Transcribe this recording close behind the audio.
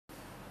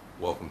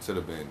Welcome to the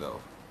bando.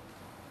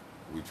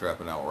 We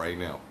trapping out right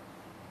now.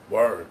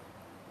 Word.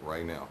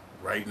 Right now.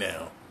 Right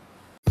now.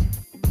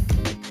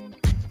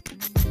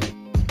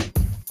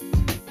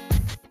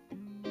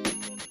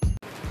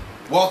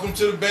 Welcome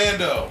to the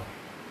bando.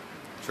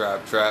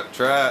 Trap, trap,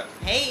 trap.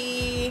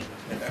 Hey.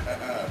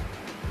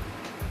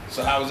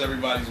 So how was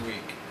everybody's week?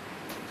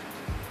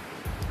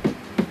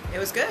 It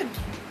was good.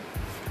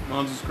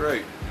 Mine's is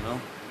great, you know.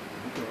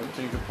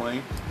 Can't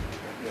complain.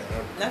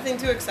 Nothing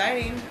too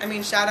exciting. I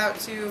mean, shout out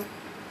to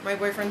my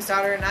boyfriend's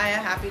daughter, Anaya.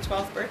 Happy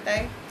 12th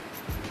birthday.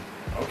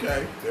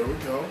 Okay, there we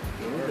go.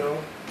 There we go.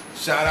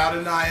 Shout out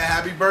Anaya.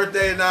 Happy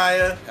birthday,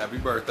 Anaya. Happy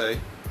birthday.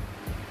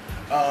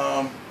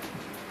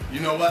 You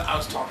know what? I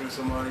was talking to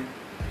somebody,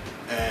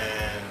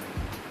 and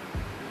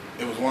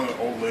it was one of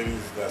the old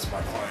ladies that's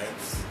my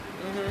clients.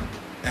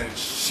 Mm-hmm. And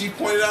she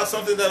pointed out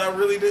something that I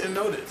really didn't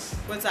notice.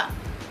 What's up?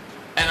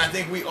 And I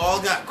think we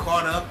all got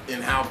caught up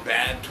in how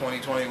bad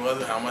 2020 was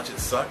and how much it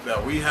sucked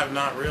that we have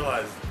not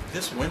realized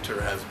this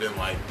winter has been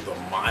like the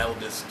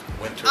mildest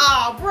winter.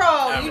 Oh,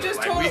 bro, ever. you just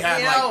like, told me. We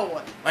had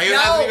No. like it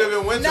hasn't even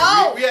been winter.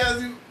 No. We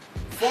hasn't even,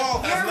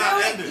 fall has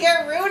not ended.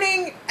 You're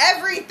ruining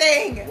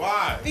everything.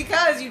 Why?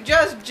 Because you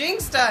just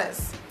jinxed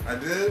us. I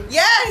did?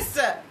 Yes.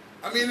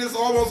 I mean, it's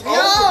almost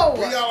No.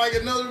 over. We got like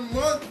another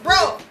month.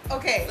 Bro,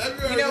 okay.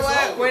 February You know is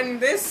what? over. When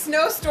this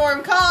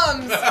snowstorm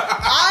comes,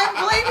 I'm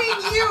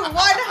blaming you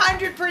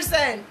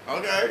 100%.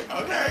 Okay.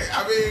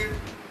 I mean,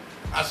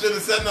 I should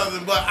have said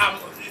nothing, but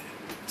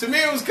to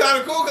me it was kind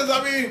of cool because,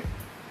 I mean,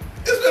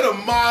 it's been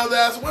a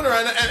mild-ass winter,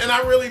 and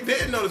I really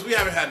didn't notice. We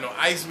haven't had no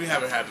ice. We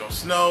haven't had no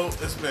snow.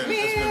 It's been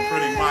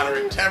pretty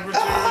moderate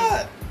temperatures.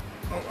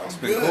 It's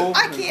been cool.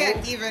 I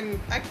can't even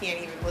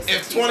listen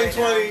If to you right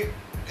 2020,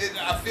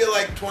 I feel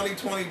like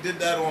 2020 did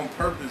that on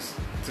purpose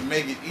to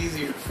make it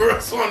easier for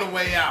us on the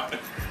way out.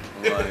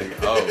 Like,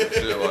 oh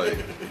shit,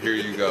 like, here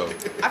you go.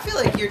 now. I feel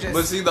like you're just...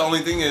 But see, the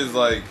only thing is,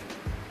 like,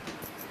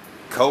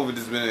 COVID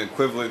has been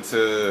equivalent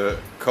to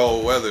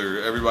cold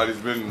weather. Everybody's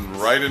been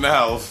right in the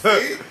house.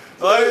 See?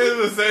 Like,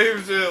 it's the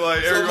same shit.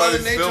 Like, So everybody's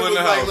Mother Nature still in was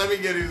the like, house. let me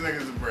get these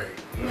niggas a break.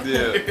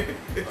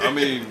 Yeah.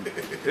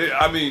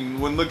 I mean,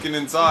 when looking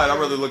inside, I'd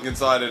rather look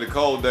inside at a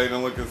cold day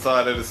than look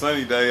inside at a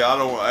sunny day.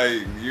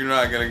 You're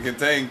not gonna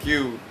contain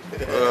Q.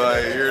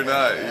 Like, you're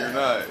not.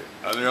 I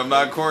mean, I'm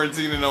not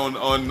quarantining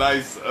on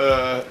nice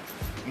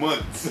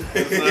months.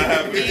 It's not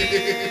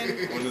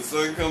happening. When the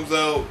sun comes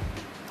out,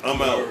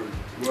 I'm out.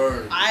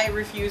 Word. I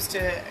refuse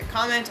to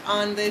comment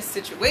on this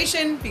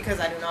situation because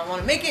I do not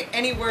want to make it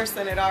any worse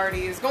than it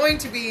already is going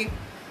to be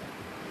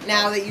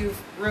now that you've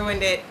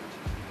ruined it.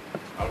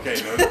 Okay,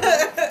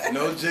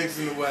 no jinx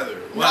in the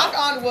weather. Knock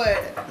on wood.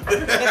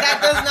 That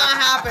does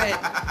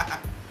not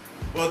happen.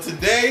 Well,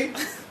 today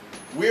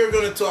we're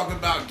going to talk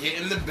about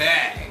getting the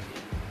bag.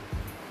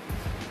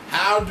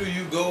 How do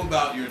you go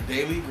about your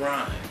daily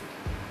grind,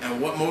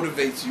 and what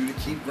motivates you to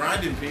keep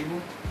grinding,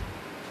 people?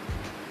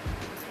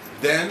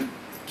 Then,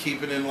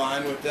 keeping in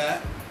line with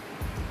that,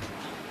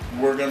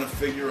 we're going to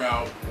figure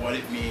out what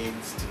it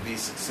means to be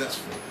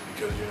successful,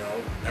 because, you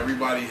know,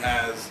 everybody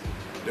has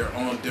their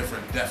own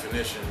different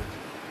definition.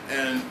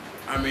 And,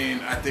 I mean,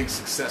 I think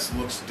success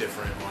looks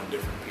different on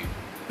different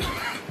people.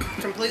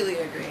 Completely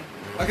agree.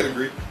 I can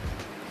agree.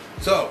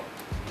 So,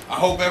 I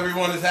hope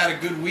everyone has had a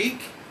good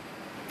week.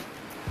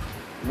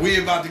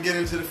 We about to get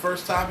into the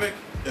first topic.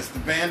 It's the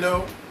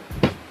bando.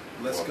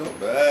 Let's go.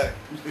 Back.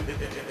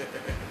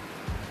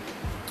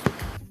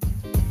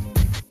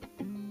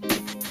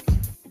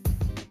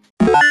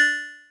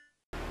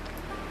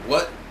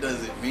 What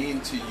does it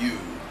mean to you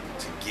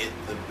to get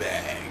the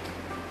bag?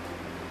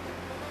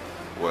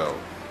 Well,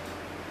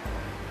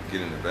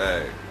 getting the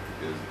bag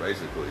is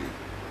basically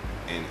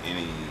in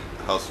any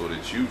hustle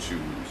that you choose, you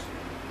know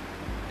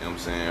what I'm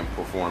saying,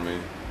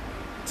 performing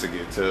to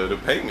get to the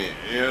payment,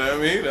 you know what I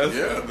mean? That's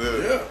Yeah, you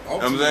know what I'm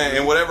ultimately. saying?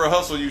 And whatever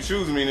hustle you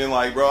choose, meaning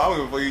like, bro,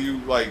 I'm gonna you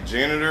like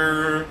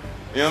janitor,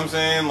 you know what I'm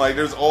saying? Like,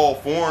 there's all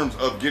forms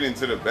of getting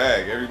to the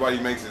bag. Everybody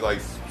makes it like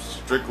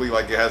strictly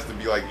like it has to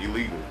be like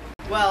illegal.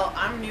 Well,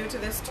 I'm new to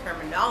this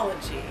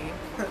terminology,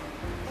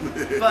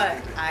 but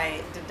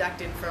I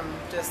deducted from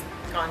just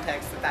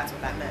context that that's what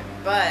that meant.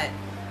 But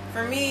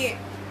for me,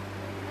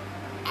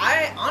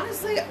 I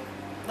honestly,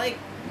 like,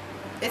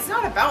 it's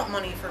not about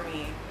money for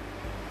me.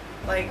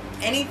 Like,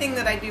 anything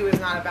that I do is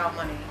not about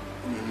money.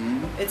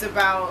 Mm-hmm. It's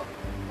about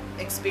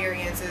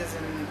experiences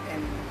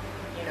and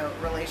you know,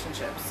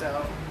 relationships.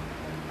 So,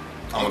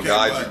 I'm Okay,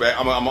 gonna guide but- you back.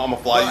 I'm gonna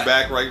fly but- you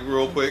back right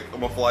real quick. I'm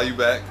gonna fly you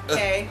back.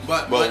 okay.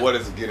 But What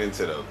is getting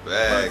to the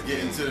bag? get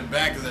into the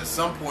bag, because at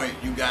some point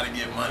you got to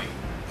get money.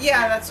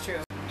 Yeah, that's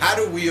true. How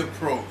do we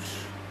approach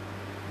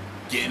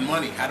getting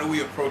money? How do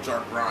we approach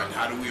our grind?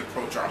 How do we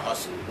approach our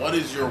hustle? What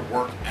is your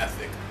work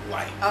ethic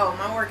like? Oh,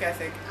 my work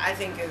ethic, I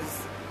think,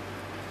 is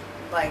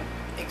like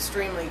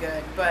extremely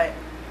good. But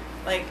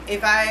like,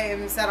 if I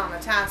am set on a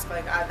task,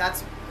 like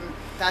that's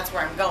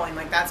where I'm going.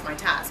 Like, that's my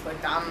task.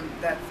 Like,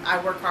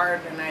 I work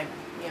hard and I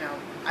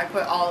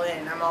put all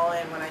in. I'm all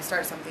in when I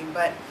start something.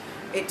 But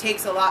it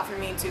takes a lot for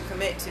me to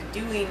commit to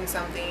doing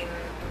something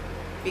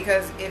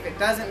Because if it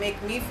doesn't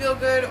make me feel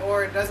good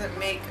or it doesn't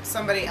make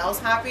somebody else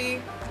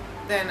happy,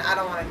 then I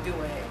don't want to do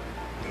it.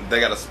 They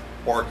gotta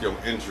spark your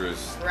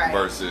interest Right.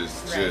 versus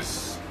Right.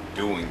 just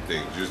doing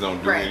things. You just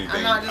don't do Right. anything.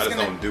 I'm not I just just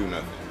gonna- don't do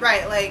nothing.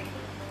 Right, like,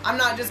 I'm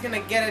not just gonna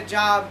get a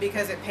job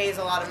because it pays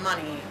a lot of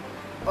money.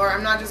 Or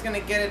I'm not just gonna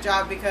get a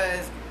job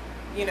because,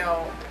 you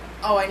know,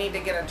 oh, I need to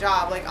get a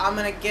job. Like, I'm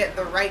gonna get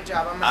the right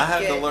job. I'm gonna I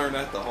had get... to learn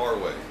that the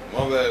hard way. My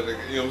bad,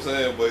 you know what I'm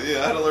saying? But yeah,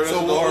 I had to learn that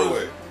So the hard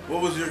way.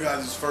 what was your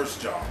guys'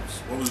 first jobs?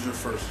 What was your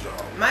first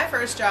job? My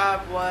first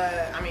job was,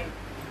 I mean,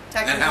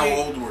 technically... And how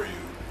old were you?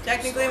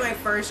 Technically, my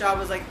first job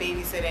was, like,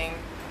 babysitting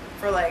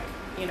for, like,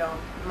 you know,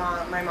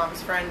 my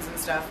mom's friends and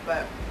stuff.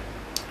 But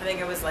I think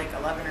it was, like,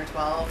 11 or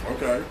 12.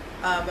 Okay.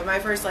 But my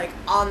first, like,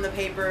 on the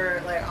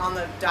paper, like, on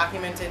the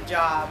documented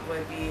job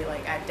would be,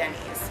 like, at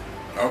Denny's.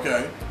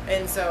 Okay.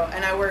 And so,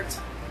 and I worked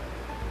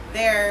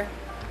there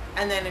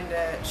and then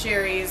into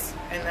Sherry's.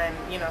 And then,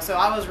 you know, so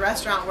I was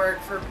restaurant work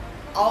for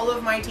all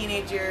of my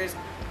teenage years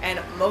and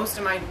most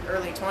of my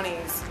early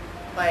 20s.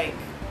 Like,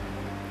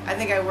 I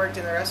think I worked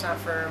in the restaurant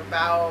for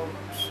about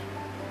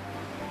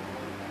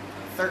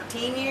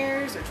 13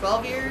 years or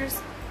 12 years.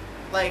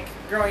 Like,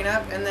 growing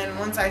up. And then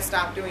once I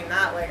stopped doing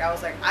that, like, I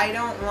was like, I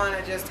don't want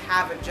to just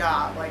have a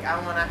job. Like, I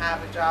want to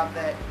have a job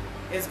that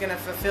is going to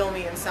fulfill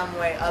me in some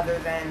way other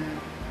than,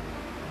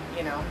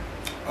 you know,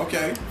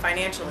 Okay.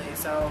 financially.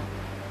 So,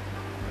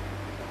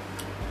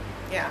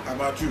 yeah. How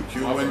about you,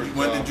 Q? My When first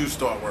did job. you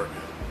start working?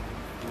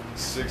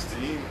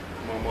 16.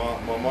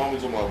 My mom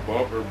was on my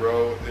bumper,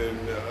 bro,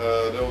 and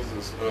there was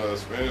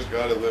this Spanish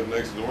guy that lived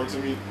next door to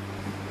me. You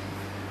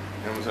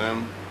know what I'm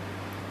saying?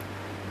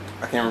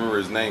 I can't remember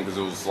his name because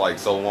it was like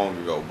so long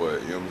ago,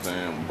 but you know what I'm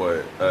saying?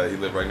 But he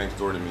lived right next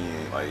door to me,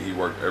 and like he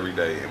worked every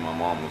day, and my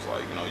mom was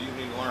like, you know, you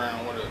need to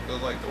learn what it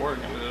feels like to work,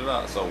 and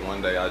da-da-da. So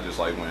one day I just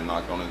like went and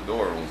knocked on his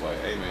door and was like,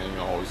 hey man, you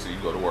know, I always see you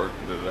go to work,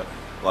 and da-da-da.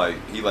 Like,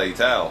 he laid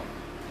towel.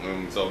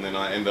 And so then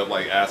I ended up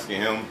like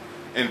asking him.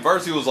 And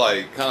first he was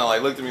like, kind of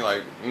like looked at me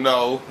like,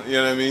 no, you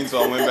know what I mean?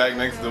 So I went back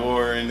next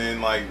door, and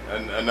then like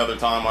another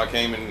time I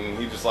came and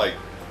he just like,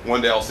 one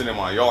day I was sitting in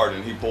my yard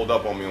and he pulled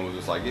up on me and was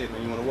just like, yeah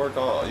man, you want to work?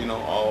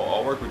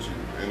 I'll work with you.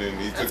 And then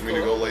he That's took me to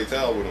cool. go lay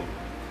towel with him.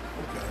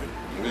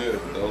 Okay. Yeah,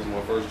 that was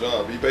my first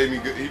job. He paid me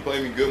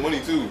good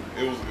money too.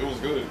 It was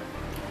good.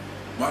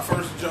 My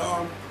first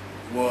job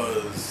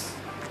was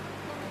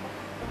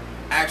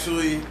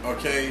actually,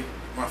 okay,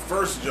 my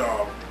first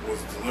job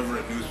was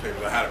delivering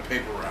newspapers. I had a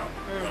paper route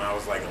when I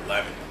was like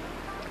 11.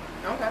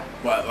 Okay.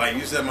 But like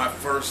you said, my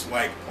first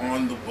like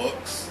on the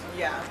books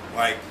Yeah.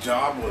 like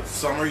job was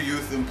summer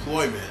youth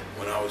employment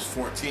when I was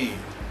 14.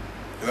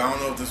 Because I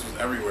don't know if this was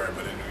everywhere,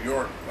 but in New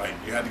York, like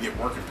you had to get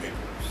working papers.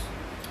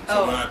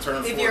 So when I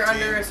turned 14, if you're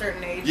under a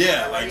certain age.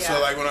 yeah, like so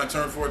like when I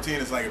turned 14,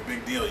 it's like a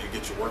big deal. You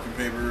get your working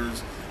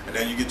papers, and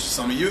then you get your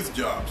summer youth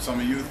job.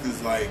 Summer youth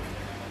is like,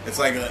 it's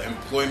like an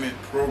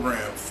employment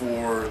program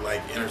for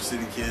like inner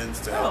city kids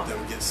to help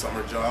them get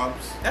summer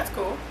jobs. That's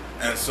cool.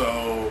 And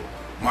so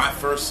my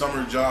first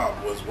summer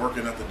job was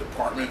working at the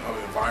Department of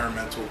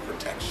Environmental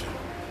Protection,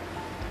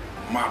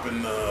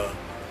 mopping the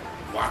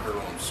locker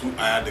room.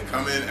 I had to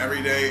come in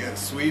every day and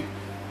sweep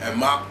and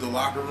mop the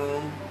locker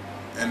room,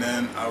 and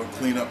then I would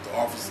clean up the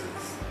offices.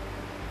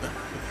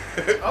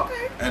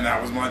 Okay. And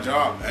that was my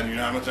job. And you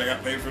know how much I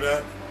got paid for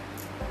that?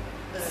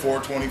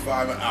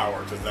 $4.25 an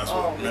hour, because that's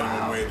what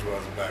minimum wage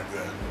was back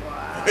then.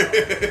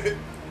 Wow.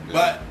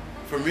 But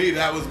for me,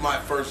 that was my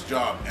first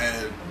job.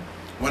 And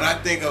when I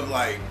think of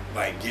like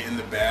getting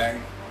the bag,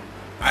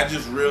 I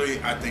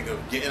think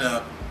of getting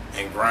up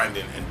and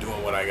grinding and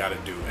doing what I got to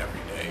do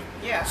every day.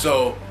 Yeah.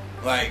 So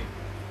like,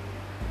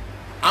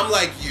 I'm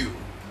like you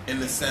in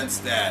the sense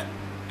that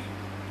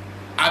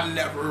I've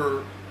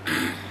never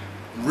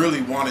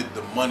really wanted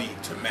the money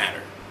to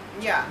matter.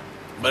 Yeah.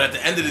 But at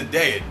the end of the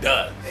day, it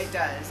does. It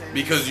does. And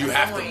Because you at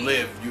have the to point-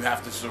 live, you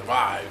have to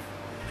survive,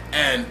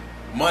 and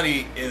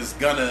money is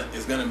gonna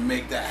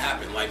make that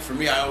happen. Like for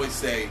me, I always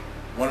say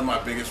one of my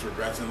biggest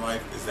regrets in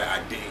life is that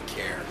I didn't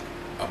care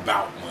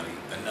about money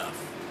enough,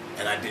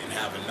 and I didn't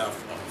have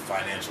enough of a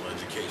financial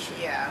education.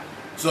 Yeah.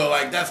 So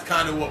like that's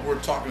kind of what we're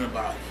talking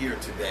about here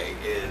today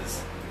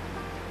is.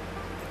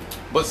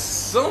 But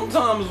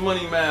sometimes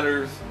money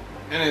matters,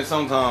 and then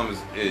sometimes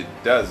it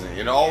doesn't.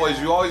 You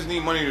always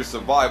need money to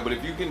survive. But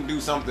if you can do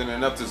something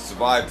enough to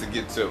survive to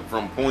get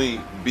from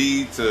point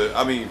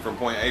from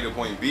point A to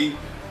point B,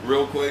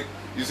 real quick.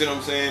 You see what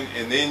I'm saying?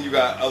 And then you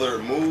got other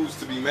moves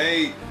to be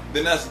made.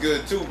 Then that's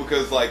good too,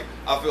 because like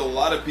I feel a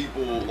lot of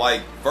people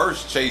like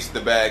first chased the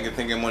bag and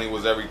thinking money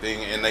was everything,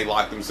 and they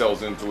locked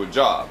themselves into a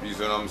job. You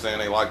see what I'm saying?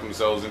 They locked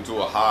themselves into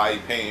a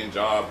high-paying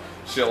job,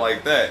 shit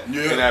like that.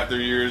 Yeah. And after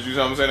years, you see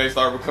what I'm saying? They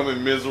start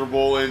becoming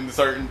miserable in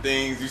certain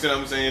things. You see what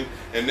I'm saying?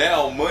 And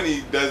now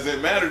money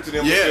doesn't matter to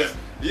them. Yeah. Because,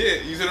 yeah.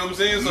 You see what I'm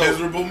saying? So,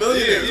 Miserable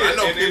millionaires. Yeah, yeah. I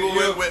know And then, people you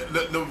know,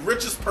 with the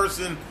richest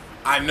person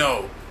I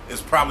know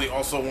is probably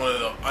also one of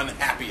the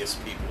unhappiest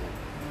people.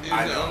 You know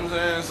what I'm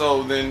saying?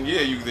 So then,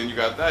 yeah, you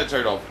got that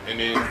trade off, and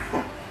then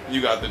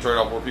you got the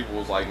trade-off where people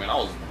was like, man, I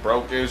was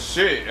broke as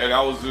shit, and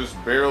I was just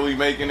barely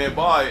making it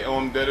by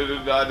on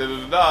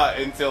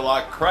da-da-da-da-da-da-da until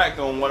I cracked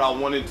on what I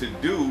wanted to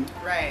do.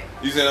 Right.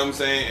 You see what I'm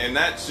saying? And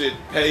that shit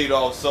paid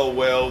off so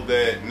well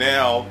that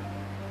now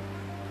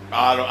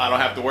I don't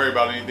have to worry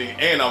about anything,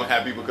 and I'm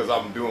happy because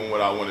I'm doing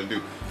what I want to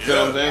do. You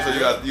know what I'm saying?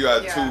 So you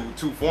got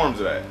two forms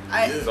of that.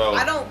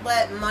 I don't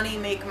let money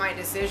make my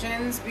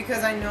decisions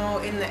because I know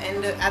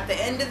at the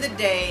end of the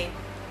day,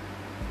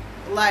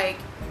 like,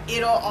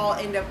 it'll all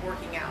end up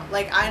working out.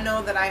 Like, I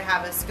know that I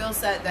have a skill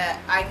set that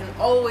I can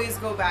always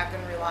go back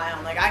and rely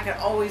on. Like, I can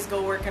always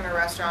go work in a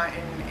restaurant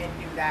and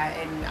do that,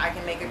 and I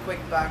can make a quick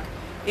buck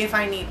if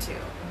I need to.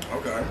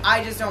 Okay.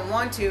 I just don't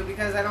want to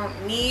because I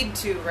don't need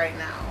to right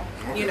now.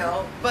 Okay. You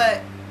know?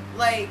 But,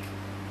 like,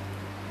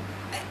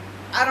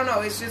 I don't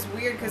know. It's just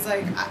weird because,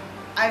 like,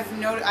 I've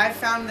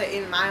found that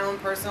in my own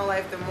personal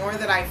life, the more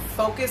that I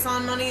focus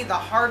on money, the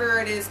harder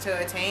it is to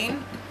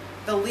attain.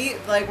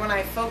 Like, when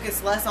I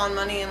focus less on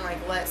money and,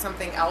 like, let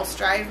something else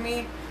drive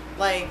me,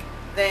 like,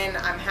 then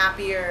I'm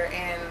happier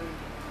and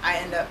I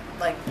end up,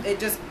 like, it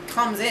just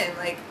comes in,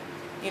 like,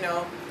 you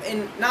know,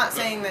 and not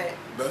saying that...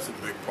 That's a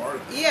big part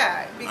of it.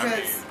 Yeah,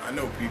 because... I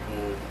know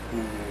people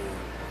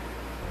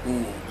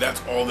who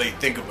that's all they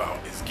think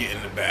about is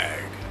getting the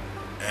bag.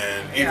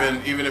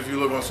 And even if you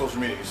look on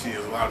social media, you see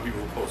there's a lot of people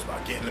who post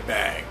about getting the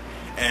bag.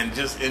 And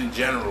just in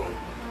general,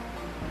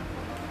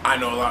 I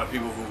know a lot of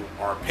people who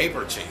are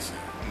paper chasing.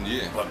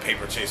 Yeah. But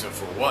paper chasing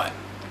for what?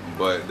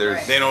 But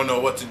there's They don't know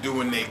what to do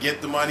when they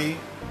get the money.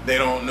 They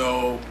don't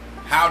know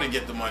how to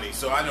get the money.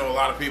 So I know a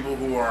lot of people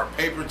who are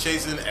paper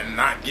chasing and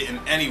not getting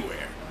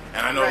anywhere.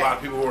 And I know a lot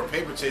of people who are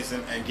paper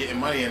chasing and getting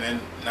money and then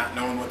not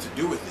knowing what to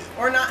do with it.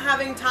 Or not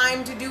having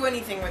time to do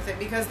anything with it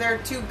because they're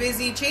too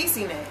busy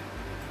chasing it.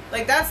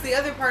 Like, that's the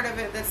other part of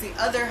it. That's the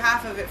other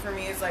half of it for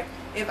me is, like,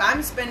 if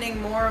I'm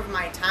spending more of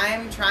my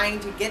time trying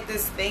to get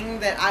this thing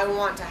that I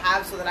want to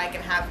have so that I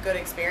can have good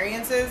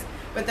experiences,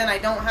 but then I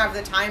don't have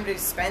the time to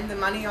spend the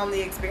money on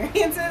the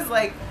experiences,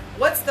 like,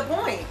 what's the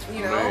point,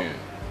 you know? Man.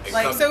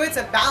 Like, so it's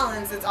a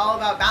balance. It's all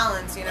about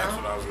balance, you know? That's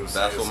what I was going to say.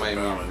 That's what made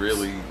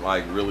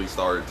me really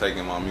start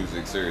taking my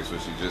music serious,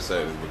 what she just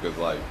said, is because,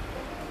 like,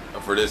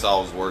 for this, I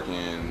was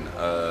working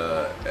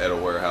at a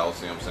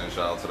warehouse, you know what I'm saying?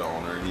 Shout out to the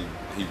owner.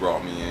 He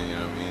brought me in, you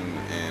know what I mean?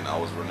 And I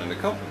was running the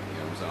company, you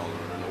know what I'm saying? I was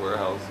running the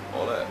warehouse,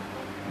 all that.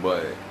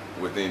 But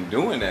within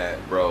doing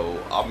that, bro,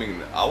 I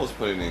mean, I was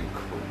putting in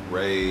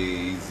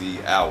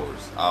crazy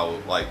hours.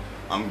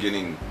 I'm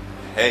getting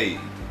paid,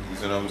 you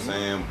see what I'm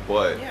saying?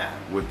 But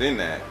within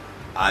that,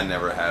 I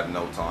never have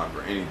no time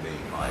for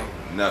anything, like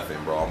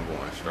nothing, bro. I'm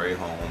going straight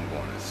home, I'm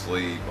going to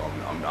sleep.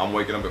 I'm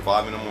waking up at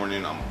 5 in the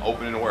morning. I'm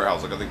opening the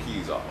warehouse. I got the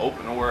keys. I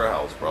open the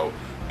warehouse, bro,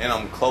 and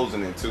I'm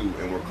closing at 2,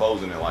 and we're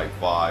closing at like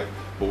 5.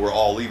 But we're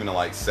all leaving at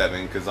like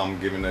 7 because I'm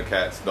giving the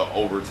cats the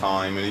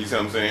overtime, and you see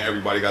what I'm saying?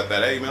 Everybody got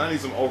that. Hey man, I need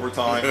some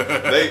overtime.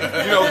 They,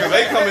 you know, because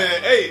they come in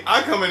at 8,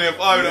 I come in at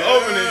 5 to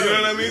open it. You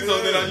know what I mean? So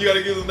then you got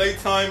to give them late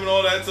time and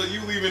all that. So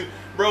you leaving,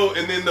 bro,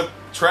 and then the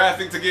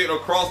traffic to get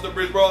across the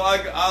bridge, bro.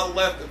 I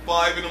left at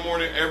 5 in the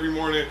morning every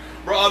morning,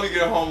 bro. I'll be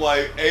getting home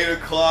like 8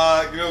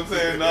 o'clock. You know what I'm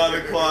saying? 9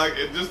 o'clock,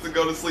 and just to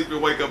go to sleep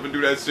and wake up and do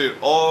that shit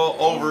all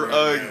over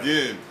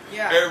again.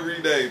 Yeah. Every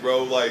day,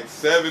 bro. Like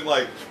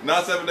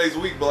not 7 days a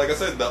week, but like I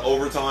said, the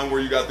overtime where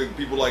you got the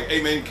people like,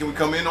 hey man, can we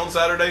come in on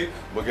Saturday?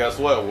 But guess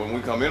what? When we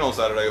come in on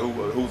Saturday,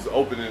 who's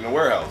opening the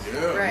warehouse?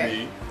 Yeah. Right.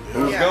 Me.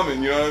 Who's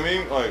coming? You know what I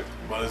mean? Like,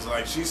 but it's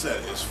like she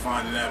said, it's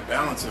finding that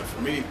balance. And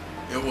for me,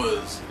 it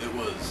was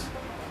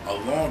a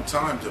long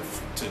time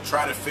to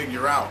try to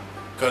figure out,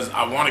 because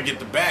I want to get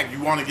the bag.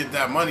 You want to get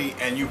that money,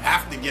 and you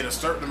have to get a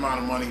certain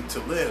amount of money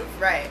to live.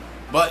 Right.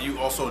 But you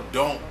also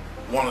don't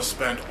want to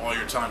spend all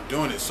your time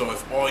doing it. So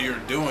if all you're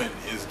doing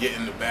is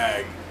getting the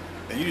bag,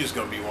 then you're just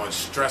gonna be one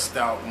stressed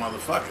out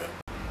motherfucker.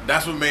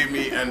 That's what made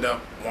me end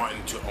up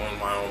wanting to own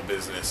my own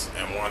business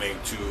and wanting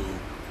to,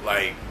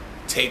 like,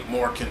 take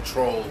more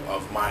control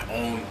of my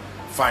own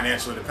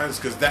financial independence,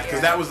 because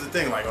that was the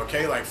thing. Like,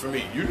 okay, like for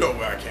me, you know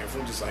where I came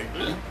from, just like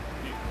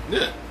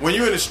when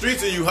you're in the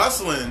streets and you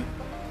hustling,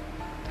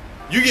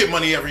 you get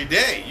money every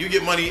day, you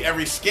get money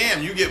every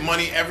scam, you get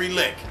money every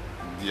lick.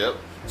 Yep.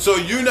 So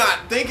you're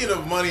not thinking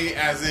of money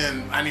as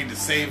in, I need to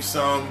save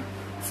some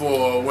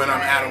for when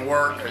I'm out of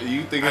work.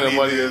 You thinking of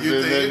money as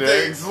in the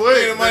next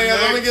week? I'm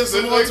gonna get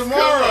some more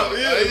tomorrow.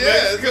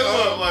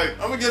 Like,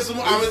 I'm gonna get some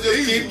more. I'm gonna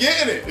just keep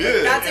getting it.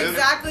 Yeah. That's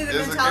exactly the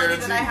mentality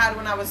that I had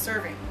when I was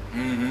serving.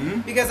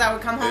 Mm-hmm. Because I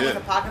would come home with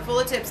a pocket full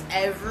of tips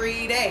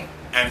every day.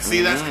 And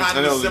see, that's kind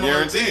of a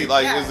similar thing.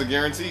 Like, it's a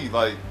guaranteed,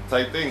 like,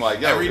 type thing.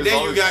 Like, yo, every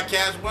day you got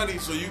cash money,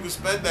 so you can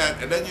spend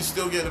that, and then you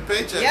still get a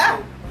paycheck. Yeah.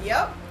 So.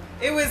 Yep.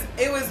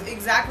 It was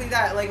exactly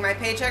that. Like, my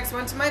paychecks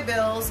went to my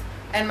bills,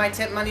 and my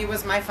tip money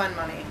was my fun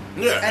money.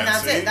 Yeah. And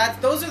that's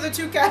it. Those are the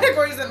two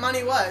categories that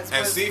money was.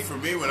 And see, for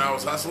me, when I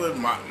was hustling,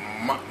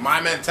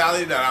 my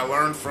mentality that I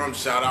learned from,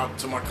 shout out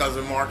to my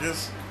cousin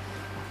Marcus,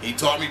 he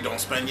taught me, don't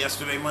spend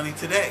yesterday money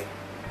today.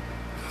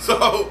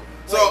 So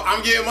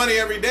I'm getting money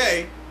every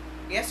day.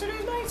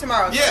 Yesterday's money?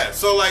 Tomorrow's Yeah.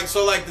 money.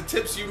 So like the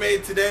tips you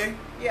made today.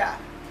 Yeah.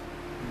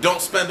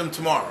 don't spend them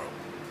tomorrow.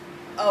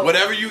 Oh.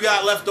 Whatever you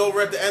got left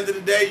over at the end of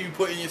the day, you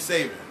put in your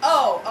savings.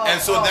 And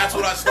so that's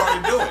what I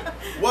started doing.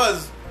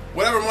 Was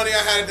whatever money I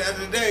had at the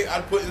end of the day,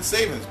 I'd put in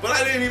savings. But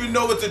I didn't even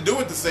know what to do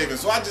with the savings,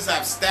 so I just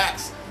have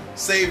stacks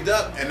saved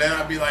up, and then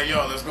I'd be like,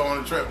 "Yo, let's go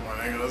on a trip,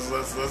 my nigga.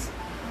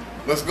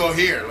 Let's go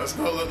here. Let's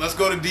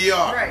go to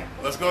DR. Right.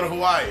 Let's go to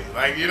Hawaii.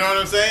 Like, you know what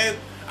I'm saying?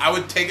 I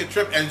would take a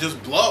trip and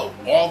just blow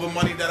all the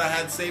money that I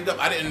had saved up.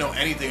 I didn't know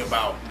anything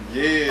about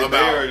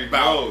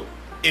about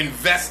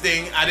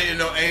investing. I didn't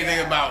know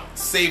anything about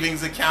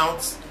savings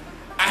accounts.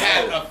 I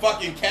had a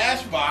fucking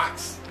cash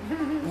box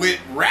with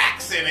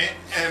racks in it,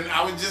 and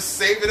I would just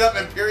save it up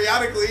and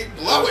periodically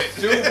blow it.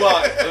 A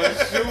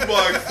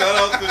shoebox. Shout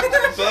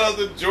out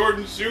to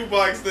Jordan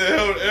shoebox that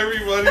held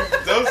everybody's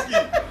dusky.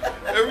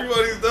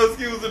 Everybody's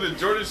dusky was in a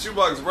Jordan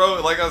shoebox,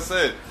 bro. Like I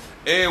said,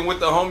 and with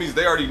the homies,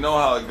 they already know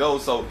how it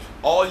goes. So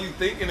all you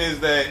thinking is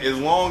that as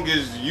long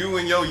as you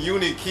and your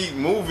unit keep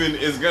moving,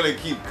 it's gonna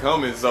keep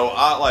coming. So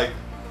I like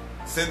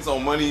sent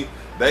some money.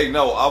 They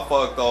know I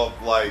fucked off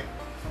like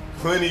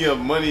plenty of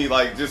money,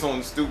 like just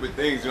on stupid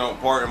things, you know,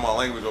 pardon my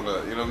language on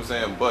that, you know what I'm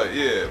saying? But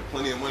yeah,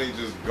 plenty of money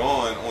just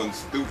gone on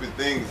stupid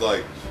things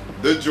like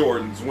the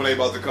Jordans when they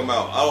about to come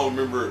out. I don't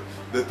remember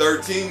the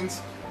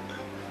 13s.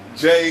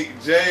 Jay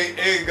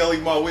and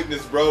Gully, my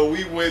witness, bro.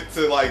 We went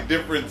to like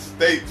different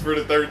states for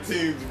the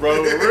 13s,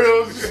 bro.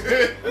 Real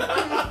shit.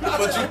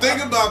 But you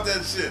think about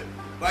that shit.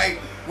 Like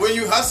when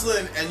you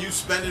hustling and you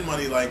spending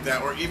money like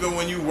that, or even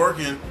when you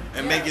working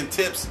and making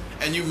tips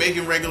and you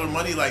making regular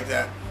money like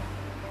that,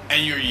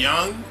 and you're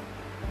young,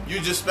 you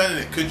just spending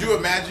it. Could you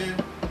imagine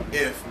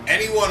if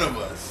any one of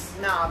us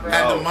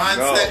had the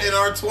mindset in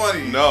our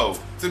 20s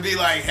to be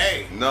like,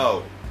 hey,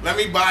 let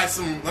me buy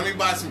some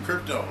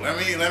crypto. Let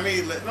me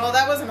well,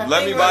 that wasn't a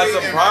let thing me buy really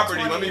some in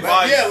property. my Let me 20s.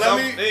 buy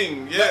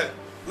something.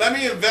 Let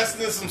me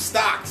invest in some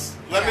stocks.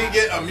 Let me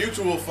get a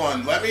mutual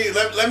fund. Let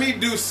me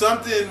do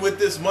something with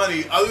this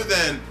money other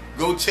than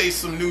go chase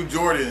some new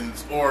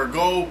Jordans or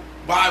go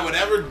buy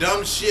whatever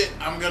dumb shit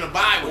I'm gonna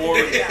buy with Or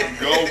it.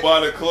 go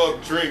buy the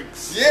club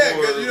drinks. Yeah,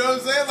 because you know what I'm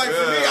saying? Like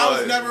for me, I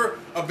was never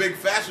a big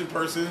fashion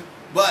person,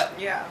 but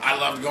I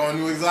loved going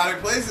to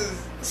exotic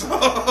places. So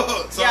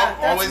I'm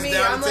always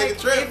down to take a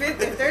trip.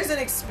 If there's an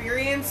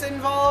experience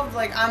involved,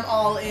 like I'm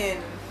all in.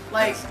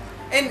 Like,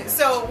 and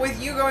so with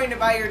you going to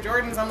buy your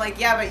Jordans, I'm like,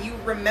 yeah, but you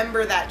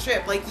remember that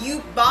trip. Like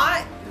you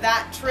bought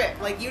that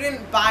trip. Like you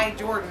didn't buy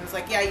Jordans.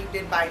 Like yeah, you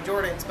did buy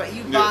Jordans, but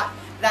you bought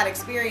that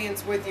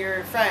experience with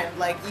your friend.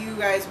 Like you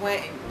guys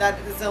went. That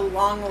is a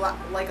lifelong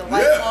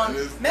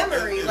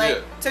memory.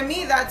 Like to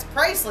me, that's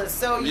priceless.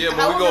 So but we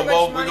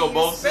gonna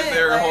both sit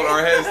there and hold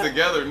our heads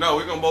together. No,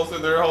 we gonna both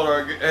sit there and hold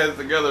our heads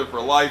together for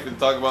life and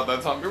talk about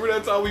that time. Remember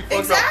that time we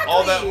fucked up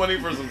all that money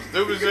for some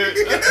stupid shit?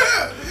 Yeah,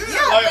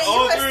 like, but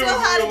you guys still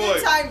had a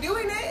good time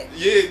doing it.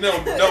 Yeah,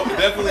 no,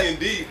 definitely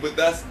indeed. But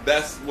that's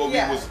what we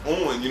was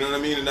on. You know what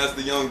I mean? And that's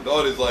the young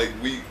thought is like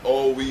we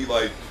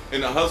like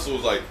in the hustle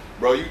is like,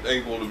 bro, you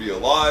thankful to be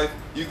alive.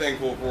 You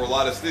thankful for a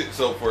lot of shit.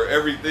 So for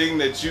everything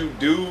that you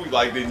do,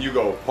 like then you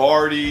go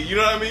party. You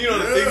know what I mean? You know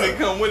the thing that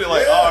come with it.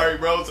 Like, all right,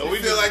 bro. So we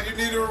feel like you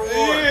need a reward.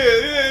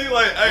 Yeah. You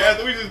like, hey,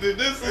 after we just did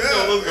this, let's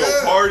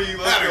go party.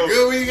 Let's Had go. a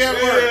good week at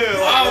work.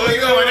 Yeah, we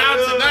going out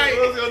tonight.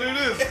 Let's go do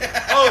this.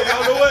 Oh,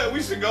 y'all know what?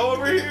 We should go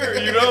over here.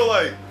 You know,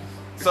 like.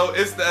 So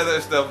it's the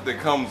other stuff that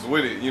comes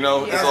with it. You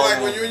know. That's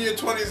like when you're in your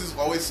 20s. It's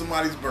always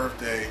somebody's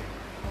birthday.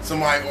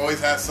 Somebody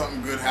always has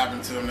something good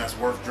happen to them that's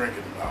worth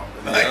drinking about.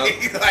 Like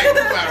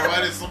no matter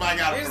what, if somebody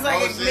got a promotion,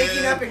 like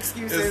making up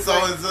excuses.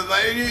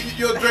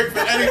 You'll drink for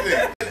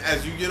anything.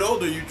 As you get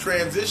older, you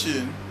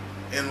transition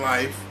in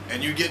life,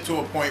 and you get to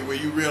a point where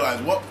you realize,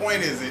 what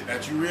point is it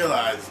that you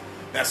realize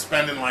that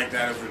spending like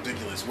that is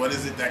ridiculous? What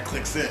is it that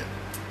clicks in?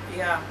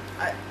 Yeah,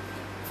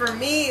 for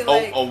me,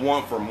 like a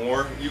want for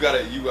more. You gotta.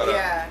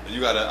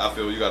 I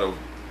feel you gotta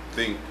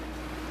think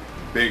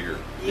bigger.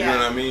 You know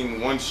what I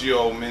mean? Once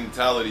your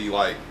mentality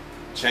like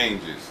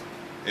changes,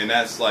 and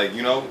that's like,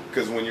 you know,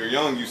 because when you're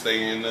young, you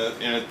stay in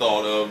the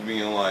thought of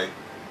being like,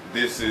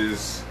 this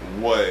is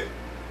what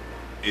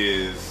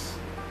is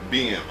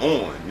being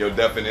on your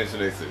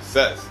definition of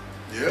success.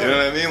 Yeah. You know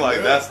what I mean?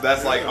 Like that's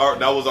like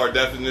that was our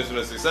definition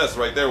of success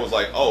right there. Was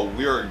like, oh,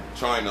 we are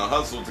trying to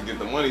hustle to get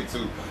the money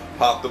to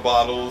pop the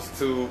bottles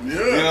to, you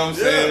know what I'm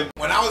saying?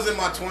 When I was in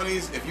my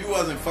 20s, if you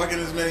wasn't fucking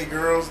as many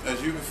girls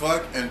as you could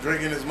fuck and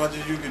drinking as much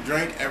as you could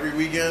drink every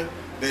weekend,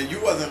 then you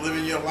wasn't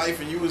living your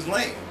life and you was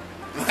lame.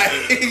 Like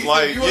if you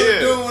wasn't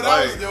doing what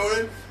I was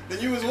doing,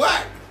 then you was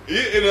whack.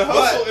 Yeah, in a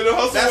hustle.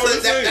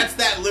 That's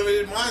that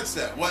limited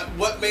mindset.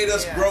 What made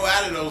us grow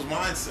out of those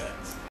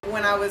mindsets?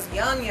 When I was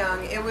young,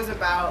 it was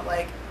about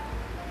like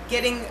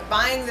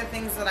buying the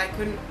things that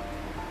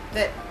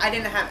I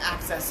didn't have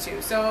access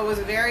to. So it was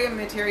a very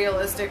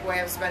materialistic way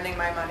of spending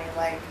my money.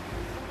 Like,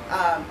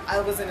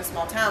 I was in a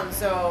small town,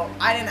 so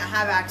I didn't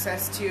have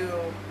access to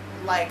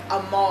like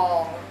a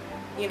mall,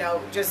 you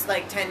know, just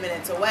like 10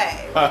 minutes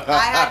away. Like, I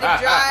had to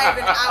drive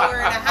an hour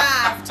and a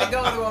half to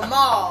go to a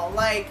mall.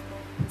 Like,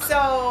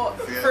 so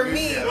for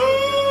me,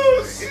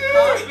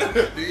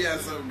 Do you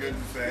have something good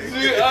to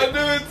say? I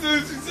knew it too.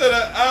 She said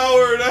an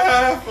hour and a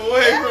half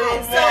away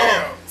from the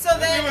mall. So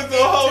then she went to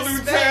a whole new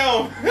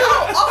town. No,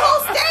 a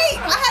whole state.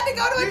 I had to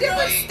go to a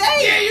different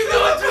state. Yeah, you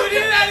going to it.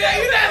 You're not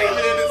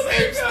even in the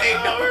same state.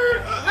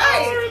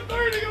 Hour and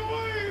 30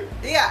 away.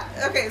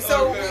 Yeah. Okay.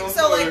 So Okay, I'm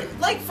so sorry.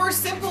 like for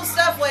simple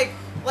stuff like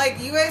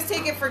you guys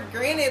take it for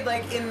granted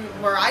like in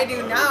where I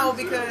do now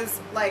because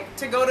like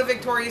to go to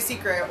Victoria's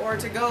Secret or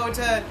to go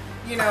to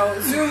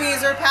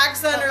Zoomies or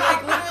PacSun or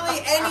like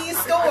literally any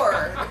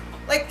store.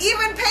 Like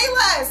even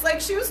Payless, like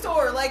shoe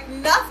store, like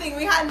nothing.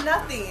 We had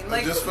nothing.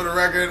 Like just for the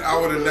record, I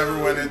would have never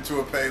went into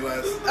a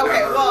Payless ever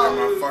well, in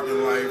my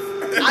fucking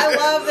life. I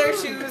love their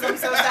shoes. I'm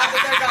so sad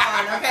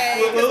that they're gone.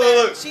 Okay, 'cause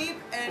Look. they're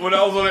cheap and When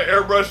I was on an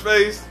airbrush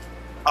face,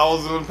 I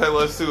was doing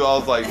Payless too. I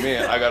was like,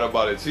 man, I gotta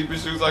buy the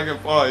cheapest shoes I can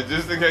find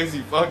just in case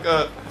he fuck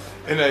up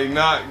and they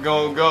not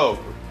gonna go.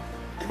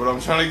 But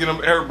I'm trying to get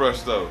them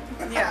airbrushed though.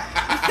 yeah.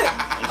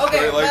 Okay,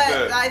 straight like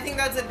but that. I think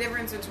that's a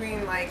difference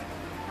between like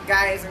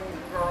guys and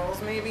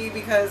girls maybe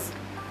because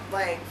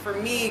like for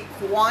me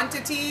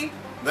quantity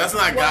That's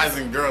not guys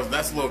and girls.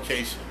 That's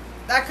location.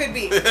 that could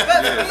be, but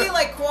for me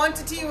like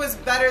quantity was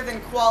better than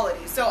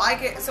quality. So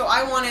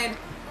I wanted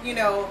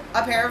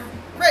a pair of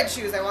red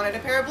shoes. I wanted a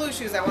pair of blue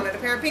shoes. I wanted a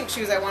pair of pink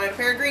shoes. I wanted a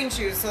pair of green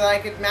shoes so that I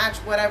could match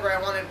whatever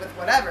I wanted with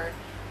whatever.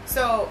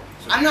 So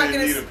I'm you not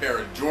didn't gonna need a pair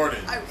of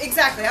Jordans.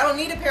 exactly. I don't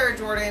need a pair of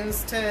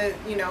Jordans to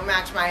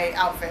match my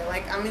outfit.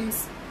 Like I mean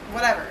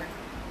whatever.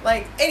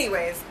 Like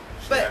anyways,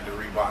 She but had the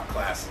Reebok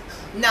Classics.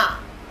 nah.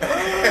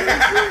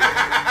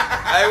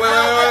 Hey,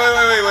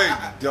 wait.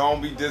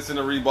 Don't be dissing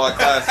the Reebok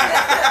Classics.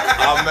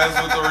 I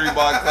mess with the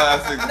Reebok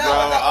Classics,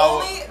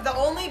 bro. The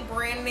only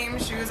brand name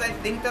shoes I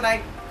think that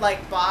I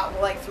like bought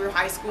like through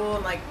high school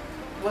and like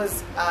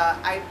was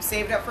I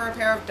saved up for a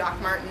pair of Doc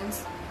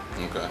Martens.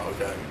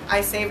 Okay.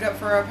 I saved up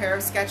for a pair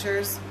of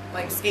Skechers,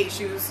 like skate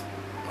shoes.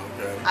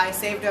 Okay. I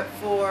saved up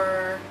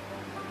for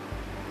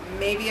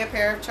maybe a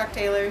pair of Chuck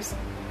Taylors.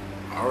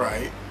 All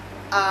right.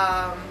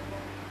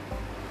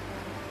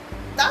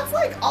 That's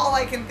like all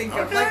I can think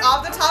of. Okay. Like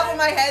off the top of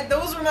my head,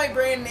 those were my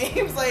brand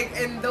names. Like,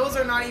 and those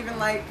are not even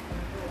like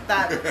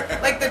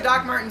that. Like the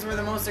Doc Martens were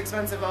the most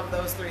expensive of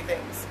those three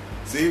things.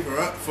 See,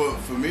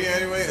 for me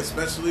anyway,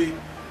 especially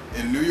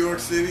in New York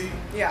City,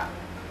 Yeah.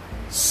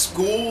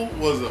 school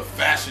was a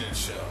fashion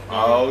show.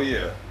 Oh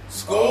yeah.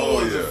 School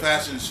was a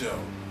fashion show.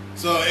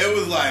 So it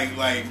was like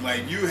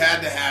you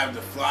had to have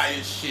the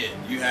flyest shit.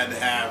 You had to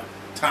have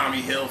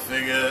Tommy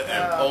Hilfiger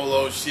and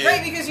polo shit.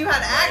 Right, because you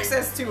had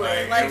access to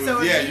it. Like was,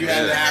 so, yeah, if you had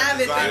to didn't have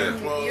it, designer then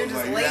clothes. you're just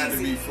Like you lazy. had to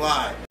be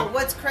fly.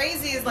 What's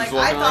crazy is like Just I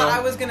walking thought around?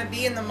 I was gonna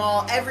be in the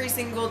mall every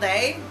single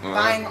day,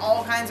 buying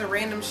all kinds of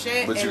random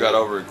shit. But you and got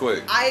over it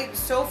quick.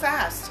 so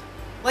fast.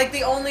 Like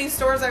the only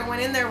stores I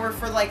went in there were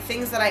for like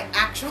things that I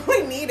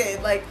actually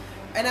needed. Like,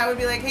 and I would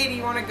be like, hey, do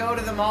you want to go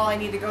to the mall? I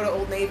need to go to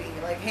Old Navy.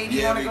 Like, hey, do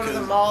you want to go to the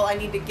because- mall? I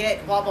need to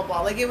get blah blah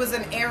blah. Like it was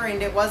an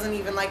errand. It wasn't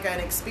even like an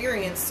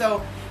experience.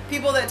 So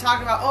people that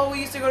talk about, oh,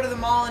 we used to go to the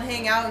mall and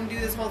hang out and do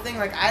this whole thing.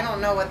 Like I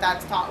don't know what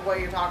what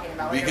you're talking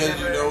about. Like, I've Because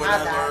you never know what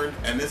had I that. learned,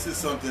 and this is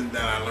something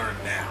that I learned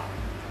now,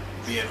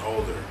 being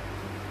older,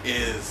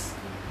 is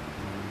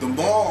the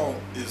mall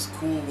is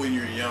cool when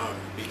you're young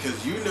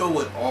because you know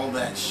what all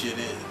that shit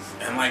is.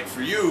 And like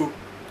for you,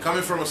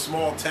 coming from a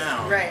small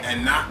town Right.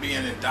 and not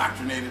being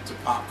indoctrinated to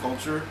pop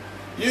culture,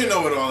 you didn't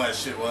know what all that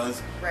shit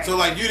was. Right. So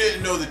like you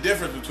didn't know the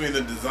difference between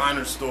the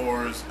designer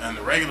stores and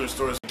the regular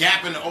stores.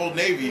 Gap and the Old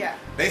Navy, Yeah.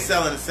 they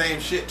selling the same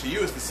shit. To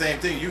you, it's the same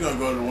thing. You're gonna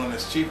go to the one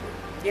that's cheaper.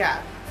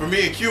 Yeah. For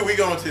me and Q, we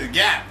going to the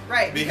Gap.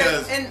 Right,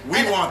 Because and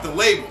we want the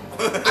label.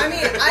 I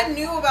mean, I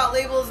knew about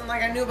labels and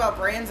like I knew about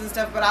brands and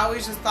stuff, but I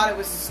always just thought it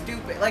was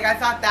stupid. Like I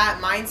thought that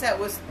mindset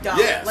was dumb.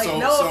 Yeah, Like so,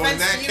 no so in offense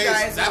that to you case,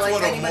 guys that's or like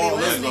what a anybody mall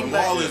is. listening, The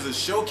mall but is a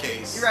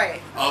showcase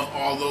Right. of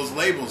all those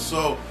labels.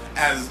 So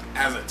as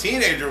a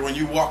teenager, when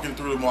you walking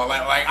through the mall,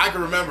 like I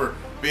can remember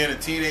being a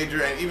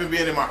teenager and even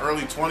being in my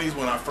early 20s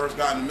when I first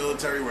got in the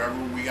military, wherever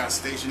we got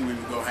stationed, we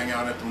would go hang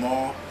out at the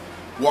mall.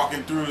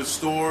 Walking through the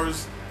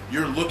stores,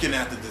 you're looking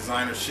at the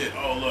designer shit.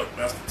 Oh look,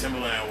 that's the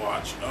Timberland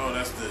watch. Oh,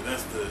 that's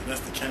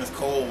the Kenneth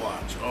Cole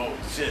watch. Oh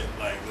shit,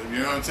 like you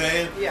know what I'm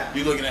saying? Yeah.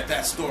 You're looking at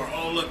that store.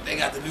 Oh look, they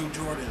got the new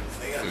Jordans.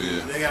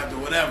 Yeah. They got the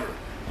whatever.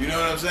 You know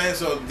what I'm saying?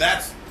 So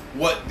that's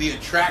what the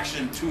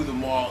attraction to the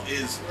mall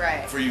is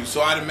Right. for you.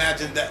 So I'd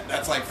imagine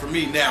that's like for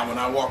me now when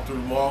I walk through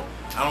the mall,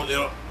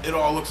 it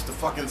all looks the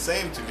fucking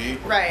same to me.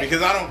 Right.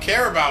 Because I don't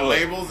care about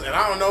labels and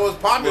I don't know what's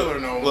popular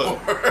no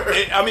more.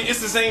 I mean,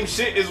 it's the same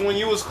shit as when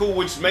you was cool,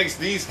 which makes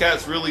these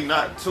cats really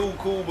not too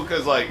cool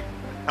because, like,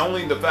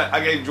 only the fact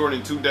I gave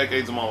Jordan 2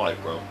 decades of my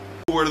life, bro.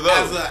 Who were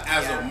those?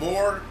 As a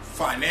more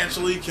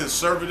financially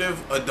conservative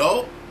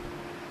adult,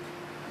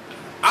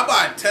 I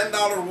buy $10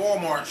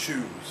 Walmart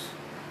shoes.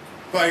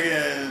 Like,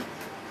 I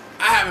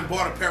haven't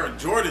bought a pair of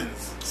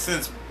Jordans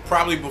since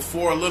probably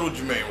before little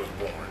Jermaine was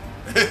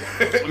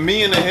born.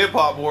 Me in the hip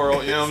hop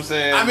world, you know what I'm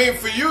saying? I mean,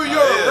 for you, you're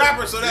Yeah, a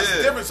rapper, so that's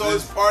yeah. different. So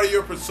it's part of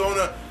your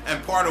persona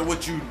and part of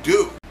what you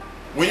do.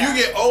 When you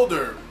get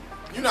older,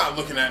 you're not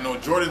looking at no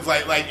Jordans.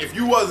 Like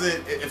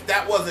if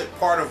that wasn't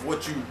part of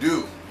what you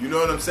do, you know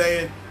what I'm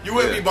saying? You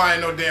wouldn't be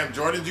buying no damn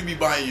Jordans. You'd be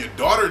buying your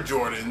daughter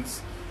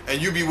Jordans,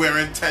 and you'd be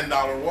wearing $10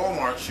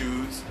 Walmart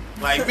shoes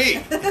like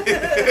me.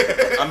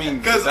 I mean,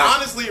 because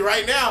honestly,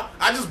 right now,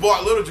 I just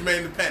bought Little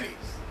Jermaine the pennies.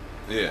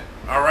 Yeah.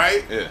 All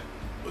right. Yeah.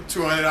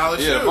 $200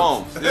 shoes. Yeah, the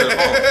phones. Yeah, the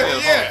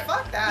phones. Yeah.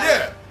 Fuck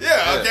that.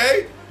 Yeah.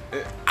 Okay.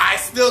 I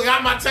still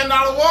got my $10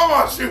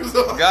 Walmart shoes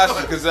on.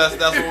 Gotcha, because that's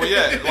where we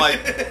at. Like,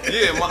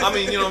 yeah, I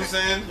mean, you know what I'm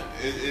saying?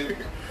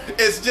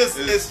 It's just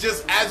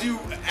as you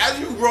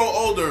grow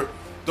older,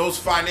 those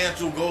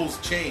financial goals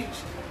change,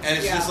 and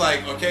it's just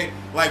like, okay,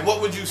 like what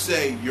would you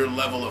say your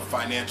level of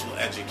financial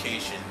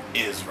education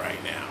is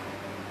right now?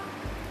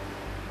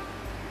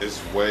 It's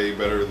way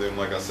better than,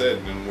 like I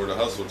said, than where the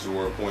hustle to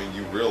where a point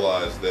you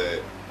realize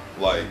that,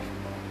 like,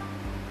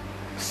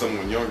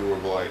 someone younger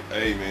would be like,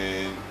 hey,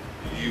 man,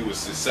 you was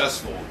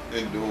successful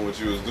in doing what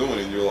you was doing,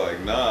 and you're like,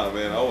 nah,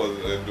 man, I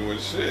wasn't doing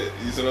shit.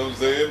 You see what I'm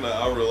saying?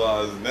 I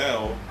realize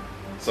now.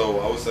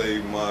 So I would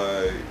say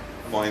my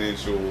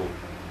financial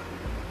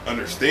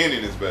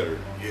understanding is better.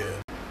 Yeah.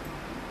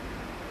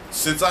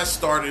 Since I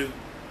started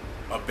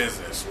a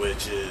business,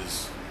 which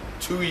is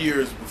 2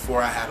 years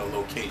before I had a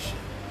location.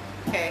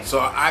 Okay. So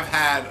I've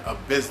had a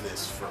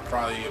business for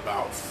probably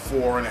about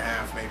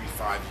 4.5, maybe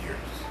 5 years.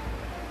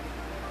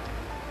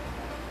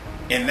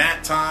 In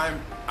that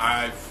time,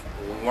 I've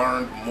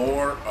learned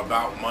more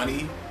about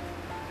money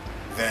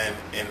than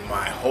in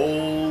my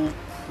whole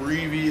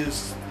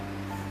previous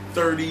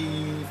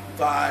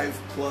 35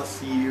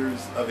 plus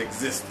years of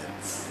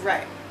existence.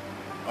 Right.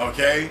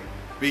 Okay?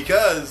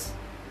 Because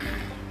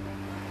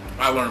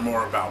I learned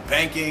more about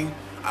banking,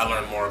 I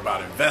learned more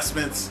about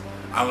investments,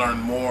 I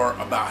learned more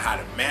about how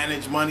to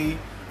manage money,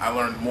 I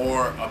learned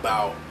more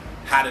about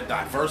how to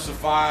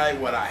diversify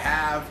what I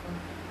have.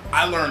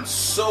 I learned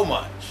so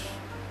much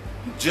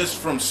just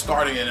from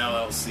starting an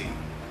LLC.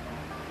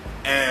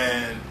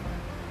 And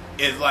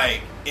it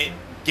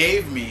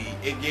gave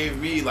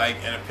me like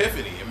an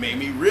epiphany. It made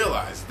me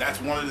realize that's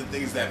one of the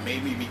things that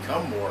made me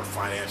become more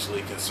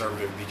financially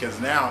conservative, because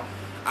now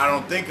I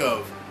don't think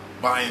of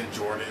buying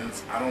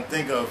Jordans. I don't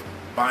think of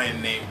buying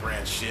name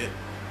brand shit.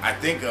 I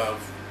think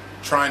of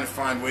trying to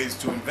find ways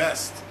to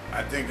invest.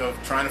 I think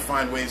of trying to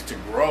find ways to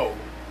grow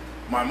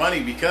my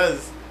money,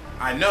 because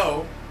I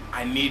know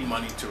I need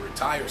money to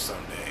retire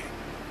someday.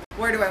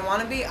 Where do I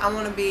want to be? I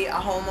want to be a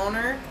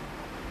homeowner.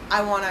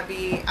 I want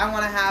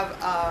to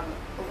have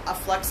a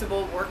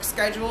flexible work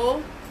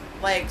schedule,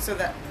 like, so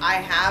that I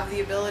have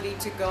the ability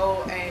to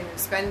go and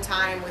spend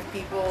time with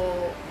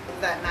people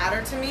that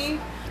matter to me.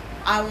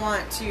 I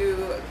want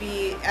to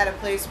be at a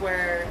place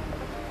where,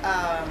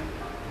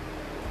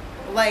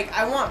 like,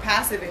 I want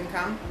passive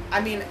income.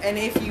 I mean, and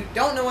if you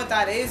don't know what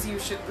that is, you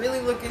should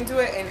really look into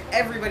it, and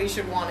everybody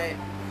should want it,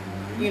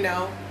 you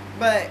know?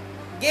 But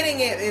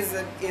getting it is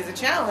a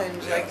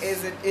challenge,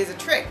 Yes. like, is a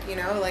trick, you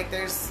know? Like,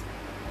 there's,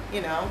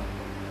 you know,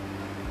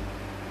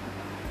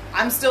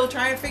 I'm still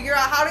trying to figure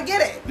out how to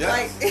get it. Yes,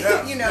 like,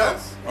 yes, you know?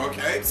 yes.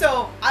 Okay.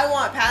 So I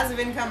want passive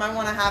income. I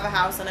want to have a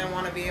house, and I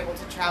want to be able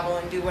to travel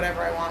and do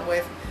whatever I want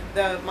with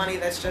the money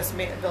that's just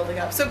building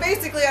up. So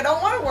basically, I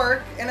don't want to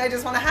work, and I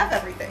just want to have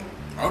everything.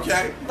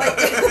 Okay. Like,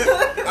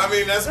 I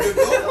mean, that's good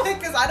goal.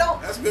 because I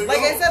don't, That's good like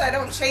I goal. said, I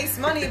don't chase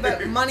money,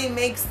 but money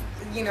makes,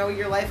 you know,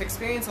 your life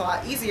experience a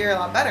lot easier, a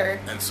lot better.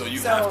 And so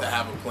you have to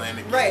have a plan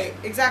to get Right, it.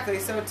 exactly.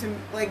 So to,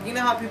 like, you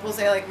know how people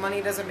say, like,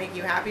 money doesn't make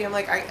you happy? I'm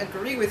like, I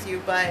agree with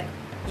you, but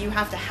you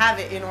have to have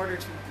it in order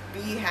to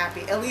be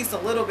happy, at least a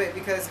little bit,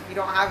 because if you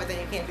don't have it,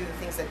 then you can't do the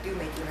things that do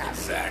make you happy.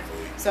 Exactly.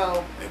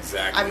 So,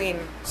 Exactly. I mean,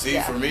 see,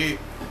 yeah. for me,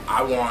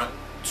 I want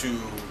to,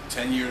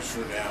 10 years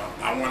from now,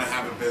 I want to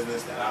have a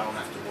business that I don't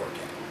have to work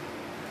at.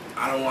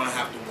 I don't want to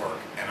have to work,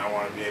 and I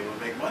want to be able to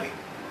make money.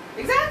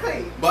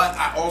 exactly. But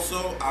I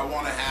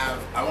want to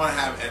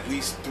have at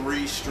least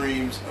 3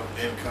 streams of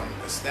income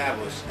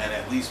established, and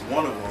at least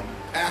one of them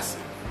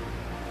passive.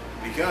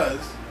 Because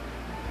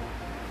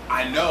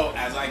I know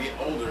as I get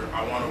older,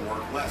 I want to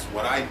work less.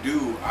 What I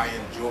do, I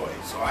enjoy.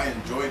 So I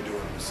enjoy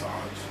doing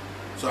massage.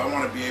 So I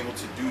want to be able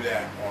to do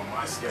that on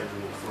my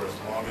schedule for as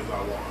long as I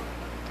want.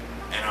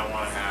 And I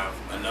want to have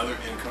another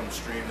income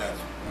stream that's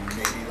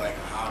maybe like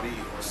a hobby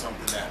or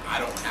something that I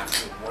don't have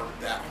to work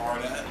that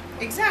hard at.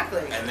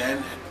 Exactly. And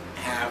then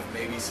have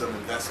maybe some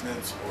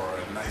investments or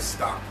a nice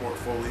stock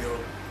portfolio,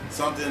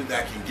 something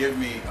that can give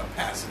me a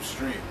passive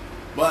stream.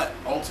 But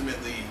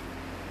ultimately,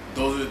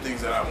 those are the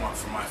things that I want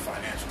for my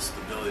financial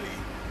stability,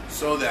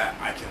 so that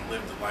I can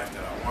live the life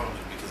that I want to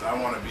live, because I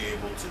want to be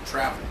able to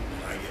travel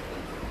when I get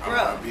older. I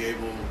want to be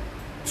able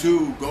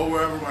to go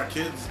wherever my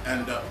kids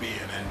end up being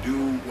and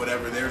do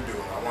whatever they're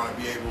doing. I want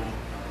to be able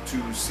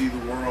to see the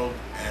world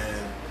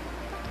and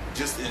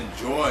just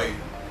enjoy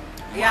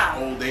my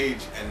old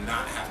age and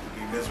not have to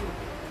be miserable.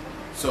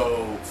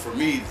 So for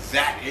me,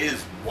 that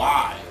is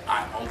why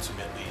I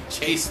ultimately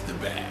chase the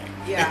bag.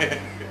 Yeah.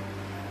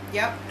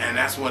 Yep. And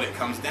that's what it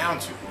comes down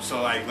to.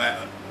 So like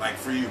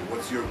for you,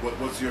 what's your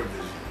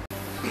vision?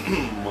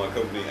 My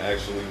company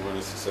actually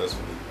running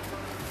successfully,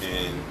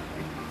 and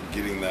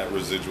getting that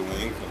residual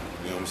income.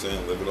 You know what I'm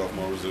saying? Living off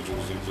my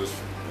residuals and just,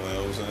 you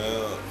know what I'm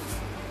saying?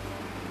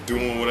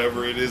 Doing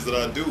whatever it is that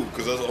I do,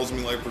 because that's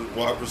ultimately like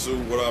why I pursue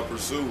what I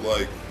pursue.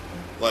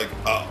 Like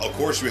of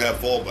course you have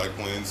fallback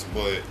plans,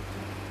 but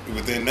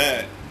within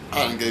that,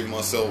 I done gave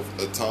myself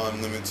a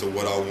time limit to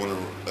what I want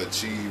to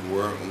achieve,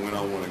 where and when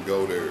I want to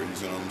go there. You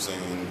know what I'm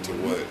saying?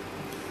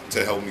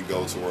 To help me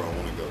go to where I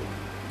want to go.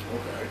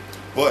 Okay.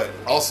 But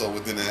also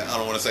within that, I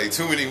don't want to say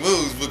too many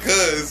moves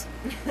because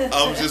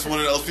I'm just one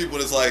of those people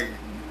that's like,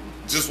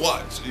 just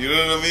watch. You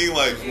know what I mean?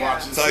 Like,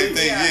 watch and type see.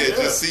 thing. Yeah,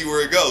 just see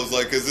where it goes.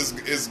 Like, because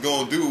it's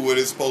going to do what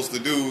it's supposed to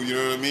do. You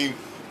know what I mean?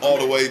 All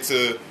the way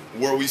to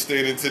where we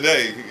standing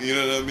today. You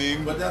know what I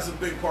mean? But that's a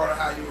big part of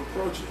how you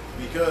approach it,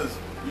 because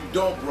you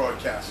don't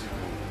broadcast your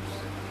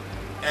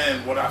moves.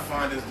 And what I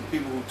find is the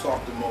people who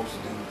talk the most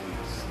do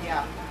least.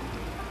 Yeah.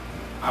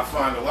 I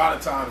find a lot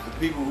of times the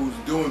people who's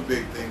doing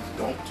big things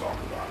don't talk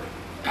about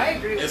it. I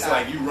agree with It's that.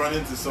 like you run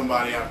into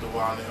somebody after a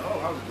while and they're, oh,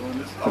 I was doing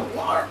this. Oh,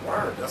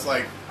 word. That's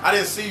like, I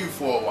didn't see you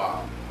for a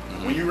while.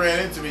 When you ran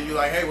into me, you're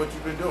like, hey, what you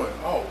been doing?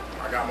 Oh,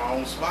 I got my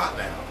own spot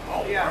now.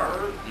 Oh, Yeah.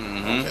 word.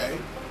 Okay.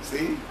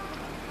 See?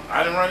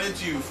 I didn't run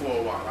into you for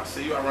a while. I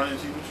see you, I run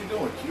into you. What you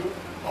doing, Q?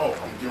 Oh,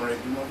 I'm getting ready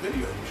to do my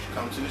video. You should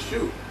come to the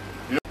shoot.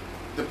 You know,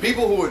 the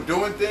people who are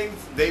doing things,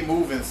 they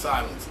move in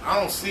silence. I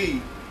don't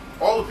see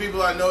all the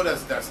people I know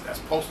that's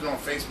posting on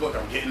Facebook,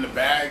 I'm getting the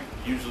bag,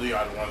 usually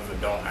are the ones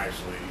that don't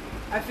actually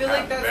I feel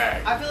have like the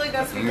bag.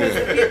 that's because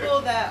the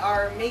people that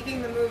are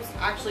making the moves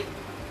actually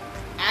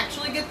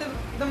get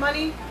the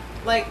money.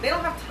 Like, they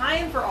don't have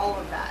time for all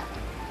of that,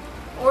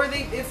 or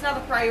it's not a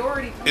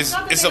priority. It's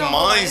not that a they don't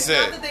want it. mindset. It's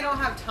not that they don't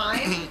have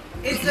time.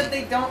 It's that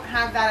they don't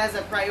have that as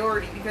a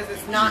priority because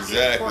it's not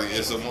Exactly. important.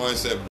 It's a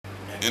mindset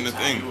in the It's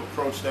how thing. you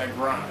approach that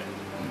grind.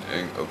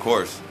 And of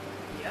course.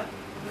 Yep.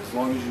 As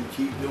long as you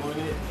keep doing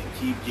it and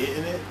keep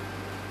getting it,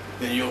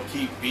 then you'll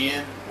keep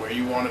being where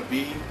you want to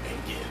be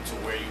and getting to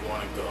where you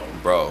want to go.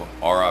 Bro,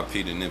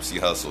 R.I.P. to Nipsey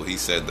Hussle. He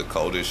said the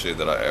coldest shit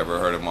that I ever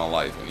heard in my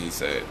life. And he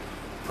said,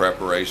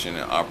 preparation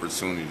and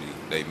opportunity,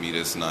 they meet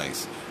us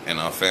nice. And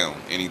I found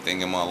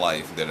anything in my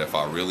life that if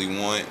I really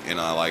want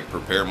and I like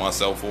prepare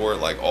myself for it,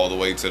 like all the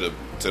way to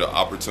the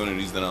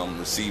opportunities that I'm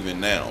receiving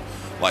now,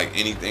 like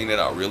anything that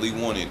I really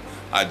wanted,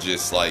 I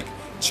just like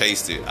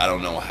chased it. I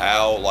don't know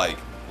how, like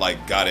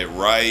got it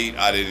right.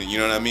 I didn't, you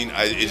know what I mean?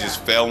 It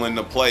just fell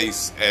into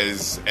place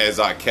as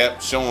I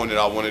kept showing that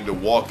I wanted to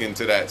walk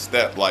into that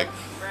step, like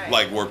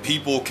where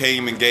people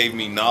came and gave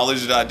me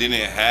knowledge that I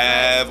didn't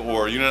have,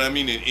 or you know what I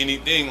mean, in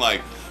anything.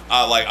 Like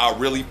I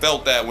really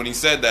felt that when he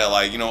said that,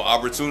 like, you know,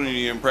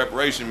 opportunity and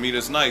preparation meet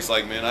us nice.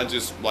 Like, man, I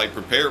just like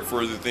prepared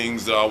for the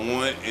things that I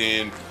want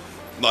and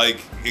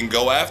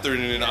go after it,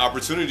 and then the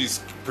opportunities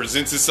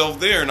presents itself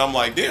there, and I'm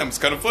like, damn, it's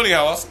kind of funny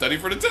how I study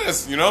for the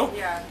test, you know?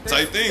 Yeah.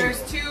 Type thing.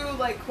 There's two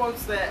like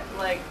quotes that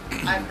like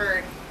I've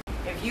heard.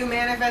 If you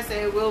manifest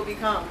it, it will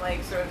become.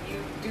 Like, so if you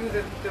do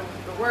the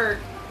work,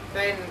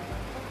 then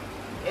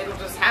it'll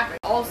just happen.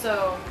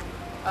 Also,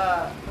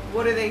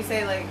 what do they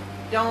say? Like,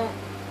 don't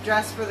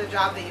dress for the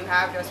job that you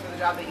have, dress for the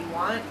job that you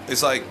want.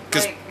 It's like,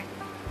 cause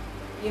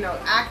you know,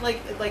 act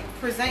like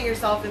present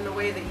yourself in the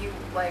way that you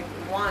like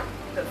want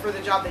for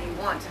the job that you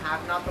want to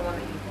have, not the one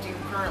that you do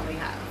currently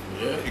have.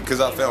 Yeah. because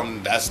I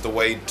found that's the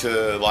way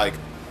to like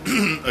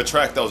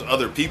attract those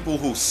other people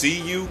who see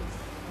you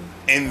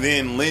and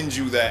then lend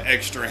you that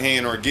extra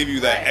hand or give you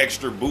that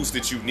extra boost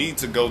that you need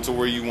to go to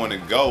where you want to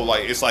go.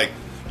 Like, it's like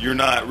you're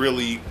not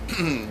really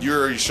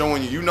you're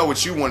showing you know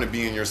what you want to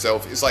be in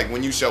yourself. It's like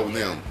when you show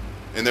them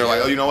and they're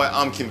like, oh, you know what,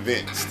 I'm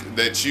convinced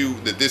that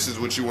this is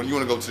what you want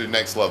to go to the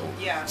next level.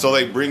 Yeah. So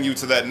they bring you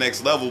to that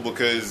next level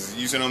because,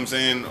 you see what I'm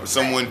saying,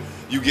 someone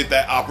you get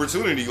that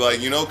opportunity,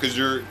 like, you know, because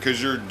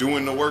you're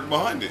doing the work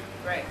behind it.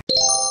 Right.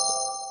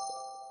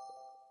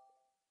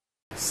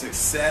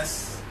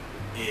 Success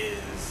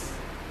is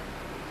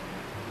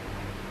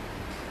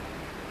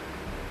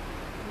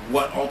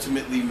what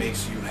ultimately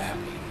makes you happy.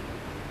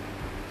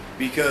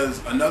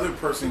 Because another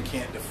person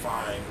can't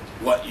define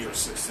what your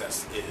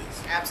success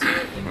is.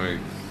 Absolutely.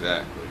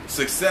 Exactly.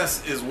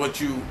 Success is what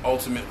you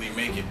ultimately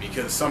make it,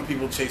 because some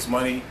people chase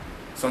money,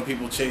 some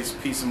people chase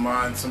peace of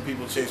mind, some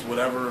people chase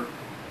whatever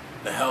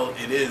the hell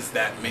it is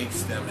that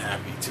makes them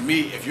happy. To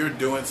me, if you're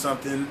doing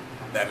something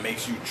that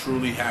makes you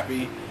truly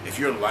happy, if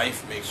your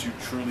life makes you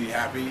truly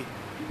happy,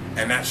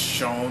 and that's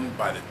shown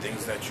by the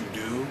things that you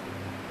do,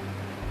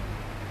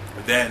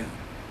 then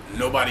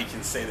nobody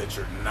can say that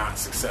you're not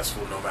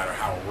successful, no matter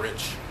how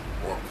rich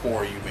or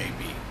poor you may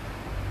be.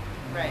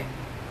 Right.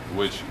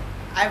 Which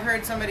I've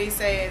heard somebody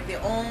say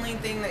the only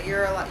thing that you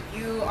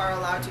are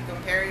allowed to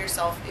compare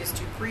yourself is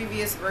to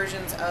previous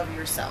versions of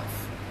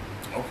yourself.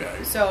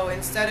 Okay. So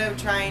instead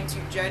of trying to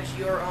judge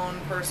your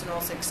own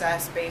personal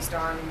success based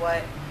on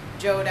what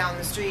Joe down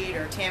the street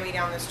or Tammy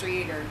down the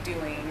street are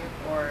doing,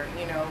 or,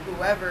 you know,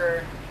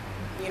 whoever,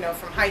 you know,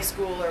 from high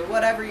school or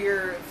whatever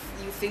you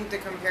think the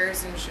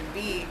comparison should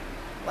be,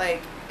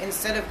 like,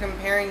 instead of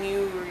comparing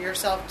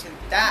yourself to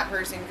that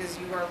person because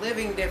you are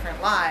living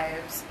different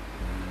lives,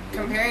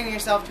 comparing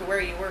yourself to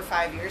where you were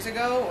 5 years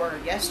ago or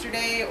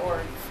yesterday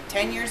or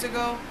 10 years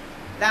ago,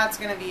 that's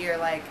going to be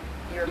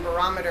your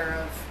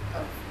barometer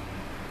of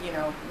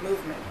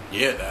movement.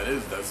 Yeah,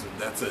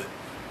 that's a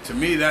to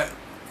me that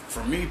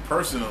for me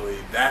personally,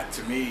 that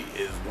to me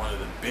is one of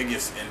the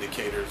biggest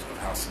indicators of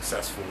how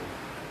successful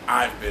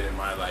I've been in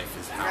my life,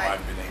 is how Right.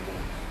 I've been able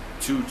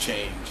to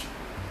change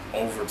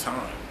over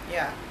time.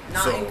 Yeah,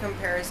 not So- in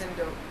comparison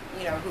to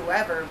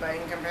whoever, but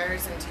in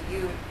comparison to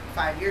you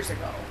 5 years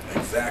ago.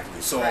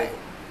 Exactly. So Right.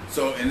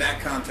 so in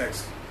that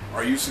context,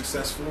 are you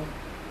successful?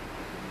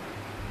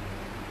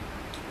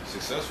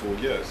 Successful,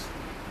 yes.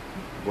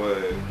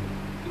 But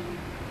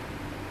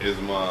is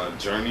my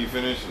journey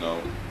finished?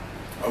 No.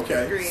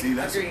 Okay. Agreed. See,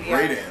 that's Agreed, a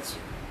great yeah. answer.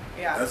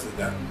 Yeah.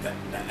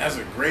 That's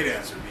a great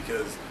answer,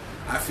 because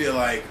I feel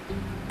like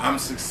I'm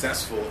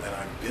successful and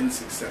I've been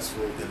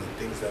successful in the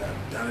things that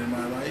I've done in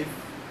my life,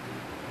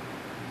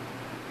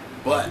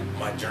 but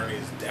my journey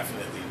is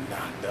definitely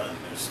not done.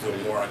 There's still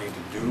more I need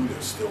to do.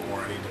 There's still more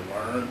I need to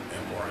learn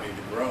and more I need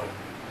to grow.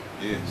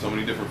 Yeah, so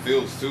many different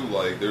fields too.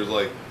 Like there's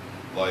like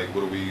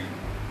what are we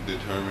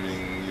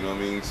determining? You know what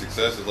I mean?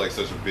 Success is like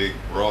such a big,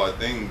 broad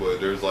thing, but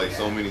there's like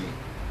so many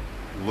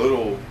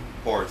little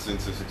parts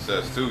into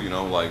success too. You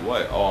know, like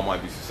what? Oh, I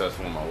might be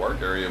successful in my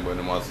work area, but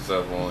am I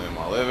successful in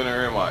my living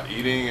area? Am I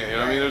eating? You know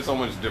what I mean? There's so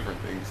much different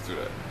things to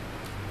that.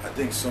 I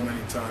think so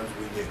many times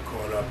we get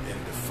caught up in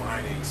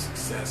defining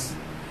success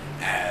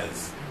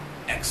as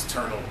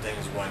external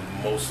things when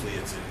mostly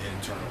it's an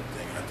internal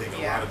thing. I think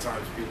a lot of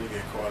times people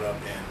get caught up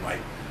in like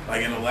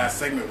in the last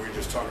segment we were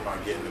just talking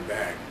about getting the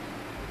bag.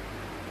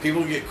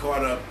 People get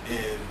caught up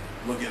in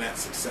looking at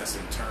success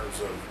in terms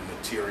of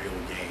material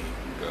gain.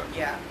 Okay.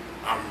 Yeah.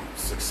 I'm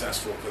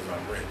successful because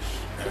I'm rich.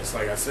 And it's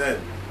like I said,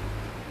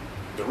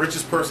 the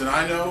richest person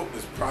I know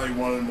is probably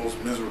one of the most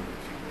miserable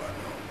people I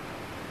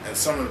know. And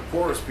some of the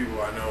poorest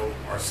people I know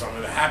are some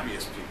of the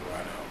happiest people I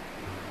know.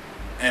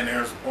 And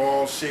there's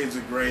all shades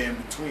of gray in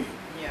between.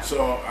 Yeah.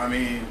 So, I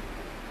mean,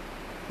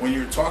 when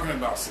you're talking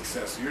about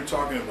success, you're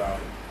talking about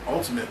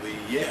ultimately,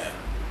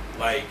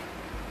 like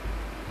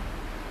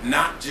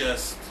not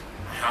just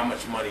how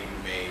much money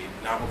you made,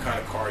 not what kind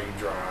of car you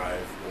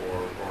drive or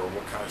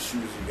what kind of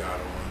shoes you got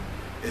on.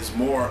 It's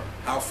more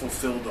how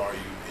fulfilled are you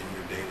in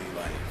your daily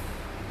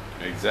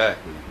life.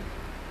 Exactly.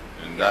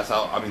 And that's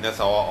how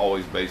I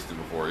always based it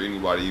before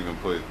anybody even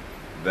put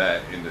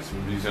that in this,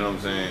 you see what I'm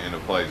saying, into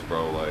place,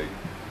 bro. Like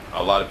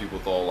a lot of people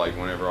thought, like,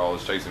 whenever I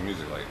was chasing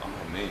music, like,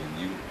 oh man,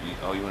 you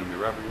want to be a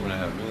rapper, you want to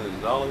have millions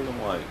of dollars.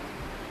 I'm like,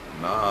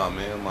 nah,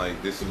 man,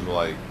 like this is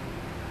like,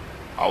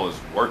 I was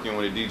working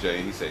with a DJ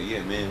and he said,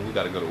 yeah, man, we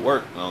got to go to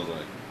work. And I was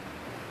like,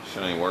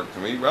 shit ain't work to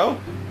me, bro.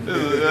 This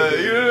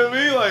is, you know what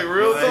I mean? Like,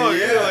 real talk.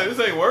 Yeah, like, this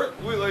ain't work.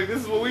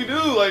 This is what we do.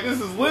 Like,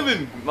 this is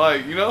living.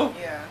 Like, you know?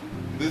 Yeah.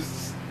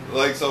 This,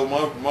 like, so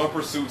my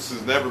pursuits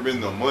has never been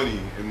the money.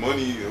 And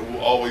money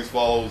always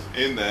follows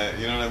in that,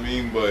 you know what I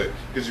mean? But,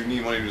 because you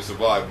need money to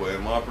survive. But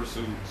in my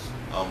pursuits,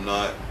 I'm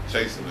not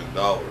chasing a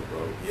dollar,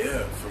 bro.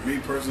 Yeah, for me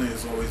personally,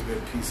 it's always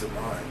been peace of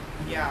mind.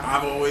 Yeah.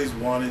 I've always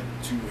wanted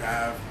to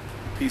have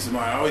peace of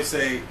mind. I always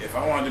say, if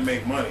I wanted to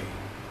make money,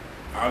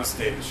 I would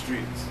stay in the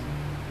streets.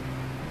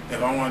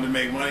 If I wanted to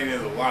make money,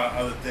 there's a lot of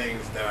other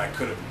things that I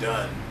could have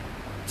done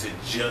to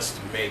just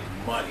make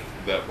money.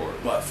 That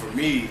part. But for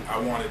me, I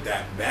wanted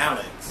that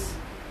balance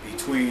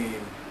between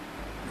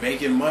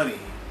making money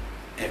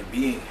and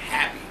being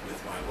happy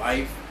with my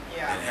life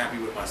Yeah. and happy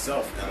with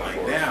myself. And Of like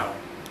course. now,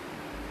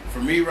 for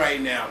me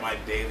right now, my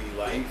daily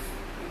life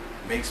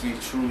makes me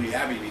truly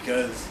happy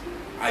because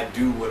I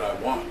do what I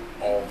want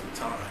all the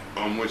time.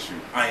 I'm with you.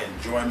 I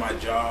enjoy my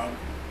job.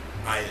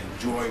 I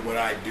enjoy what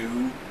I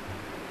do.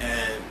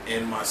 And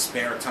in my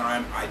spare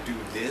time, I do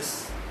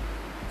this.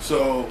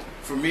 So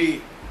for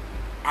me,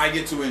 I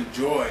get to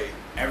enjoy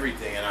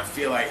everything. And I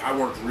feel like I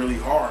worked really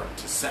hard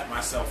to set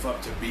myself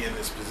up to be in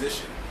this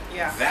position.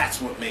 Yeah. That's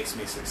what makes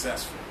me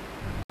successful.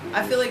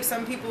 I feel like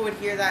some people would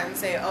hear that and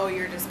say, oh,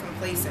 you're just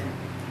complacent.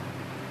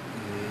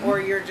 Or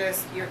you're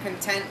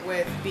content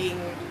with being,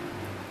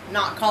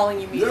 not calling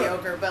you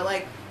mediocre, but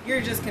like,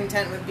 you're just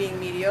content with being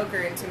mediocre.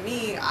 And to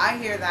me, I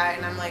hear that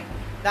and I'm like,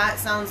 that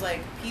sounds like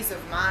peace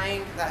of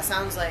mind. That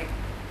sounds like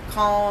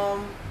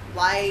calm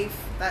life.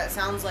 That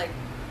sounds like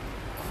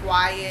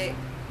quiet,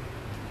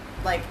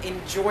 like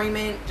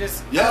enjoyment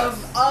just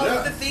of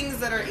the things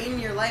that are in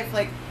your life.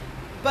 Like,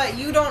 but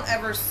you don't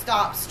ever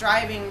stop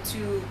striving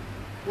to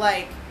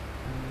like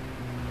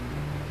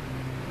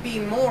be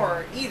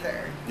more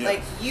either. Yes.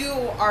 Like, you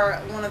are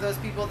one of those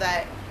people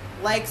that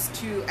likes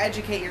to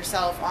educate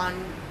yourself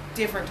on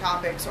different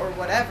topics or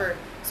whatever.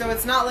 So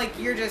it's not like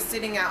you're just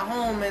sitting at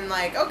home and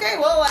like, okay,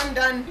 well, I'm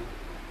done.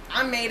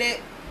 I made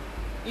it.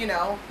 You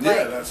know? Yeah,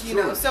 Like, that's you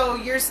true. know, so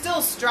you're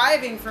still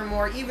striving for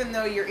more, even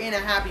though you're in a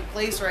happy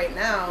place right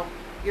now.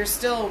 You're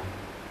still,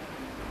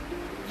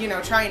 you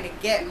know, trying to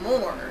get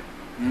more.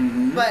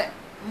 Mm-hmm. But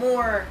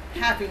more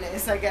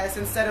happiness, I guess,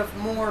 instead of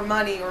more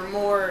money or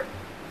more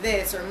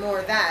this or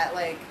more that.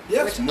 Like,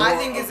 Yes, which more I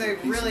think of is the a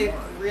peace of really,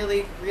 mind.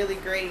 really, really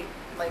great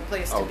like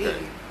place to be.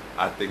 Okay.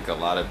 I think a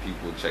lot of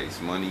people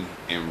chase money,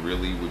 and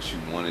really what you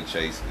want to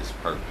chase is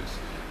purpose.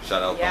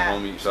 Shout out the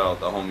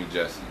homie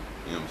Jesse.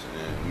 You know what I'm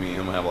saying? Me and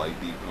him have like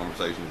deep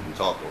conversations and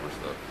talk over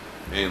stuff.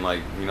 And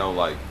like, you know,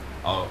 like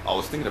I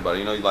was thinking about it,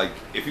 you know, like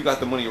if you got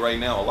the money right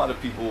now, a lot of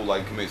people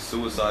like commit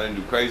suicide and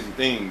do crazy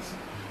things,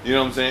 you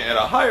know what I'm saying, at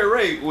a higher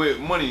rate with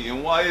money.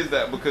 And why is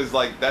that? Because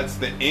like that's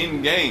the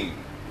end game.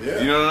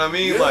 Yeah. You know what I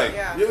mean? Yeah. Like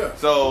Yeah.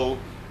 so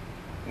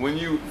when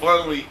you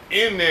finally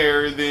in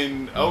there,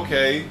 then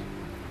okay,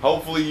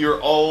 hopefully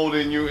you're old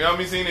and you know what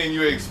I mean, and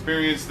you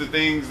experience the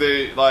things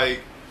that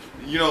like,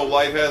 you know,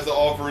 life has to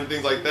offer and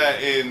things like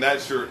that, and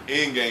that's your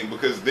end game.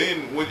 Because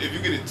then if you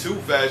get it too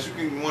fast, you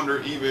can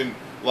wonder even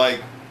like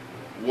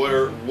what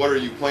are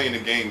you playing the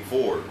game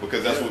for?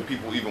 Because that's what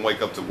people even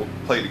wake up to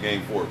play the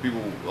game for.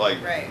 People like,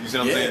 you see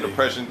what I'm saying,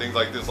 depression, things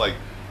like this. Like,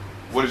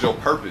 what is your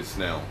purpose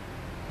now?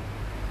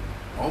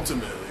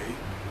 Ultimately,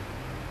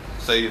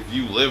 say if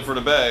you live for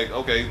the bag,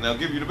 okay, now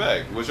give you the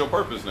bag. What's your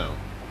purpose now?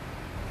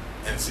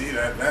 and see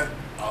that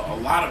a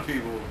lot of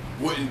people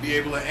wouldn't be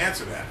able to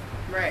answer that.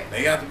 Right.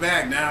 They got the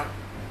bag now.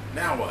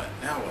 Now what?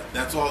 Now what?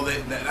 That's all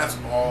that's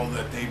all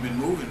that they've been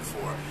moving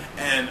for,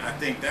 and I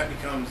think that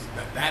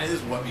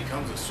is what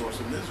becomes a source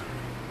of misery.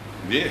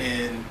 Yeah.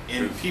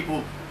 In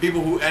people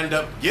who end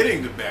up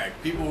getting the bag,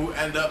 people who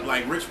end up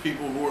like rich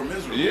people who are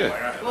miserable.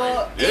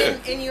 Yeah.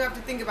 And you have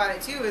to think about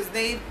it too.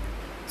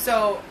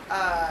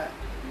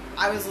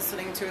 I was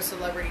listening to a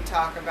celebrity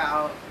talk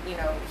about, you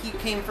know, he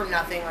came from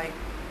nothing, like,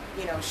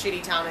 you know,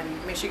 shitty town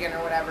in Michigan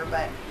or whatever,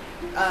 but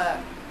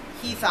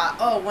he thought,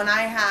 oh, when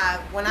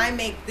I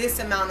make this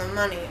amount of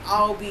money,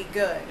 I'll be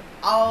good.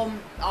 I'll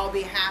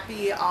be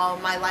happy.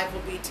 My life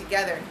will be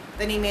together.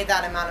 Then he made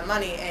that amount of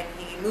money and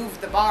he moved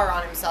the bar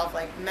on himself,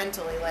 like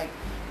mentally, like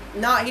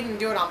he didn't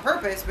do it on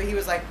purpose, but he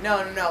was like,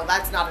 no,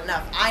 that's not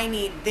enough. I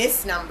need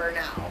this number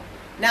now.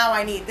 Now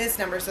I need this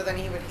number. So then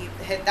he would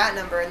hit that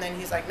number, and then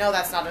he's like, no,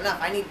 that's not enough.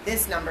 I need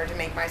this number to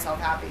make myself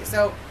happy.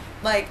 So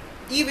like,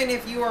 even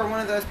if you are one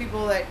of those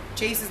people that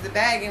chases the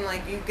bag and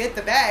like you get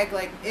the bag,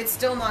 like it's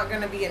still not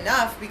going to be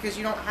enough because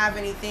you don't have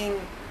anything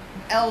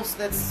else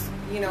that's,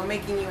 you know,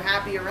 making you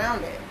happy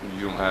around it.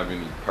 You don't have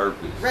any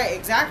purpose. Right,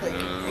 exactly.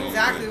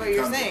 Exactly what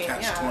you're saying.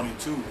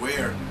 Catch-22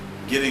 where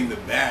getting the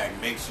bag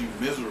makes you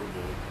miserable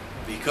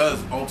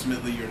because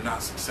ultimately you're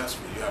not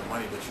successful. You have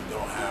money, but you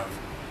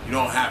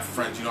don't have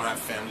friends, you don't have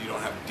family, you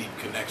don't have deep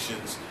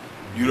connections,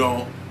 you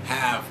don't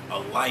have a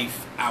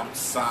life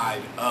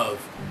outside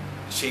of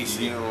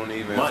chasing money.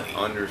 You don't even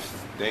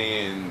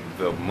understand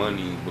the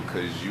money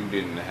because you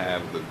didn't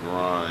have the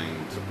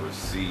grind to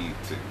proceed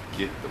to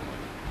get the money.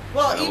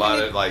 Well, and a lot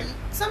of like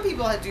some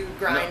people do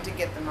grind to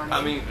get the money.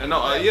 I mean, I'm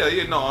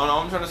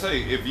trying to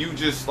say, if you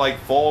just like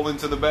fall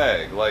into the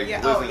bag, like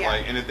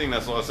like, and the thing,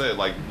 that's what I said,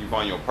 like you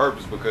find your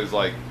purpose because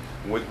like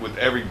with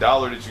every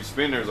dollar that you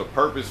spend, there's a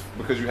purpose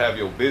because you have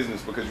your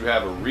business, because you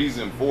have a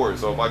reason for it.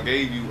 So if I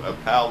gave you a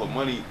pile of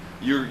money,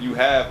 you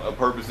have a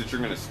purpose that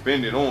you're going to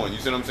spend it on. You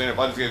see what I'm saying? If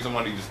I just gave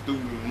somebody just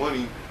stupid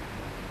money,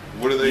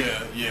 what are they?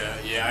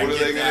 Yeah. What are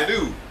they going to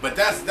do? But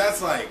that's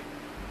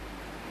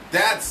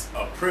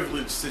a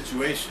privileged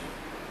situation.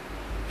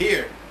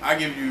 Here, I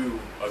give you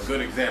a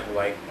good example.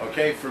 Like,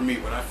 okay, for me,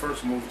 when I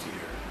first moved here,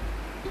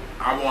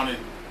 I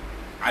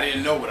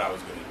didn't know what I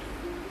was going to do.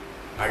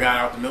 I got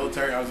out the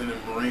military. I was in the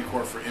Marine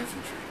Corps for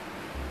infantry.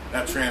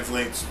 That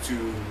translates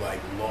to like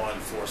law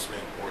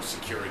enforcement or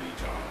security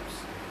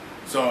jobs.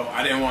 So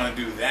I didn't want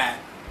to do that.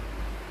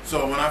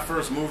 So when I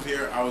first moved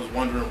here, I was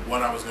wondering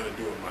what I was going to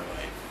do with my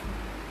life.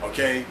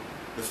 Okay,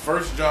 the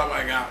first job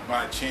I got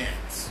by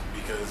chance,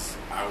 because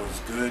I was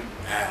good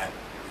at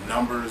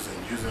numbers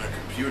and using a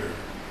computer,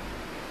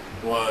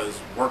 was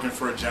working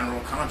for a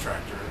general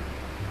contractor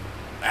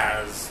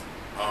as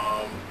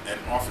an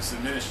office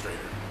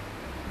administrator.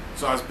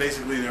 So I was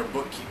basically their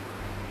bookkeeper,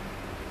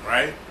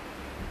 right?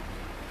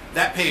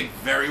 That paid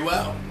very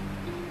well.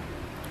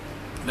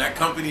 That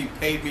company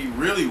paid me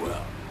really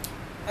well.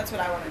 That's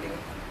what I want to do.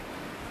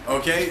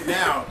 Okay,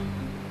 now,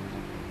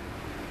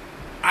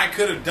 I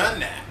could have done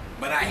that,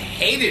 but I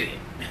hated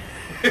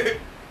it.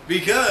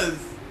 Because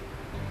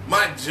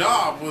my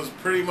job was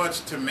pretty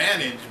much to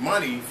manage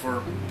money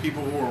for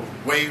people who were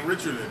way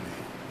richer than me.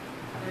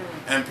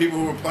 And people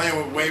who were playing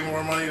with way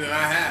more money than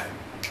I had.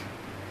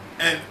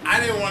 And I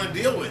didn't want to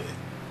deal with it.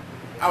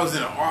 I was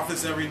in an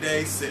office every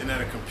day, sitting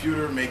at a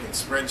computer, making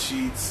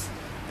spreadsheets,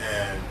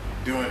 and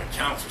doing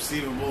accounts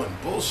receivable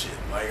and bullshit.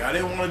 Like, I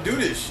didn't want to do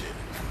this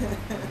shit.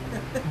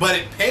 But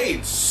it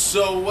paid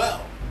so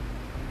well.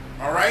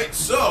 Alright?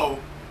 So,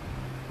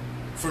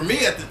 for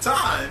me at the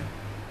time,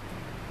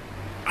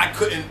 I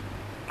couldn't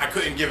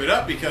give it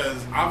up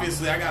because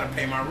obviously I got to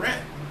pay my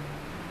rent.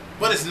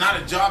 But it's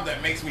not a job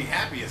that makes me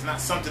happy. It's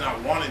not something I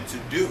wanted to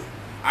do.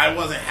 I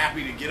wasn't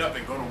happy to get up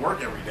and go to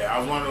work every day. I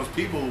was one of those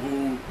people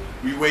who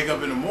we wake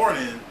up in the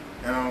morning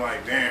and I'm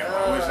like, damn,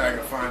 I wish I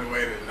could find a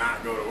way to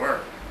not go to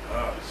work.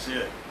 Oh,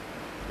 shit.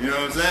 You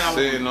know what I'm saying?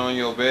 Sitting on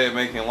your bed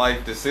making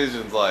life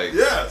decisions like,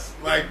 yes,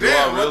 like, do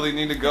damn. I really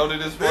need to go to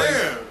this place?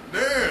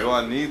 Damn. Do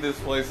I need this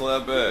place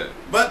that bad?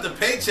 But the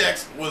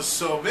paychecks was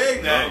so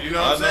big that, you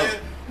know what I'm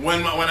saying?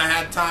 when I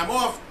had time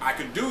off, I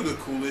could do the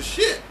coolest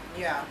shit.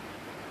 Yeah.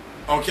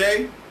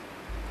 Okay?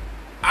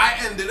 I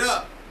ended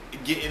up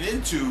getting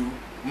into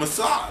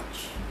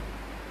massage.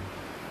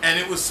 And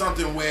it was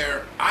something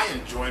where I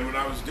enjoyed what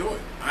I was doing.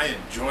 I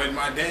enjoyed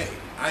my day.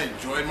 I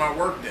enjoyed my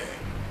work day.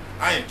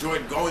 I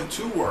enjoyed going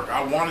to work.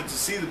 I wanted to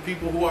see the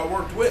people who I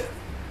worked with.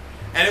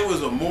 And it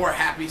was a more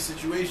happy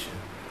situation.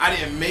 I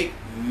didn't make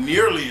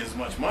nearly as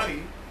much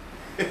money.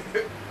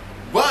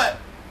 But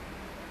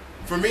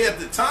for me at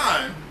the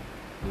time,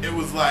 it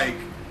was like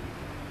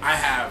I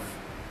have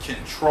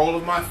control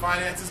of my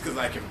finances because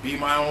I can be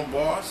my own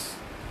boss.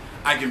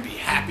 I can be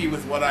happy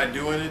with what I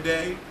do in a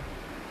day.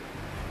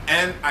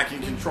 And I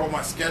can control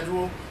my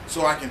schedule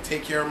so I can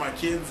take care of my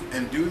kids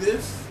and do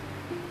this.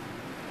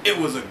 It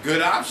was a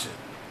good option.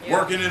 Yeah.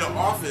 Working in an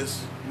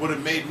office would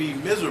have made me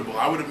miserable.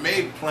 I would have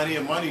made plenty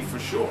of money for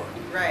sure.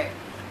 Right.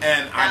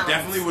 And I Balance.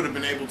 definitely would have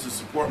been able to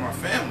support my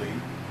family,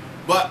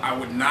 but I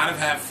would not have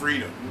had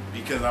freedom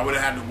because I would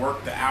have had to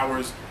work the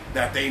hours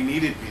that they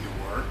needed me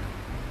to work,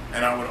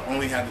 and I would have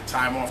only had the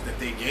time off that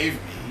they gave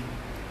me.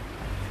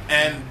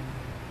 And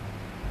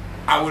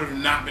I would have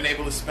not been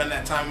able to spend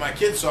that time with my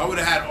kids, so I would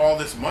have had all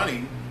this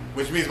money,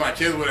 which means my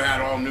kids would have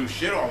had all new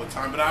shit all the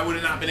time, but I would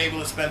have not been able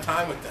to spend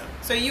time with them.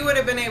 So you would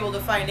have been able to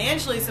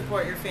financially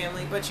support your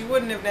family, but you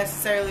wouldn't have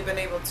necessarily been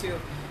able to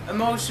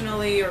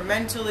emotionally or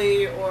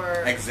mentally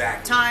or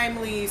Exactly.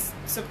 timely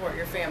support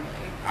your family.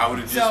 I would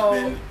have just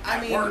been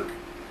at work.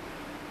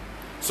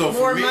 So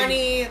more for me,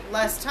 money,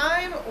 less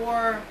time,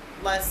 or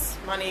less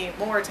money,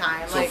 more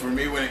time. So for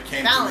me, when it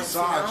came balance, to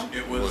massage,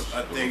 you know? it was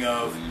a thing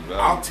of, what do you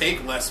value? I'll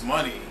take less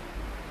money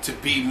to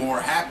be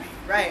more happy.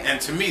 Right. And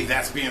to me,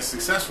 that's being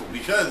successful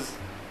because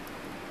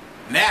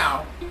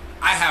now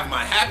I have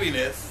my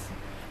happiness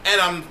and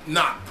I'm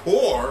not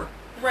poor.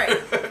 Right,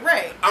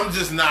 right. I'm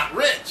just not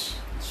rich.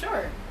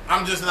 Sure.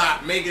 I'm just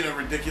not making a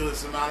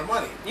ridiculous amount of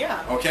money.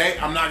 Yeah. Okay?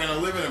 I'm not going to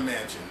live in a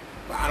mansion,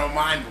 but I don't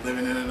mind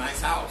living in a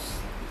nice house.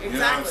 Exactly. You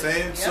know what I'm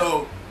saying? Yep.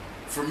 So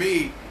for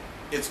me,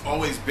 it's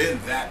always been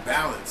that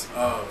balance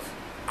of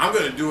I'm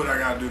going to do what I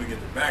got to do to get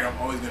the bag. I'm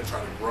always going to try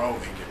to grow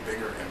and get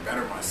bigger and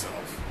better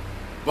myself.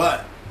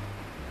 But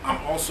I'm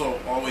also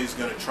always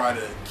going to try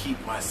to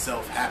keep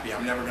myself happy.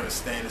 I'm never going to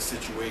stay in a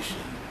situation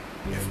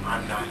if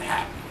I'm not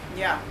happy.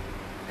 Yeah.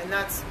 And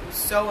that's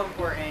so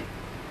important.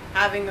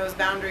 Having those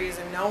boundaries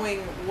and knowing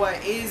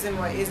what is and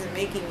what isn't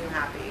making you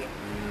happy.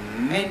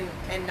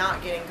 Mm-hmm. And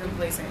not getting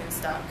complacent and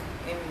stuck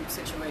in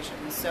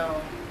situations. So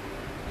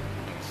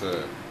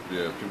So,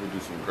 yeah, people do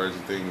some crazy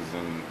things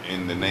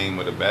in the name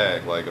of the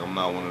bag. Like, I'm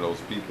not one of those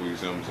people, you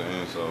see what I'm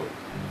saying? So,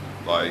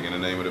 like, in the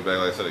name of the bag,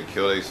 like I said, they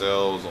kill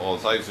themselves, all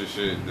types of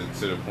shit,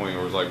 to the point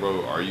where it's like,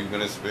 bro, are you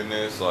going to spend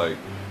this? Like,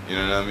 you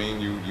know what I mean?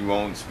 You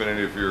won't spend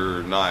it if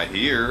you're not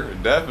here,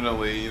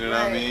 definitely, you know what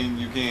I Right. mean?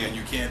 You can't. And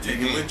you can't take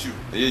it with you.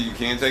 Yeah, you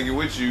can't take it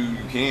with you.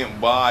 You can't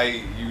buy,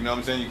 you know what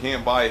I'm saying? You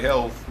can't buy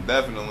health,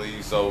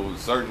 definitely. So,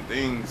 certain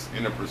things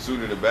in the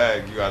pursuit of the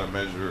bag, you got to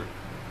measure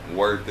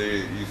worth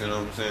it, you see what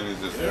I'm saying?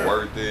 Is this Yeah.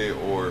 worth it?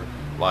 Or,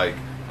 like,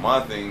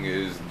 my thing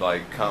is,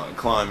 like,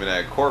 climbing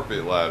that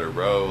corporate ladder,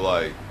 bro.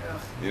 Like,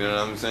 you know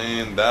what I'm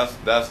saying? That's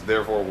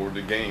therefore where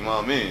the game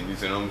I'm in, you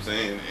see what I'm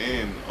saying?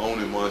 And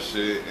owning my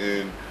shit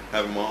and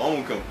having my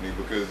own company,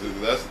 because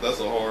that's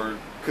a hard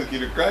cookie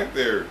to crack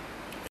there.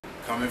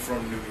 Coming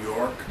from New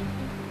York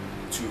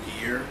to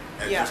here,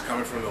 and Yeah. just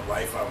coming from the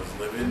life I was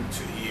living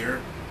to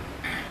here,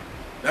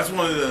 that's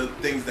one of the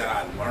things that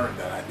I learned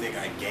that I think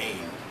I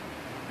gained.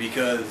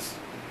 Because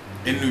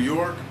in New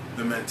York,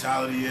 the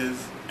mentality is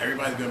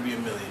everybody's going to be a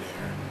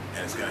millionaire,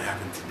 and it's going to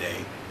happen today.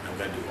 I'm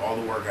going to do all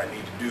the work I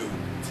need to do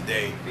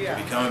today Yeah.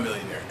 to become a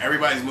millionaire.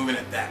 Everybody's moving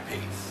at that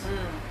pace.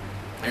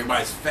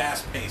 Everybody's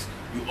fast paced.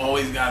 You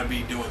always got to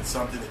be doing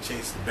something to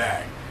chase the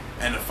bag.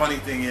 And the funny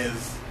thing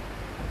is,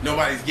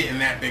 nobody's getting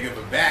that big of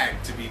a bag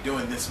to be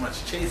doing this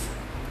much chasing.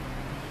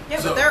 yeah,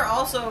 So- but they're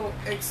also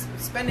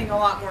spending a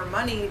lot more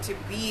money to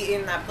be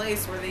in that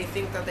place where they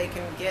think that they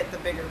can get the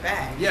bigger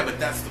bag. Yeah, but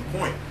that's the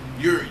point.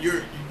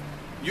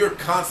 You're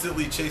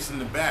constantly chasing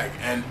the bag.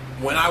 And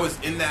when I was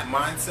in that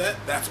mindset,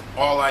 that's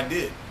all I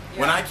did.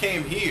 When Yeah. I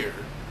came here,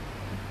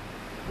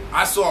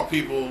 I saw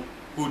people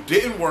who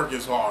didn't work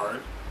as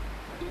hard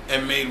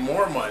and made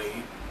more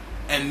money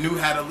and knew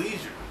how to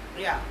leisure.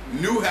 Yeah.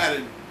 Knew how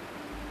to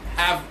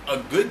have a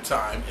good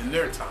time in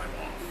their time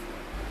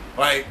off.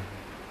 Like,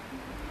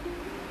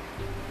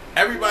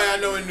 everybody I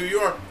know in New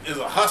York is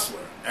a hustler,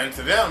 and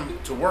to them,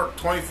 to work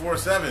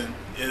 24/7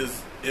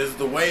 is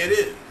the way it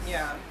is.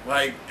 Yeah.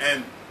 Like,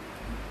 and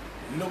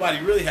nobody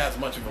really has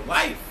much of a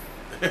life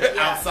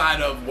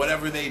outside of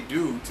whatever they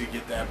do to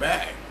get that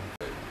bag.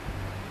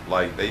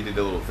 Like, they did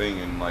a little thing,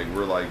 and like,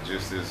 we're like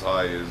just as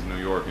high as New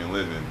York and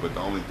living, but the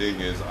only thing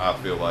is, I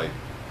feel like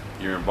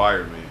your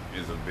environment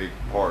is a big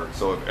part.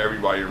 So if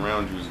everybody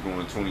around you is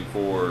going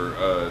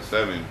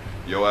 24/7,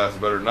 your ass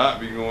better not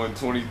be going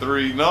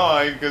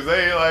 23/9, because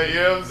they, like, you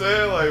know what I'm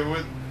saying, like,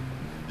 what,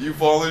 you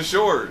falling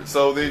short.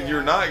 So then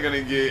you're not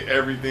gonna get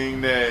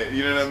everything that,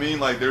 you know what I mean,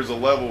 like, there's a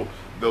level,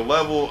 the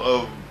level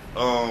of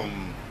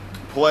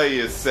play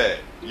is set.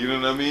 You know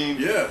what I mean?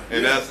 Yeah.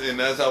 And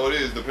that's how it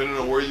is. Depending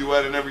on where you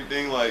at and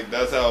everything, like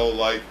that's how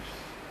like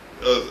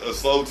a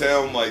slow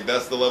town, like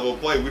that's the level of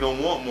play. We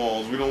don't want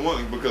malls. We don't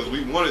want because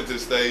we want it to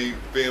stay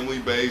family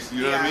based.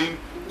 You know what I mean?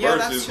 Yeah,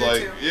 that's Versus true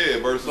like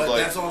too. versus But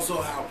like that's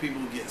also how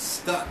people get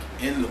stuck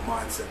in the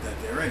mindset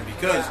that they're in.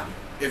 Because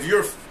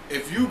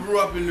if you grew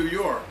up in New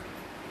York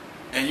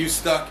and you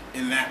stuck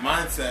in that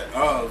mindset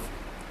of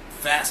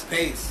fast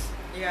pace,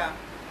 Yeah.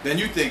 then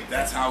you think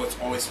that's how it's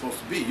always supposed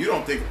to be. You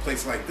don't think a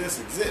place like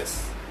this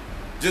exists.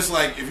 Just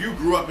like if you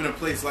grew up in a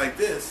place like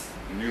this,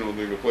 you don't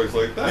think a place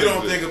like that. you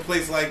don't exists. think a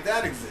place like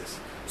that exists.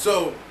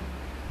 So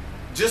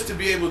just to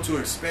be able to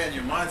expand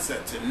your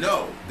mindset to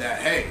know that,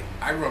 hey,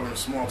 I grew up in a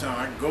small town.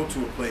 I can go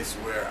to a place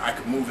where I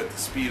can move at the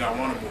speed I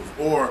want to move.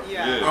 Or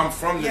Yeah. I'm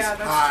from this Yeah,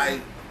 that's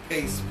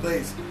high-paced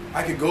place.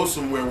 I could go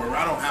somewhere where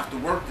I don't have to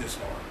work this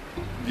hard.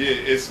 Yeah,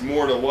 it's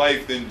more to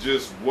life than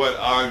just what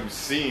I'm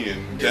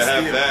seeing. To It's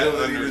have the that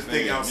ability to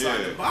understanding, think outside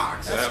yeah. the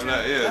box. To have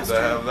that, That's to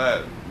true. have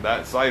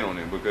that sight on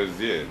it, because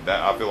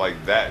that I feel like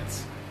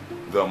that's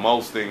the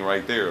most thing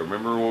right there.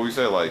 Remember what we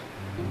said, like,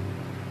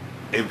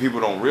 and people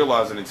don't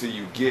realize it until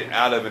you get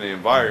out of an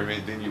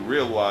environment, then you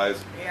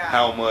realize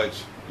how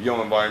much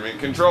your environment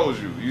controls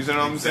you. You see what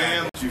I'm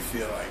saying? What you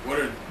feel like? What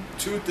are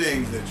 2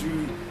 things that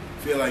you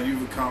feel like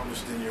you've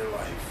accomplished in your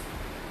life?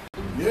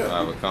 Yeah.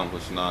 I've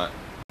accomplished not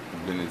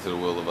been into the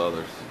will of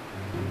others.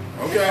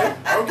 Okay.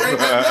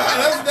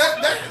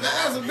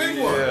 That's a big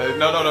one. Yeah,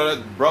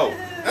 no, bro.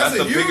 That's a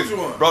the huge biggest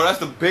one. Bro, that's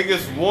the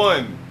biggest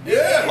one.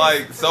 Yeah.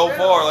 Like so real.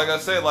 far, like I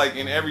said, like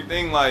in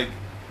everything, like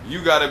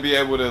you got to be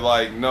able to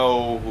like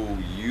know who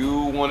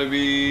you want to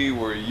be,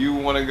 where you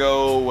want to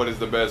go, what is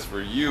the best for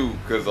you.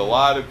 Because a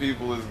lot of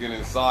people is getting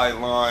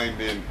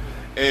sidelined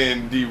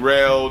and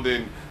derailed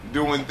and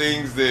doing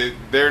things that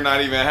they're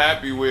not even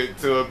happy with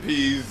to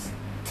appease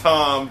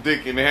Tom,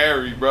 Dick, and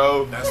Harry,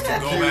 bro. That's to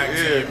go back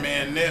to your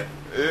man Nip.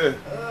 Yeah.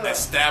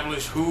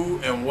 Establish who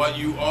and what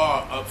you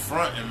are up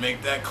front and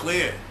make that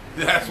clear.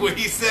 That's what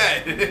he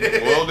said.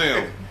 Well,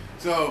 damn.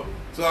 So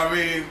I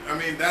mean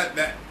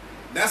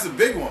that's a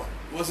big one.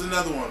 What's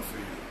another one for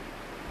you?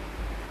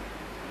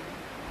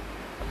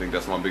 I think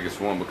that's my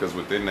biggest one because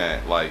within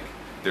that, like,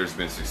 there's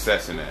been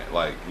success in that.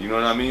 Like, you know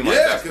what I mean? Like,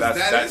 Yeah,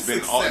 that's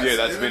been all. success Yeah,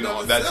 that's in been and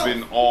of that's itself.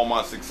 been all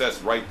my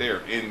success right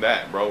there in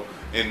that, bro.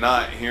 And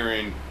not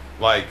hearing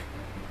like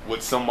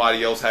what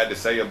somebody else had to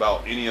say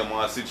about any of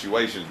my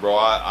situations, bro.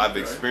 I've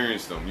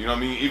experienced them. You know what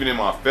I mean? Even in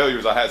my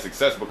failures, I had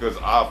success because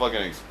I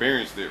fucking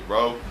experienced it,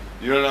 bro.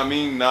 You know what I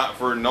mean? Not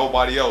for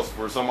nobody else.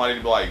 For somebody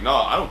to be like,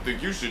 nah, I don't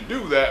think you should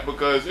do that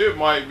because it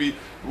might be.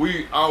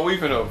 We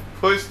finna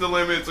push the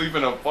limits. We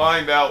finna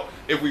find out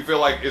if we feel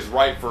like it's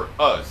right for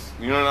us.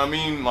 You know what I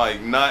mean?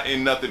 Like not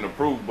in nothing to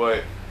prove,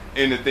 but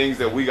in the things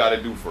that we got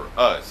to do for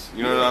us.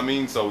 You know what I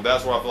mean? So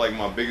that's where I feel like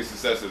my biggest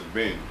success has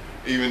been.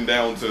 Even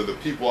down to the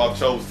people I've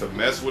chose to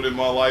mess with in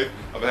my life.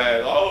 I've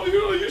had,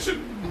 you should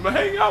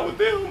hang out with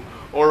them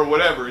or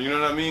whatever. You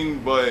know what I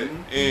mean? But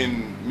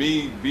in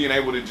me being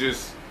able to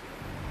just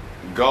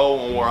go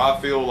on where I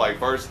feel like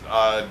first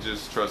I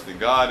just trust in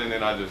God and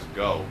then I just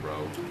go,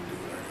 bro.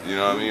 You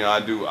know what I mean?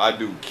 I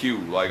do Q.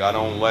 Like I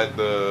don't let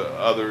the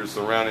others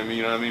surrounding me,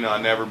 you know what I mean?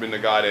 I've never been the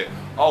guy that,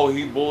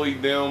 he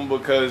bullied them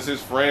because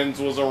his friends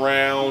was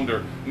around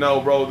or no,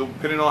 bro,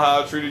 depending on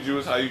how I treated you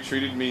is how you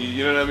treated me.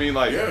 You know what I mean?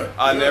 Like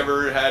I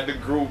never had the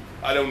group.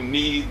 I don't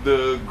need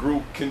the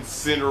group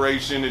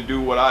consideration to do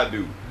what I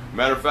do.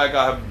 Matter of fact,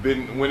 I have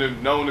been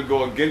known to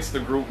go against the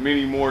group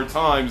many more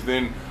times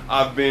than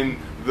I've been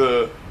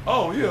the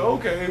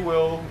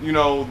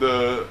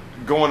the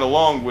going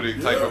along with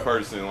it type of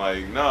person.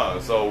 Like, nah.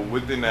 So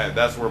within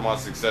that's where my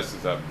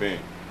successes have been.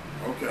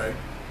 Okay.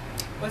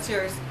 What's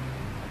yours?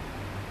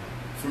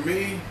 For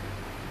me,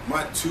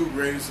 my 2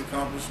 greatest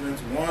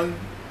accomplishments, one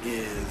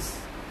is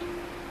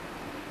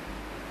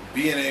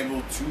being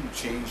able to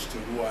change to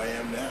who I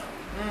am now.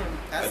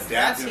 That's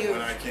Adapting huge.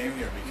 when I came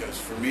here, because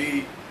for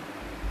me,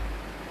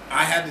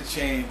 I had to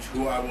change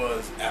who I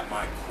was at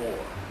my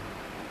core,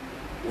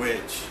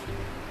 which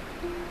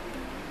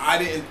I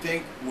didn't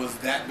think was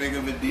that big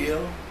of a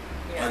deal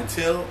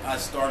until I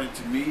started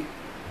to meet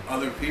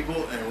other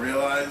people and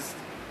realized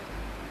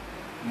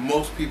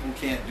most people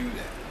can't do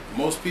that.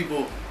 Most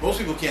people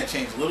can't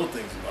change little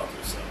things about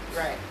themselves.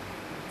 Right.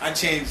 I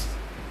changed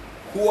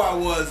who I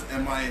was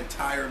and my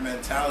entire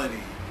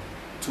mentality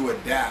to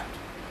adapt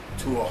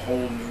to a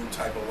whole new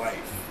type of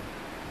life.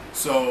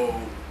 So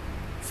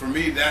for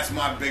me, that's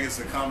my biggest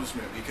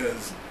accomplishment,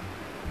 because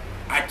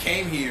I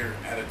came here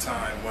at a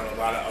time when a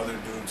lot of other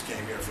dudes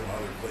came here from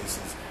other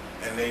places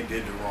and they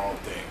did the wrong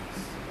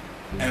things.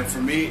 And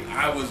for me,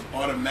 I was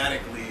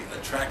automatically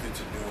attracted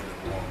to doing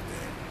the wrong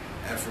thing.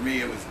 And for me,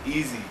 it was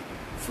easy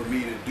for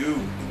me to do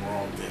the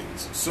wrong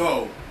things.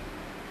 So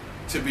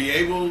to be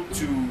able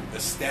to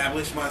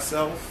establish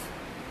myself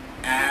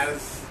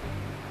as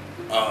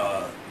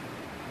a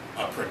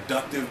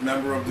productive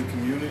member of the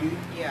community,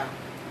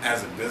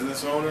 as a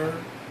business owner,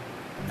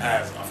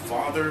 as a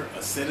father,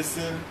 a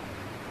citizen,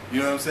 you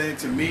know what I'm saying?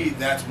 To me,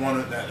 that's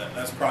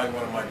probably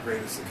one of my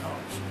greatest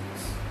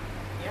accomplishments.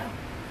 Yeah.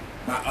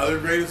 My other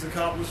greatest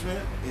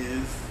accomplishment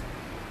is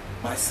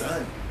my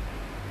son.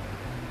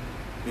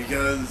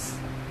 Because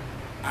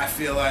I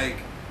feel like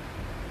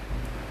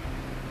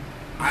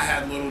I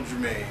had little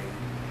Jermaine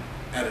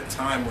at a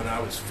time when I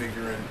was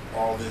figuring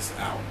all this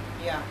out.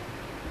 Yeah.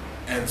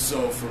 And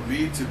so for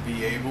me to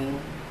be able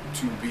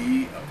to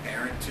be a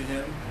parent to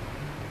him,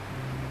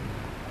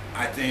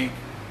 I think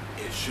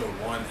it showed,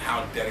 one,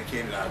 how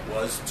dedicated I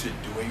was to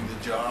doing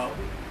the job.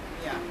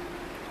 Yeah.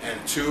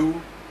 And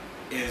two,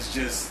 it's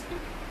just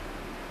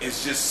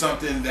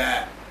something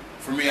that,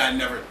 for me, I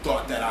never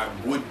thought that I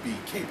would be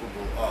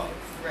capable of.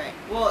 Right.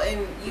 Well,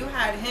 and you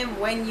had him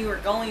when you were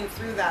going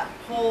through that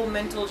whole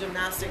mental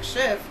gymnastic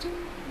shift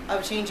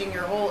of changing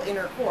your whole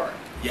inner core.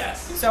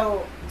 Yes.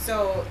 So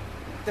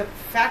the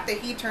fact that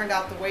he turned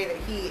out the way that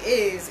he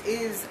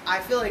is I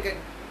feel like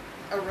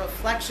a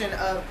reflection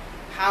of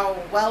how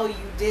well you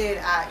did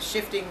at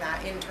shifting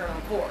that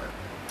internal core.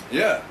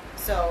 Yeah.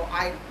 So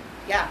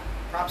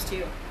props to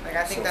you. Like,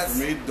 I think So that's,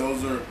 for me,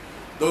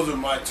 those are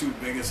my two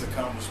biggest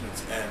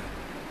accomplishments, and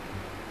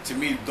to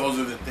me, those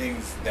are the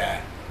things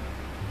that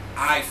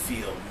I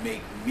feel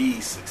make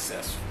me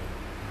successful.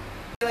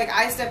 like,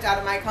 I stepped out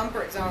of my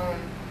comfort zone,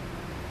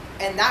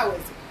 and that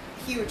was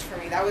huge for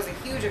me. That was a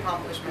huge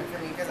accomplishment for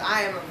me, because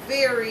I am a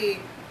very,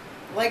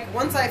 like,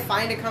 once I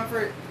find a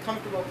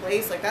comfortable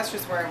place, like, that's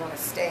just where I want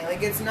to stay.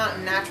 Like, it's not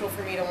natural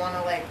for me to want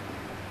to, like,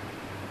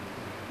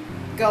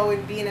 go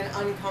and be in an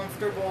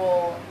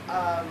uncomfortable,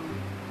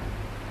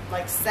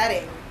 like,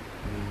 setting.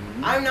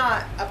 I'm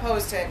not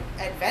opposed to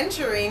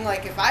adventuring.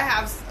 Like, if I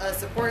have a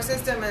support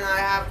system and I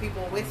have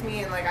people with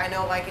me, and, like, I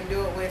know I can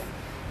do it with,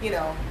 you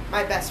know,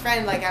 my best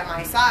friend, like, at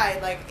my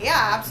side, like,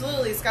 yeah,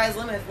 absolutely, sky's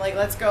the limit. Like,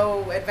 let's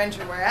go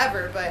adventure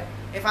wherever. But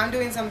if I'm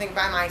doing something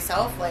by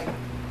myself, like,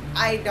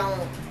 I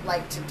don't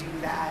like to do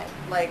that.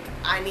 Like,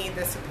 I need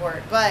the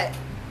support. But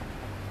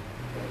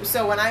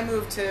so when I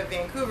moved to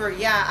Vancouver,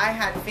 yeah, I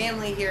had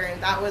family here,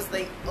 and that was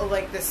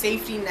like the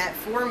safety net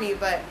for me.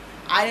 But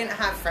I didn't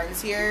have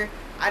friends here.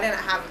 I didn't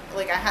have,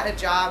 like, I had a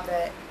job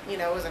that, you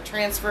know, was a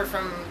transfer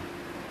from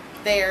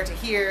there to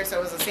here, so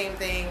it was the same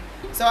thing.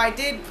 So I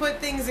did put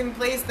things in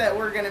place that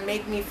were going to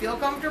make me feel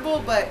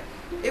comfortable, but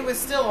it was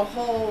still a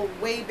whole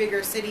way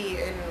bigger city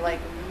and, like,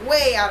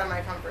 way out of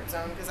my comfort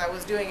zone, because I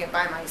was doing it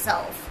by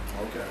myself.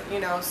 Okay. You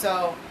know,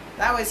 so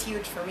that was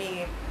huge for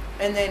me.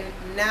 And then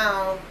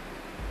now,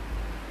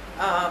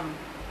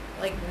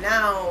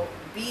 now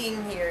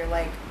being here,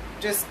 like,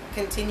 just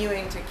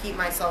continuing to keep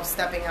myself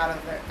stepping out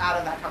of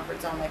that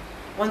comfort zone. Like,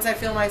 once I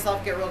feel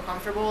myself get real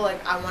comfortable,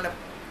 like, I want to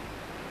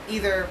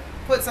either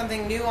put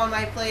something new on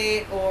my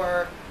plate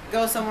or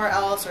go somewhere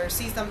else or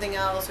see something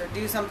else or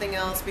do something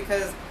else,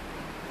 because,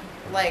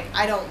 like,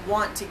 I don't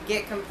want to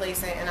get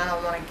complacent and I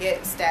don't want to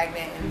get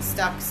stagnant and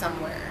stuck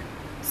somewhere.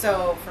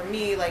 So for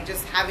me, like,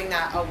 just having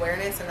that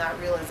awareness and that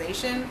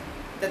realization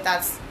that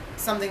that's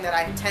something that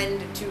I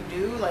tend to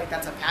do, like,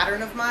 that's a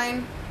pattern of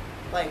mine,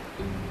 like,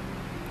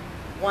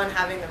 one,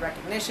 having the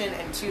recognition,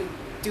 and two,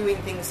 doing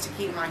things to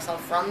keep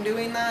myself from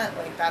doing that,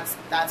 like,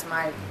 that's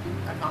my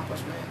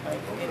accomplishment, like,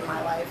 in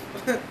my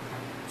life.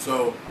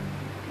 So,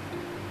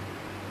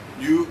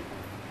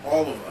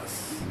 all of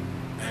us,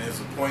 and it's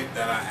a point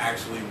that I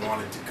actually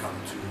wanted to come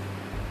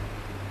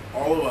to,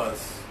 all of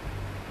us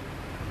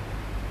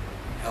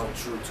held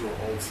true to an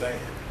old saying.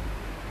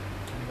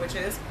 Which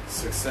is?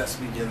 Success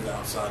begins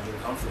outside your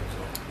comfort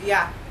zone.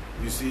 Yeah.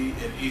 You see,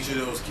 in each of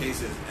those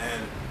cases,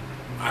 and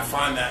I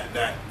find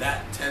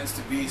that tends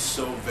to be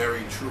so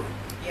very true.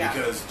 Yeah.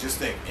 Because just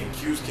think, in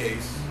Q's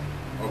case,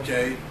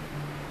 okay,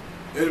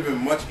 it would have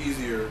been much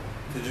easier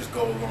to just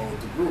go along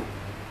with the group.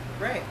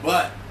 Right.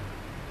 But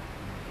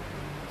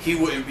he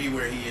wouldn't be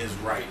where he is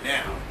right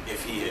now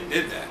if he had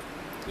did that.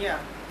 Yeah.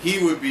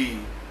 He would be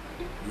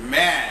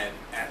mad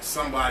at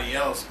somebody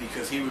else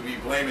because he would be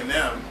blaming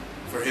them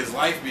for his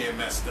life being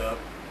messed up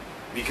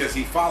because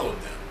he followed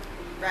them.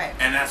 Right.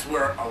 And that's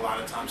where a lot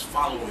of times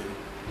following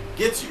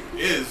gets you,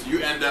 is you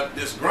end up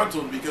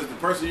disgruntled because the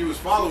person you was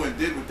following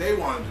did what they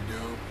wanted to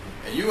do,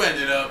 and you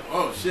ended up,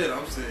 oh shit,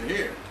 I'm sitting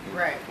here.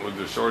 Right. With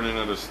the short end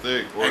of the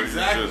stick, or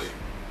Exactly. you just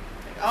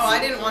Oh, I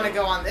didn't want to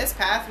go on this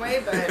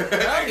pathway, but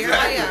well, here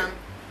I am.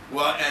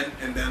 Well,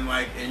 and then,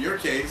 like, in your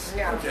case,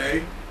 Yeah.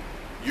 okay,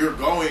 you're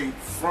going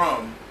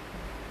from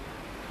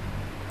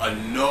a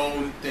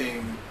known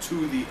thing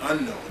to the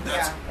unknown.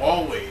 That's Yeah.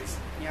 always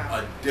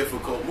Yeah. a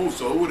difficult move.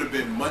 So it would have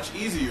been much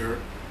easier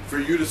for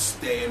you to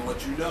stay in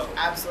what you know.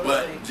 Absolutely.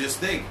 But just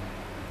think,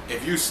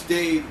 if you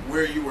stayed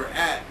where you were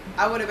at,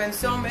 I would have been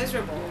so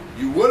miserable.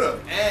 you would have.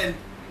 And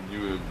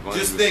you would blame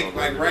just think, yourself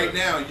like, every right day.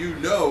 now, you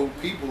know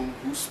people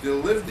who still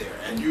live there,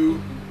 and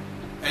you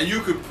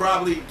could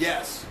probably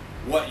guess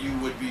what you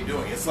would be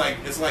doing. It's like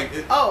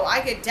Oh, I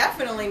could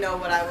definitely know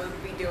what I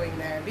would be doing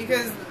there,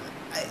 because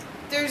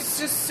there's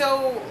just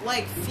so,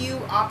 like, few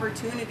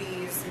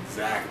opportunities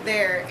exactly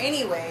there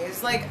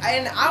anyways. Like,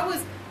 and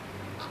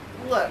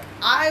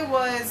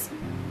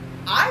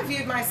I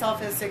viewed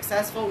myself as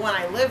successful when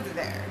I lived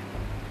there,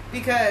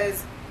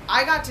 because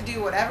I got to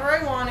do whatever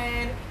I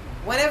wanted.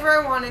 whenever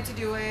I wanted to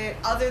do it,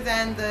 other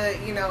than the,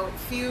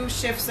 few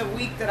shifts a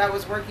week that I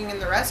was working in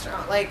the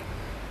restaurant.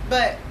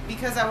 But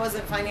because I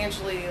wasn't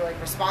financially,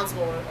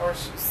 responsible or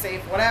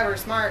safe, whatever,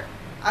 smart,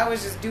 I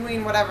was just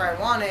doing whatever I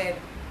wanted.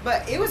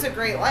 But it was a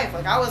great life.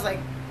 I was like,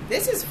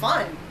 this is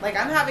fun. I'm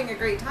having a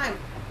great time.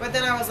 But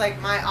then I was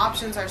like, my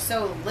options are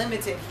so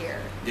limited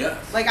here.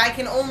 Yes. I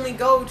can only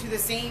go to the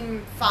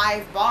same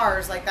 5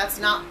 bars. That's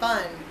not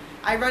fun.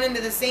 I run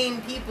into the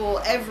same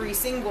people every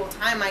single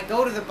time I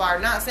go to the bar.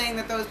 Not saying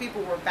that those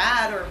people were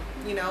bad or,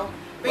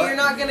 but you're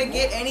not going to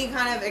get any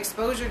kind of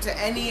exposure to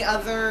any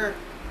other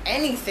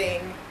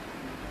anything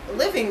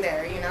living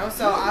there,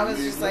 So I was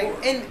just like,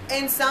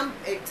 and some,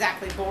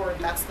 exactly, bored,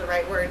 that's the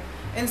right word.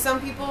 And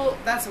some people,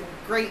 that's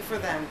great for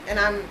them. And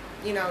I'm,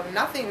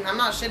 nothing, I'm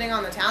not shitting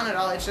on the town at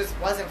all. It just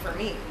wasn't for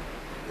me.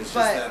 It's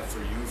just that for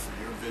you,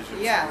 for your vision,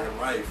 for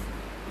your life,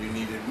 you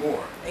needed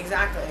more.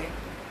 Exactly.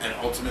 And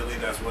ultimately,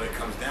 that's what it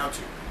comes down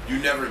to. You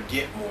never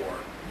get more.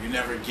 You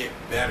never get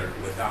better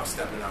without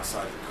stepping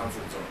outside your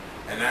comfort zone.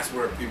 And that's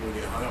where people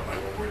get hung up.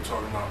 When we're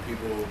talking about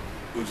people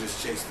who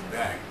just chase the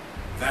bag,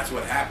 that's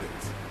what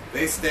happens.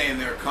 They stay in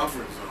their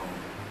comfort zone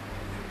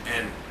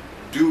and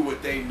do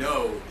what they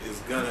know is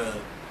gonna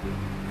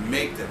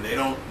make them. They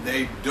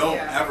don't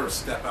ever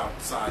step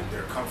outside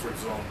their comfort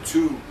zone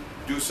to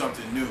do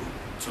something new,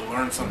 to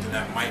learn something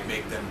that might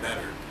make them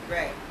better.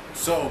 Right.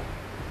 So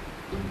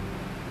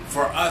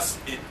for us,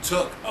 it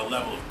took a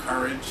level of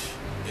courage.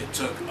 It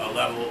took a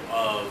level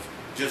of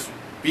just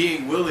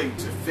being willing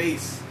to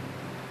face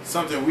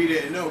something we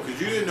didn't know,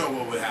 because you didn't know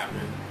what would happen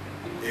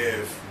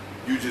if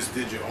you just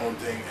did your own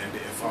thing and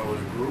didn't follow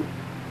the group.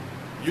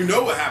 You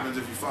know what happens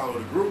if you follow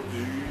the group.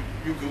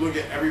 You can look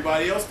at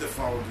everybody else that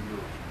followed the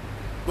group.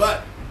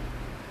 But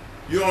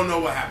you don't know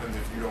what happens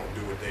if you don't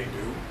do what they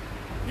do.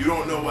 You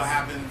don't know what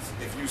happens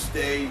if you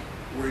stay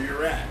where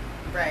you're at.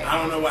 Right. I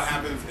don't know what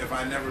happens if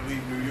I never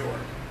leave New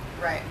York.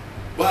 Right.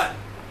 But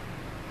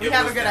we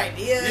have a good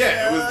idea.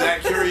 Yeah, it was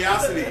that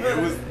curiosity.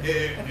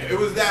 It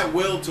was that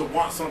will to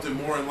want something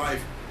more in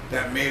life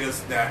that made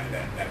us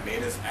that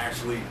made us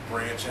actually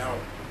branch out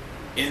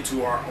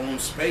into our own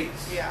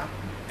space. Yeah.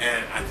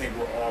 And I think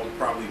we're all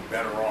probably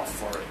better off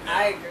for it now.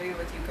 I agree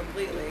with you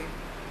completely.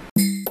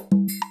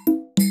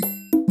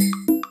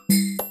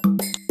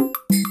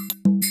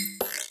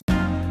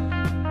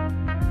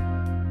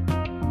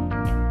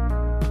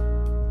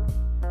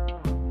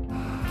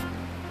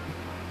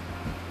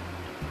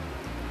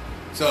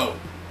 So,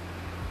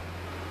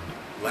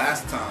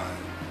 last time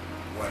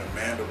when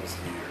Amanda was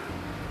here,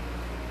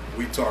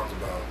 we talked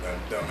about that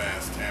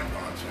dumbass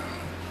tampon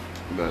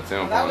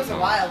challenge. That was a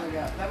while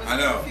ago. That was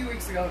a few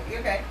weeks ago.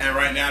 Okay. And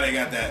right now they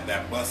got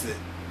that Bust It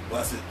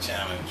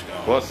challenge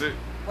going. Bust It?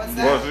 What's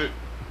that?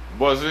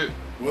 Bust It?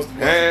 What's the Bust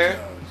It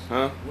challenge?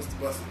 Huh? What's the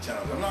Bust It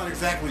challenge? I'm not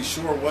exactly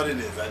sure what it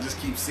is. I just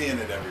keep seeing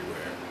it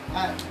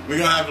everywhere. We're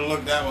going to have to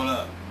look that one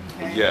up.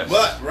 Okay. Yes.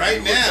 But right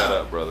Look that now,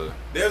 up, brother.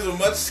 there's a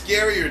much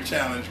scarier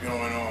challenge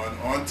going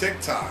on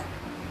TikTok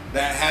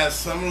that has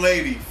some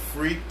lady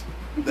freaked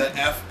the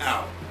F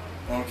out.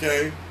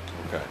 Okay?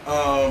 Okay.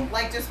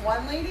 Just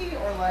one lady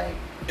or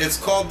It's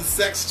called the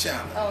Sex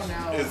Challenge. Oh,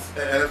 no. It's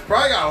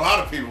probably got a lot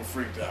of people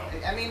freaked out.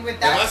 I mean, with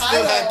that if I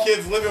still had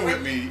kids living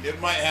with me, it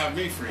might have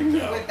me freaked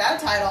out. With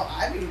that title,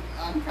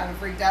 I'm kind of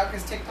freaked out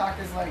because TikTok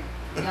is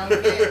young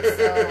kids.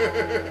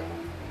 So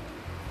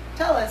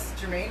tell us,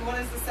 Jermaine, what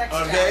is the Sex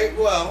Challenge? Okay,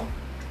 well,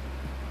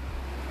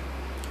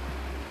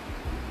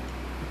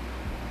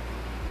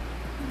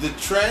 the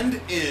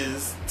trend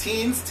is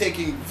teens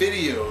taking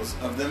videos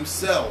of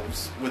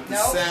themselves with the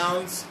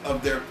sounds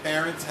of their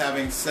parents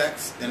having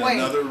sex in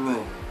another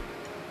room.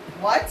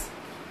 What?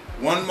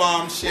 One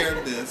mom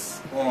shared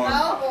this on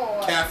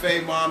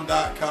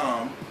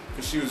cafemom.com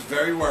because she was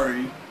very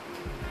worried.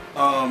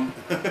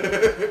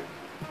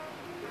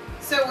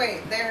 So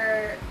wait,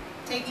 they're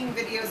taking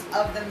videos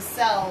of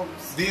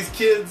themselves. These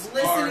kids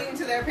listening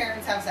to their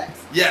parents have sex.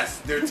 Yes,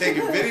 they're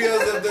taking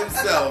videos of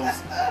themselves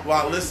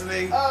while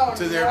listening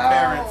to their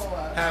parents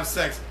have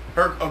sex.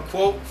 A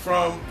quote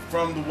from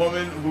the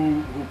woman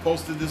who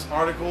posted this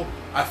article: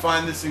 "I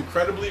find this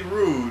incredibly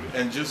rude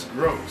and just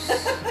gross."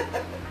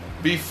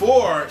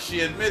 Before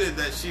she admitted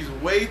that she's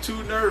way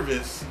too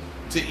nervous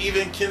to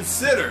even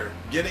consider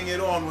getting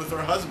it on with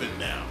her husband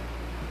now.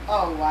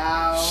 Oh,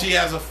 wow. She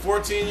has a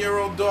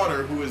 14-year-old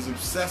daughter who is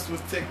obsessed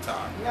with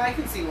TikTok. Yeah, I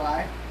can see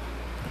why.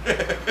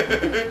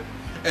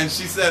 And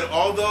she said,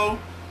 although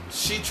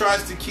she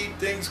tries to keep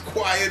things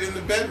quiet in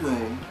the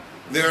bedroom,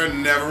 there are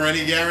never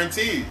any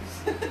guarantees.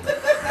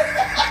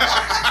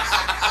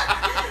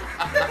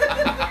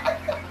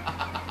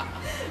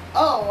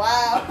 Oh,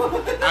 wow.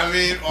 I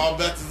mean, all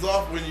bets is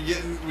off when you're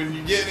getting it good. When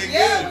you get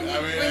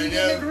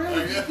in the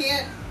groove,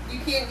 you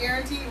can't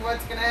guarantee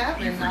what's gonna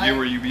happen. You forget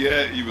where you be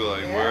at, you be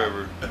like,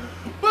 wherever.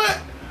 But,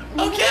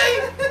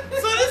 okay,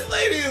 so this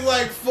lady is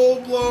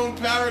full-blown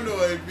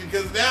paranoid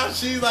because now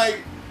she's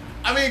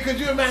could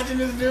you imagine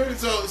this dude?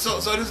 So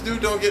this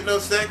dude don't get no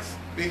sex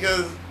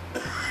because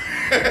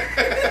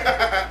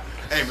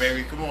Hey,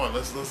 baby, come on,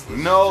 let's.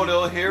 No,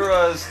 they'll hear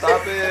us.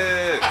 Stop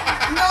it.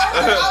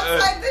 No, they're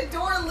outside the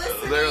door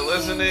listening. They're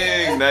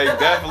listening. They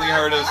definitely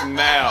heard us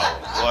now.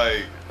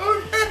 Like,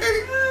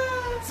 Okay.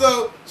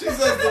 So she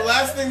says the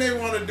last thing they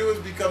want to do is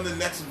become the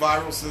next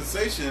viral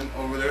sensation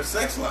over their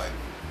sex life.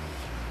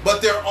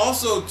 But they're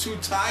also too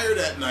tired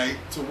at night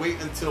to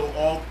wait until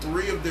all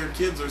 3 of their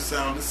kids are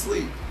sound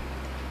asleep.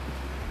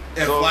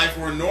 If So- life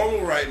were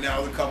normal right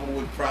now, the couple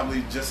would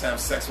probably just have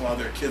sex while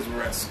their kids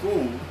were at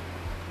school.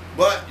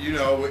 But, you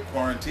know, with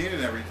quarantine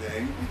and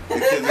everything, the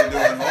kids are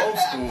doing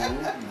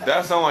homeschool.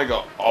 that sounds like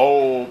an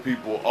old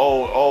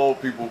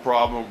people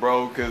problem,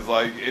 bro. Cause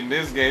like in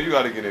this game, you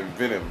gotta get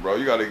inventive, bro.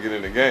 You gotta get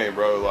in the game,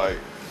 bro. Like,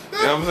 you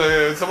know what I'm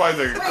saying? Somebody's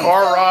like a Wait,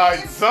 car so ride,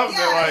 if- something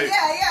like.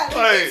 Yeah.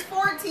 like- It's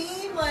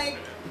 14, like.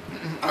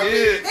 I mean,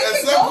 Yeah. at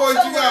can some go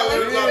point you got somewhere.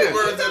 one of the Yeah.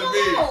 words Leave of them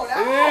the alone.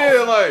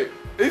 Yeah, like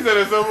he said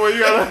at some point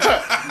you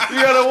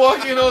gotta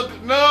walk in on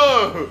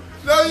no.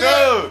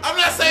 I'm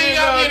not saying you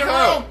gotta be in the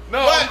room.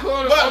 No, but, I'm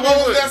calling but it.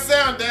 what was that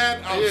sound, Dad?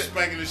 I was Yeah.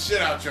 spanking the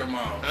shit out your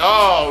mom.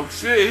 Oh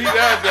shit, he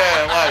that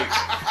bad.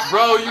 Like,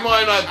 bro, you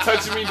might not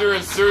touching me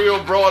during cereal,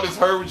 bro. I just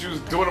heard what you was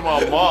doing to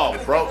my mom,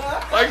 bro.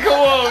 Like, come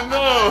on,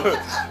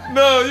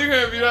 no, you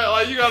can't be that.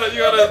 Like, you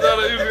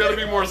just gotta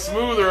be more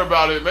smoother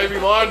about it. Maybe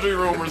laundry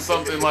room or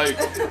something. Like,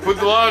 put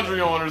the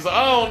laundry on or something.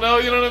 I don't know,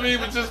 you know what I mean?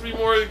 But just be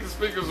more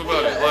conspicuous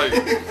about it.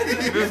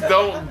 Like, just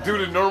don't do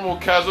the normal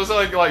casual. It's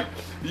like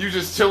you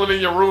just chilling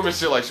in your room and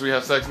shit. Like, should we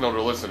have sex? No,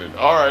 they're listening.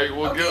 All right,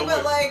 we'll Okay, get.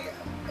 but like,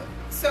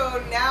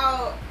 so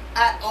now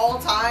at all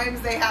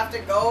times they have to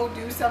go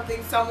do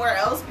something somewhere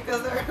else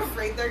because they're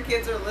afraid their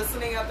kids are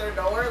listening at their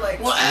door.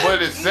 Like,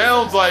 But it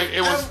sounds like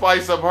it would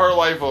spice up her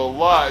life a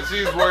lot.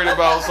 She's worried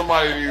about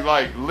somebody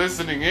like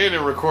listening in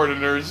and recording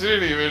her. She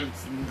didn't even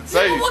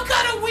say. Yeah, but what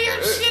kind of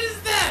weird shit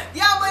is that?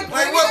 yeah, I'm like,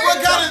 Like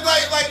what kind of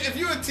like if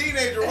you're a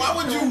teenager, why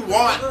would you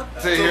want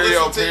To hear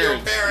your listen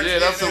to parents. Yeah,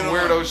 that's some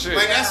weirdo shit.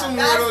 Like that's some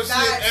Yeah, weirdo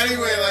that's shit.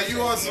 Anyway, weirdo like you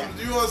shit,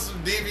 want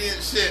some deviant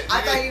shit.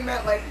 I thought you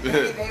meant like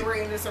maybe they were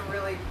into some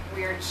really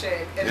weird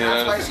shit, and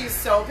Yeah. that's why she's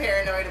so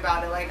paranoid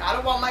about it. Like, I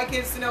don't want my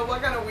kids to know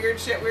what kind of weird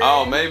shit we're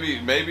Oh, in.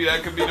 maybe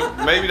that could be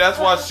maybe that's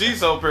why she's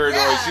so paranoid.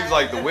 Yeah. She's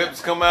like the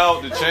whips come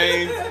out, the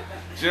chains.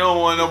 She don't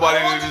want nobody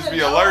I want to just them be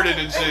to know. alerted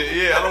and shit.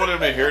 Yeah, I don't want them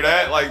to hear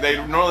that. Like they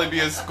normally be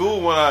in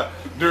school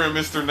during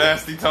Mr.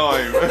 Nasty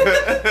time.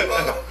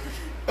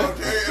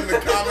 Okay, in the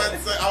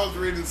comments, I was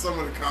reading some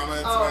of the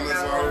comments Oh, on this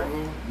no.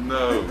 article.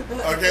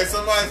 No. Okay,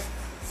 somebody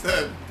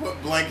said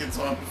put blankets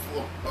on the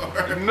floor.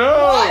 No.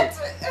 What?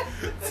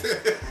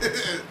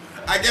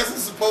 I guess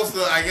it's supposed to,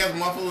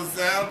 muffle the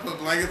sound, put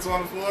blankets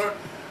on the floor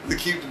to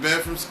keep the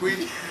bed from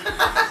squeaking.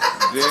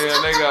 Yeah,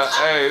 they got.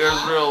 Hey,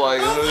 there's real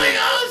like. I was like,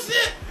 oh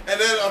shit! And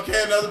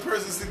then, another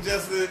person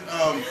suggested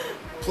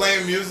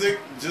playing music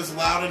just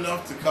loud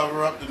enough to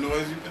cover up the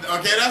noise.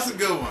 Okay, that's a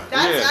good one.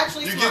 That's Yeah.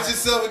 actually You smart. get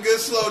yourself a good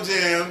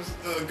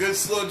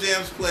slow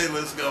jams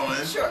playlist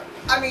going, Sure.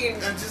 I mean,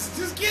 and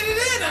just get it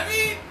in. I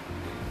mean,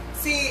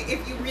 see,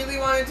 if you really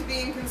wanted to be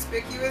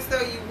inconspicuous,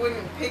 though, you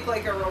wouldn't pick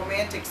like a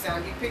romantic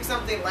sound. You'd pick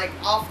something like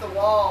off the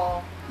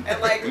wall and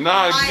like.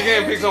 Nah, high you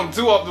can't pick energy. something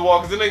too off the wall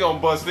because then they gonna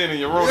bust in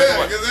your room. yeah,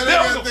 Like, because then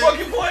that was a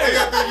fucking play. They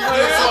gotta think you're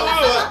doing something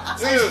fun.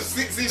 Yeah.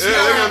 See,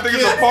 Yeah, they're gonna think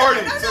it's a party.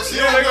 So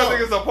Yeah, they're gonna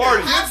think it's a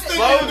party. Kids think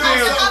Slow you're doing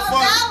jams. something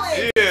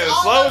fun. Yeah,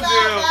 All slow about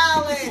jams.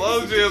 balance.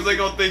 Slow jams, they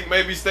gonna think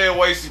maybe stay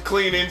away, she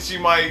cleaning, she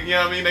might, you know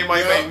what I mean? They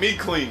might Yeah. make me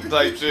clean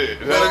type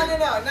shit.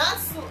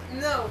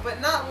 No, but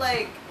not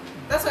like.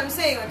 That's what I'm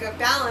saying. Like a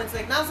balance,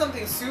 like not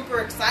something super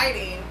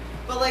exciting,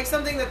 but like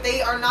something that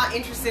they are not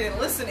interested in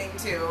listening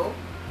to.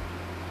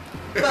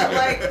 But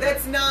like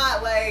that's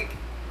not like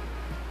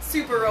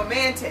super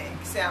romantic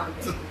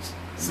sounding.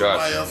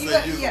 Somebody else You said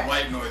got- use yeah. a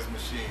white noise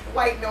machine.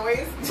 White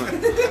noise.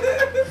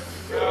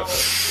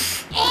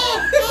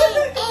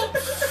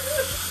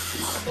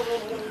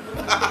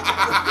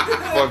 What the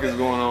fuck is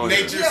going on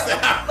here? Nature Yeah,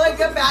 sound. like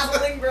a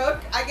babbling brook.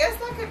 I guess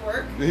that could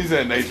work. He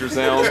said nature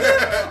sounds.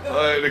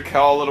 The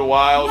call of the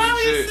wild and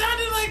shit.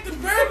 sounded like the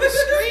bird was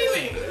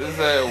screaming. Is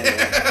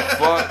that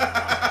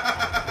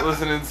fuck?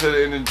 Listening to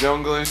it in the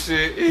jungle and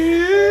shit.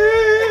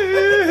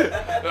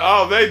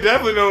 Oh, they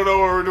definitely don't know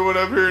what we're doing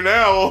up here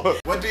now.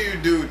 What do you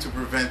do to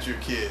prevent your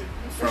kid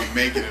from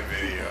making a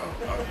video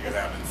of you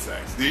having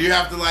sex? Do you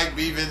have to like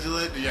be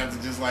vigilant? Do you have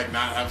to just like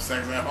not have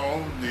sex at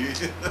home? Do you?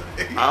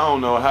 I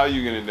don't know how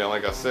you get it done,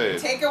 like I said.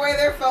 Take away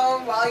their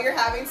phone while you're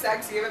having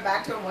sex. Give it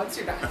back to them once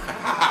you're done.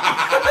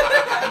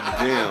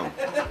 Damn.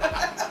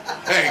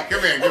 Hey,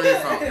 come here. Give me your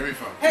phone. Give me your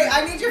phone. Hey,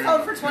 I need your Give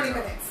phone me- for 20 give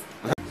me your minutes.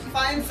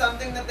 Find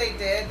something that they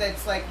did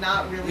that's like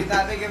not really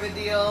that big of a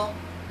deal,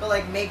 but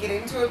like make it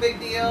into a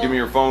big deal. Give me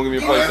your phone, give me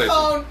Give your me your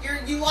PlayStation.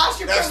 phone. You lost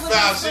your That's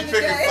privileges foul. for She the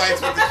picking day.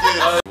 fights with the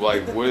kids.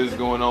 Like, what is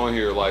going on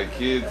here? Like,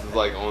 kids is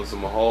like on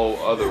some whole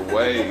other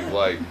wave.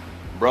 Like,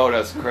 bro,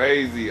 that's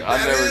crazy. I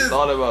That never is-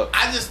 thought about.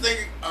 I just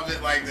think of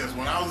it like this.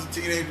 When I was a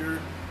teenager,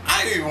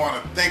 I didn't even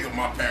want to think of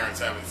my parents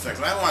having sex.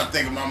 I didn't want to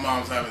think of my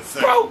mom's having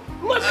sex. Bro,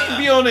 let me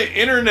be on the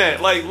internet.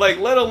 Like,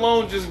 let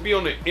alone just be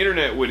on the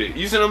internet with it.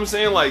 You see what I'm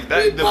saying? Like, We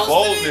that, the posted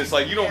boldness. it.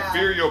 Like, you don't Yeah.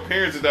 fear your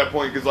parents at that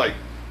point because, like,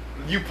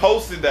 you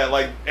posted that,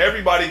 like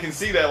everybody can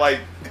see that, like,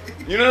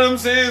 you know what I'm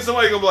saying?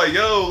 Somebody gonna be like,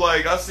 yo,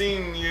 like I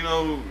seen, you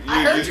know,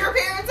 I heard your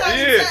parents have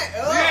yeah, sex.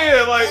 Ugh.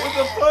 yeah, like what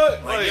the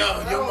fuck, Like,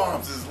 yo, your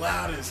mom's as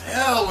loud as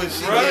hell when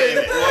she right? did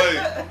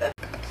it. Like,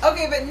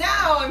 Okay, but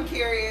now I'm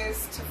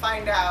curious to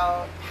find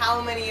out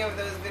how many of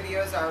those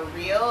videos are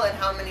real and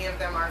how many of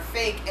them are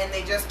fake, and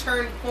they just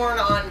turned porn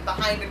on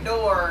behind a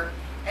door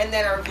and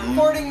then are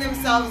recording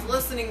themselves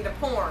listening to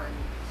porn.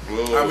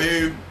 I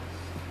mean,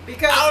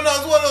 Because I don't know.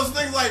 It's one of those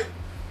things like,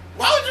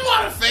 why would you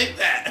want to fake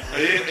that?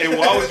 and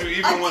why would you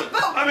even want?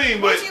 I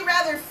mean, but would you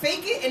rather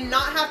fake it and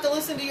not have to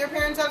listen to your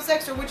parents have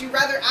sex, or would you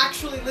rather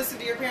actually listen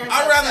to your parents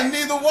I'd have rather sex?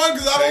 neither one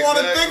because I don't want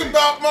to think Exactly.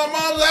 about my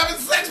mom's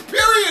having sex,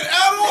 period,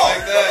 at all.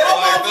 Like that, my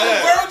like mom's that.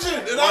 a virgin,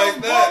 and I Like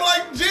was that. born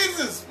like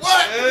Jesus.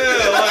 What? yeah,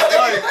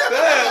 like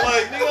that,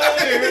 like nigga, I don't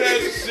wanna hear that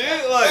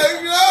shit, like Like,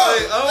 no,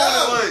 I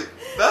want like.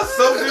 That's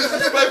so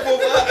disrespectful.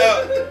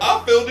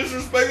 I feel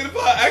disrespected if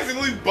I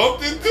accidentally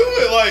bumped into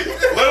it. Like,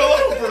 let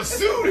alone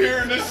pursued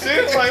hearing this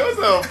shit. Like, what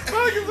the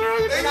fuck is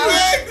wrong with you?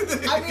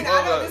 Exactly. I mean,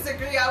 I don't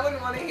disagree. I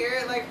wouldn't want to hear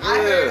it. Like,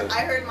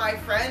 I heard my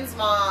friend's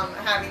mom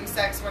having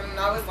sex when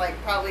I was like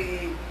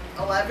probably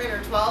 11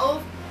 or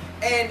 12,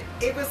 and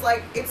it was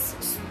like it's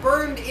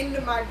burned into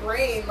my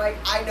brain. Like,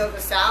 I know the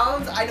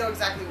sounds, I know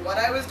exactly what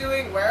I was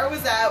doing, where I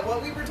was at,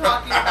 what we were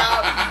talking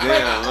about.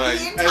 Damn, like,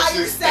 the that entire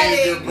shit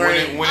stayed in your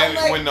setting. brain.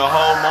 When the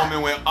whole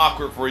moment went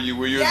awkward for you,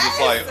 where you're just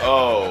Yes. like,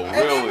 oh, And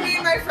then me really?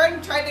 and my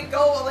friend tried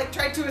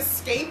to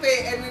escape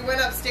it, and we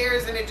went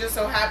upstairs, and it just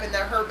so happened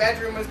that her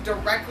bedroom was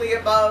directly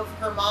above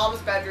her mom's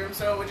bedroom,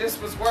 so it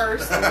just was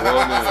worse.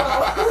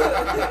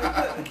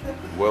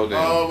 Well then.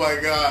 Oh my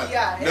God.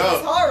 Yeah, it no.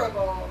 was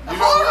horrible. You know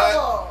what?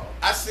 Horrible.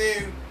 I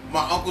seen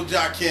my Uncle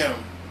Joakim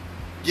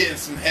getting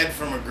some head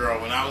from a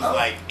girl when I was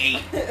like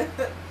 8.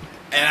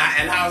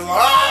 And I was like,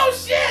 oh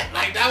shit!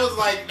 Like that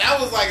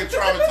was like a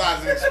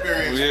traumatizing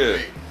experience Yeah. for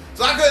me.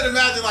 So I couldn't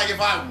imagine like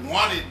if I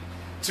wanted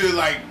to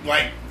like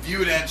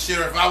view that shit,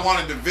 or if I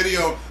wanted to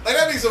video, like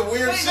that'd be some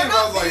weird But shit. they're If I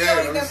not was like, hey, videoing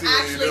let me them see what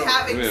you're actually doing.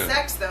 having Yeah.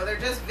 sex, though. They're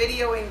just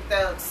videoing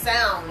the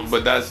sounds.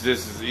 But that's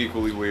just as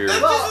equally weird.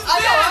 That's- Well, This is I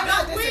know bad. I'm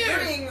not That's weird.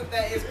 disagreeing with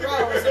that it's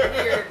gross and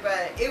weird,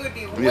 but it would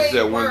be way It's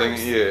that one worse.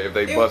 thing, yeah, if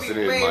they It would busted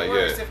be in, way like,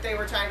 worse yeah. if they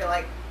were trying to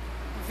like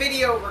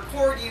video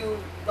record you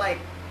like.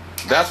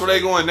 That's where they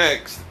going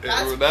next.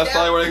 That's- That's yeah.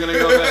 probably where they're gonna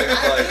go next.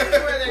 That's usually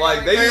where they're Like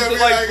going. they Hey, used to look,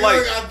 like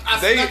I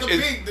they snuck a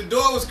peek. The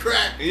door was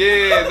cracked.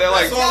 yeah, they're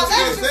like That's Yeah, all that's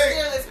I'm just saying.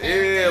 fearless.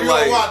 yeah, You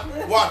like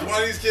gonna watch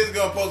one of these kids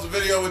gonna post a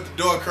video with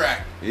the door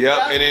cracked. yep,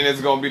 and then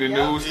it's gonna be the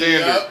new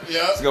standard.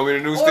 Yep. It's gonna be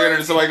the new Or standard, and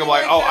it's somebody gonna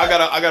gonna be like, be oh,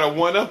 like I gotta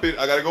one up it.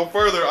 I gotta go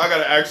further. I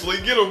gotta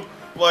actually get them.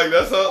 Like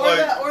that's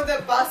how Or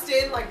the bust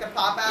in, like the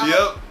pop out.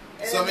 Yep.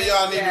 And Some of then-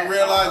 y'all need yeah. to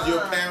realize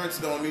your parents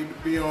don't need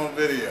to be on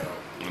video.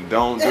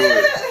 Don't do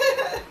it.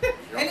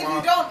 And if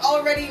you don't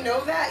already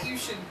know that, you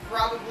should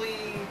probably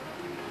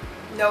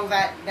know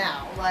that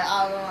now. Like,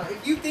 I don't know.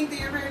 If you think that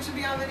your parents should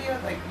be on video,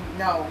 like,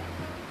 no.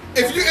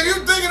 If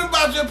you're thinking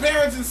about your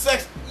parents and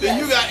sex, then Yes.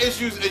 you got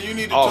issues and you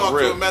need to Off talk to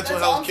rip. a mental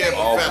That's all health care I'm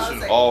saying. Off,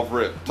 professional. off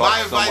rip. Talk My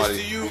to advice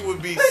somebody. to you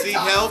would be seek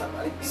Talk to help.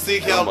 somebody.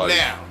 Seek help Somebody.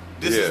 now.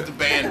 This Yeah. is the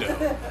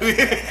bando.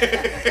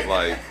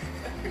 Like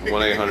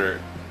 1-800.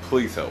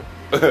 Please help.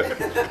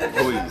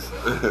 Please.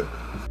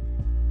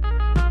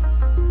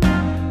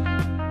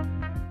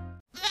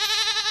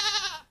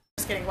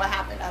 Just kidding. What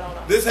happened? I don't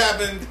know. This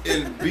happened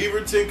in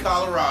Beaverton,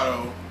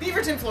 Colorado,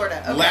 Beaverton,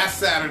 Florida. Okay. last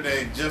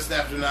Saturday, just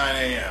after 9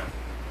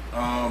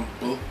 a.m.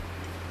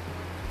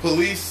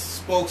 Police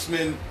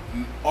spokesman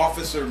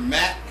Officer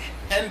Matt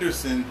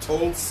Henderson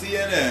told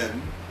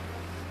CNN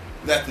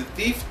that the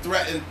thief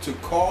threatened to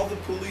call the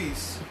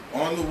police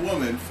on the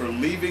woman for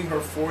leaving her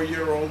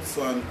 4-year-old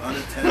son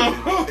unattended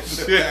in the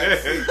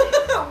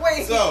backseat.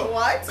 Wait, So-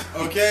 what?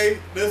 Okay,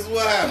 this is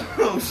what happened.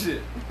 Oh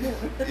shit.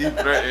 He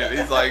threatened.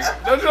 He's like,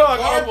 don't you know I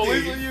call Car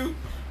police thief. on you?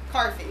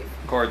 Car thief.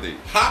 Car thief.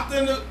 Hopped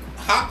in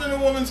the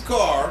woman's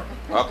car.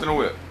 Hopped in the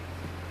whip.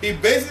 He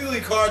basically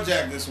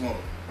carjacked this woman.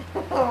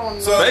 Oh, no.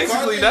 So the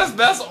Basically, car thief-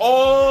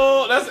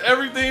 that's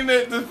everything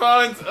that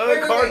defines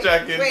Wait,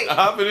 carjacking. wait.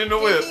 Hopping in the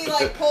Did whip. he,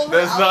 like, pull her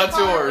That's out not the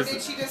car, or yours.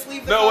 did she just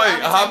leave the No, car wait.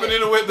 unattended? Hopping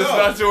in the whip. That's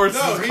not yours.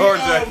 This is he,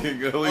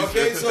 carjacking.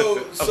 Okay,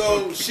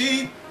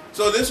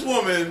 so this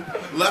woman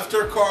left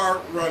her car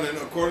running.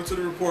 According to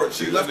the report,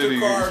 she left Did her he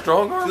car. use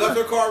strong She arm? left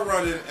her car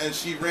running, and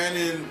she ran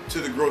into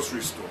the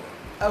grocery store.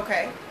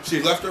 Okay.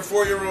 She left her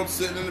 4-year-old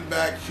sitting in the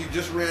back. She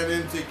just ran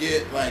in to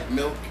get like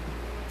milk.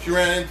 She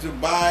ran in to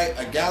buy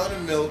a gallon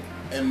of milk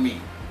and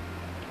meat.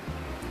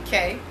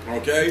 Okay.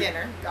 Okay.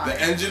 Dinner. Got The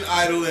it. engine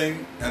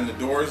idling and the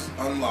doors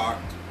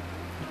unlocked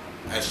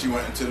as she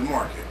went into the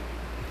market.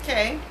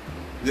 Okay.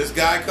 This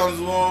guy comes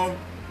along,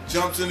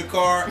 jumps in the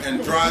car,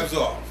 and drives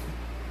off.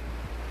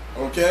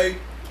 Okay?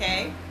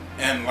 Okay.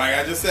 And like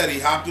I just said, he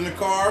hopped in the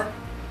car,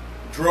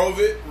 drove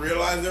it,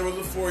 realized there was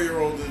a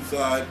 4-year-old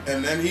inside,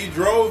 and then he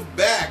drove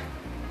back,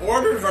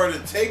 ordered her to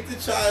take the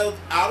child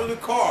out of the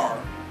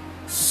car,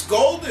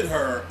 scolded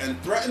her,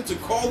 and threatened to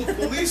call the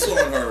police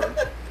on her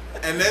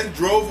and then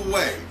drove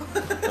away.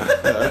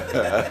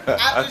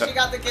 After she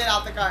got the kid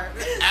out the car.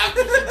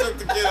 After she took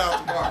the kid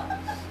out the car.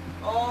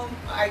 Oh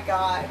my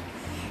god.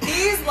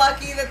 He's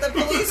lucky that the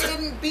police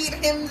didn't beat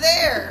him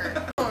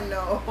there. Oh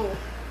no.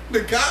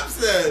 The cop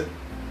said,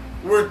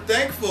 "We're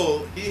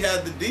thankful he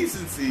had the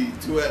decency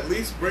to at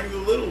least bring the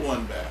little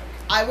one back."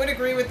 I would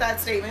agree with that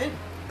statement.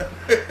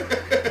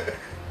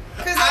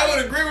 I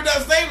would agree with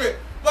that statement,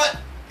 but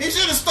he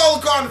should have stole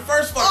the car in the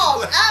first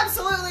fucking place.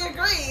 Absolutely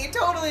agree.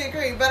 Totally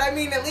agree. But I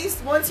mean, at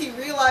least once he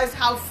realized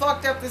how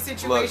fucked up the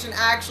situation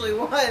actually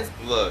was,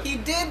 he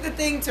did the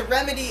thing to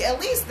remedy at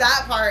least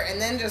that part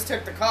and then just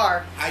took the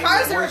car.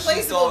 Cars are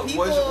replaceable.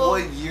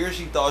 What year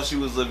she thought she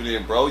was living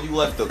in, bro? You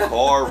left the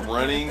car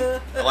running,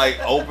 like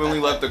openly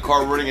left the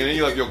car running, and then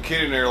you left your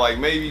kid in there. Like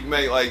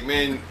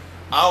man,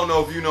 I don't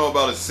know if you know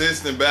about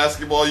assist in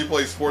basketball. You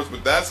play sports,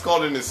 but that's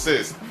called an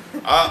assist.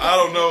 I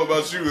don't know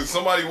about you. If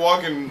somebody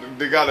walking,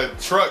 they got a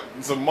truck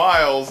some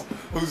miles,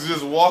 who's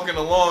just walking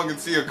along and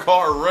see a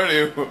car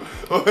running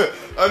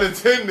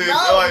unattended.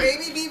 No, like,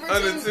 maybe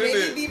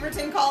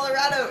Beaverton,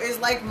 Colorado is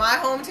like my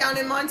hometown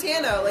in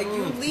Montana. Like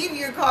you leave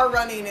your car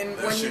running, and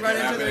when you run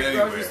into the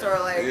grocery store,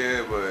 like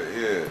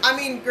yeah. I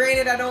mean,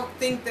 granted, I don't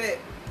think that.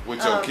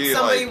 With your kid,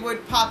 somebody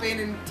would pop in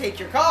and take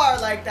your car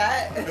like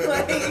that.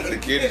 The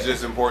kid is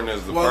just important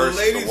as the purse,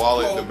 the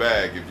wallet, the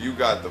bag. If you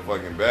got the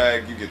fucking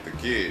bag, you get the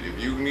kid. If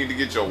you need to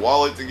get your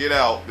wallet to get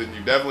out, then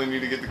you definitely need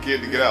to get the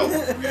kid to get out.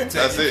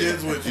 That's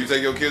it. You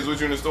take your kids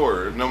with you in the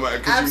store. No matter,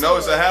 because you know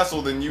it's a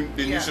hassle. Then you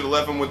should have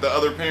left them with the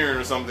other parent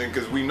or something.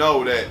 Because we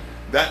know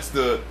that's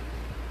the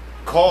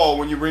call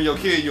when you bring your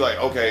kid. You're like,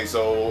 okay,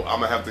 so I'm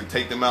gonna have to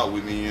take them out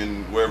with me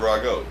and wherever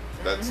I go.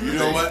 That's you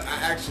know what? I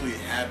actually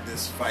had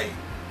this fight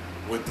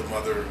with the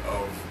mother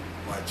of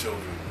my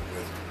children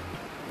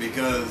with me.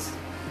 Because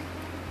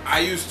I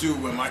used to,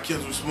 when my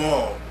kids were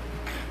small,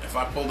 if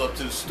I pulled up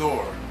to the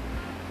store,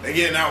 they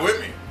getting out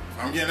with me.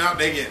 If I'm getting out,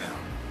 they getting out.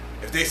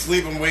 If they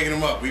sleep, I'm waking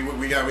them up. We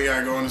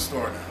gotta go in the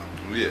store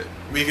now. Yeah.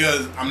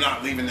 Because I'm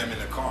not leaving them in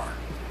the car.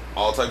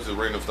 All types of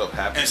random stuff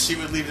happens. And she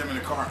would leave them in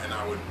the car, and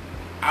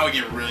I would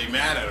get really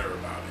mad at her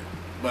about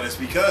it. But it's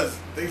because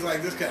things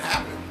like this could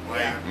happen.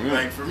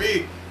 Like for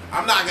me,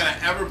 I'm not gonna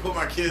ever put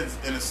my kids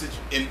in a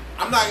situation.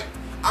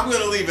 I'm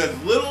gonna leave as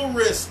little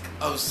risk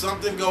of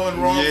something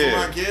going wrong for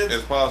my kids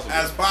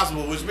as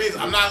possible. Which means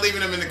I'm not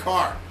leaving them in the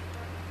car.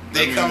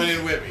 They coming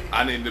in with me.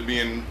 I need to be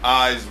in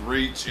eyes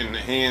reach and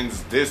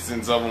hands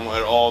distance of them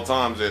at all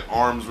times, at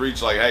arm's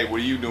reach. Like, hey,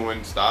 what are you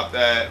doing? Stop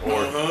that.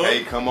 Or,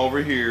 hey, come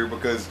over here.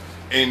 Because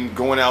in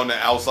going out in the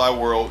outside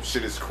world,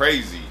 shit is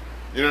crazy.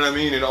 You know what I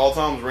mean? At all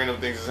times,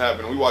 random things is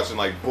happening. We watching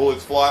like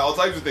bullets fly, all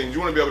types of things. You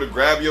want to be able to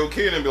grab your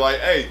kid and be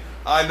like, hey,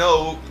 I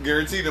know,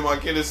 guaranteed that my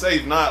kid is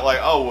safe. Not like,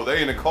 oh, well,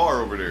 they in the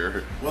car over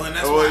there. Well, and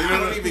that's why I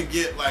don't even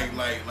get like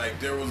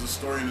there was a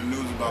story in the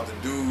news about the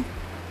dude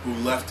who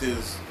left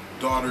his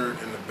daughter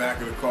in the back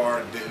of the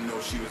car and didn't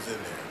know she was in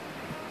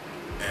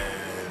there,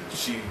 and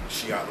she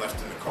got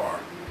left in the car.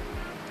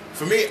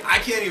 For me, I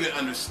can't even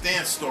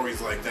understand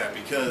stories like that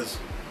because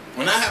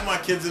when I have my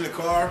kids in the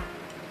car,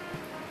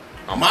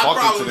 my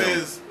problem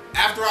is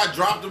after I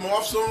drop them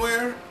off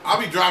somewhere, I'll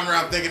be driving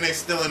around thinking they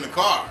still in the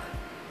car.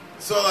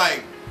 So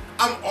like,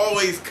 I'm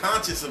always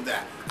conscious of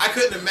that. I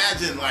couldn't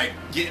imagine like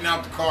getting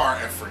out the car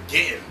and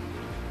forgetting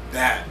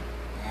that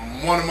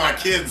one of my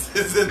kids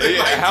is in the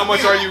car. How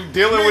much are you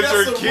dealing with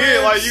your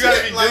kid? Like you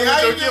gotta be dealing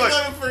with your kid. Like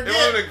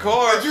in the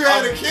car,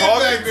 I'm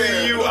talking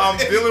to you. I'm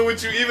dealing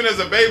with you even as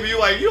a baby. You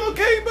like, you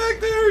okay back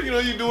there? You know,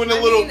 you doing a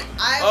little.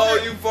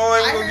 You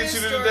fine? We're gonna get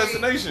you to the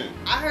destination.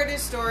 I heard a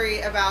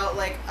story about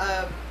like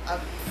a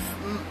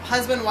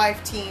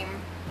husband-wife team.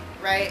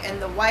 Right, and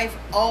the wife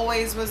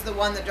always was the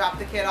one that dropped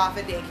the kid off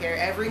at daycare.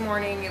 Every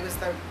morning, it was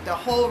the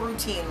whole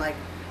routine. Like,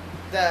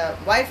 the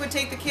wife would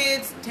take the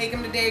kids, take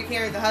them to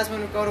daycare, the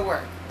husband would go to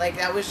work. Like,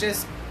 that was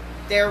just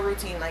their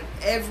routine. Like,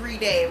 every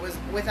day, it was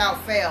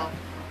without fail.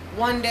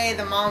 One day,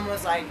 the mom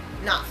was, like,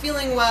 not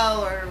feeling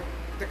well, or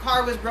the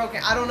car was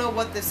broken. I don't know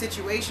what the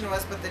situation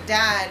was, but the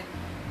dad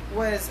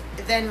was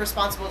then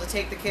responsible to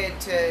take the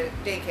kid to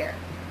daycare.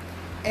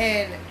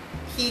 And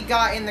he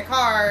got in the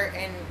car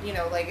and, you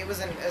know, like it was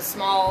a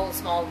small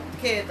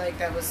kid like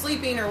that was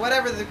sleeping or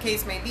whatever the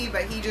case may be,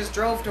 but he just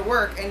drove to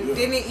work and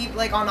didn't eat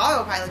like on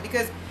autopilot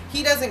because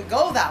he doesn't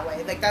go that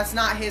way. Like that's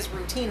not his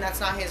routine. That's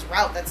not his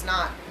route. That's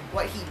not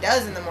what he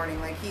does in the morning.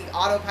 Like he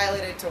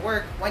autopiloted to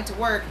work, went to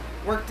work,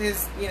 worked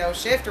his, you know,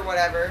 shift or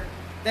whatever.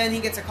 Then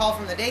he gets a call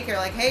from the daycare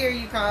like, hey, are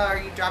you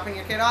dropping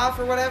your kid off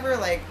or whatever?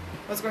 Like,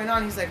 what's going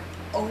on? He's like,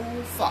 oh,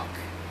 fuck.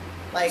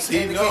 Like,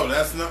 see, no,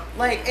 that's not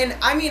like, and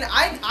I mean,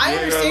 I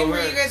understand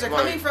where you guys are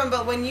coming from,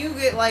 but when you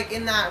get like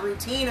in that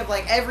routine of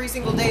like every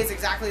single day is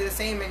exactly the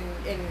same, and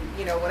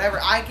you know whatever,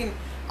 I can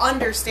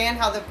understand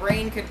how the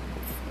brain could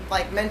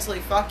like mentally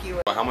fuck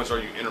you. How much are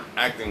you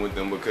interacting with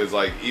them? Because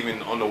like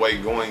even on the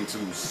way going to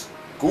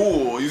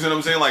school. You see what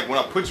I'm saying? Like when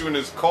I put you in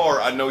this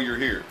car, I know you're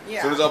here. Yeah.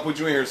 As soon as I put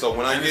you in here, so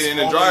when I And get it's in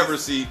the always-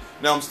 driver's seat,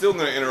 now I'm still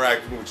gonna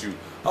interact with you.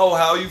 Oh,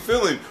 how are you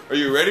feeling? Are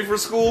you ready for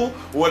school?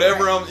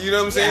 Whatever. Right. You know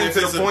what I'm saying? Yeah. To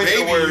It's the a point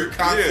baby, where you're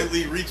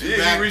constantly reaching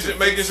back you to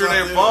making fix sure they're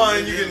something,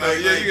 fine. You or getting like-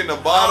 you getting a I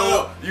don't bottle.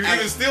 know. You And-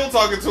 even still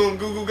talking to them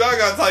Goo Goo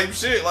Gaga type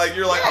shit. Like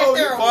you're like, Yeah, oh, if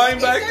you're they're fine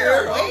awake- back if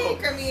they're there. Oh.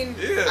 awake, I mean,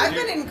 Yeah, I've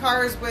you- been in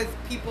cars with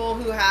people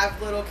who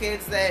have little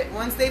kids that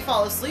once they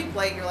fall asleep,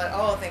 like you're like,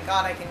 oh, thank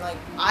God,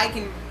 I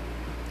can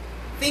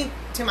think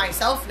to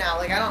myself now.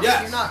 Like I don't,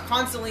 Yes. you're not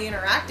constantly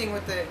interacting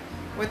with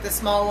the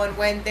small one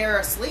when they're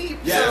asleep.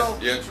 Yes. So,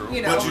 Yeah, true.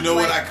 You know, But you know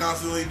what like- I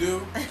constantly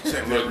do?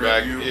 Check Look the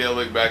back. review. Yeah,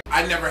 look back.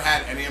 I never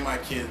had any of my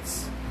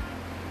kids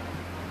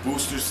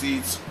booster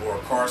seats or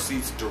car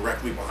seats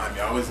directly behind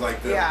me. I always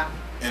like them Yeah.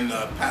 in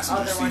the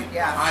passenger Other seat one,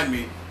 yeah. behind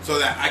me so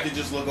that I could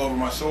just look over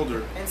my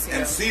shoulder And see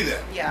and them. see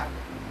them. Yeah.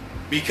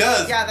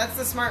 Because Yeah, that's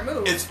the smart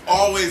move. it's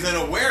always an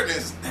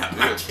awareness that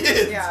my Yeah.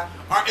 kids Yeah.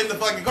 are in the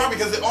fucking car,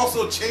 because it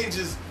also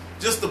changes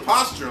just the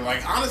posture.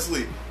 Like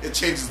honestly, it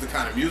changes the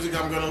kind of music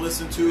I'm gonna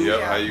listen to. Yep,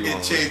 Yeah. how you It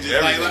gonna changes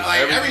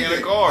everything in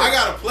the car. I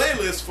got a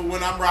playlist for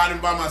when I'm riding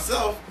by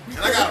myself, and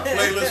I got a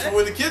playlist for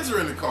when the kids are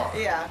in the car.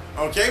 Yeah.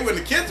 Okay, when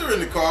the kids are in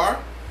the car,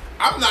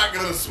 I'm not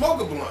gonna smoke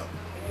a blunt.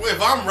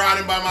 If I'm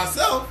riding by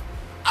myself,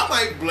 I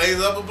might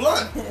blaze up a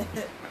blunt.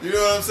 You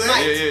know what I'm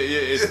saying?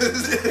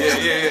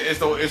 Yeah.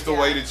 It's the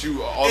way that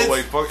you all the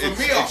way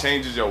it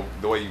changes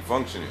the way you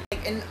function.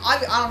 Like, and I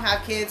don't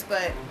have kids,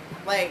 but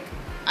like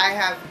I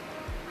have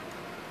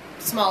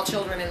small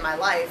children in my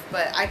life,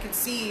 but I could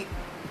see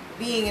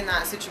being in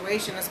that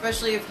situation,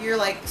 especially if you're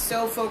like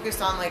so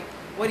focused on like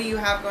what do you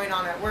have going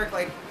on at work,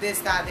 like this,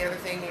 that, the other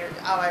thing. You're,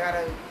 oh, I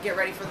gotta get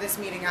ready for this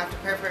meeting. I have to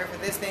prepare for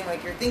this thing.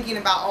 Like you're thinking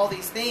about all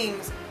these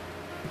things.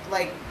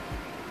 Like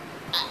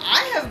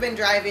I have been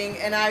driving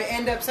and I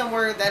end up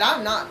somewhere that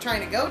I'm not trying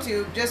to go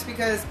to just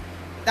because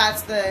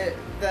that's the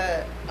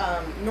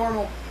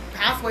normal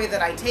pathway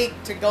that I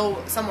take to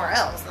go somewhere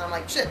else. And I'm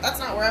like, shit, that's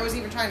not where I was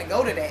even trying to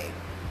go today.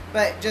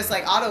 But just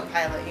like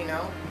autopilot, you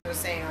know?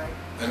 Just saying like,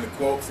 And the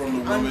quote from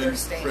the woman,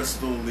 Understand.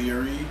 Crystal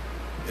Leary,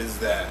 is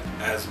that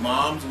as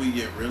moms, we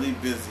get really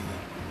busy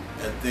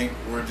and think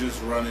we're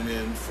just running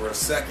in for a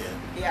second.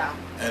 yeah,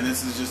 And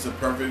this is just a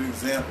perfect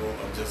example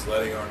of just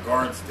letting our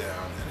guards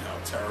down and how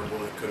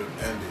terrible it could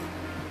have ended,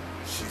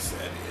 she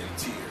said in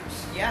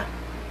tears. yeah.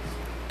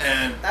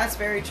 And That's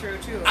very true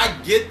too. I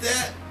get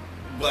that,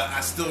 but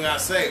I still gotta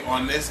say,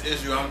 on this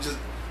issue, I'm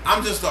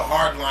just a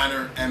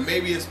hardliner, and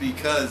maybe it's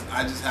because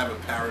I just have a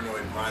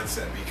paranoid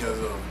mindset because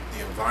of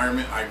the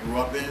environment I grew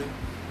up in.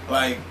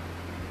 Like,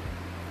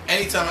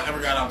 anytime I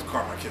ever got out the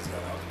car, my kids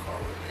got out the car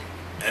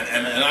with me,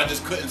 and I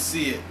just couldn't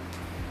see it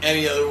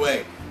any other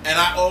way. And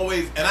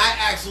I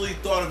actually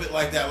thought of it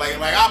like that. Like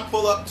I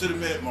pull up to the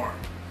minute mark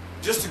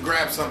just to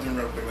grab something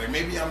real quick. Like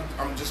maybe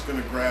I'm just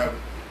gonna grab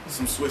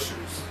some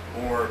Swishers,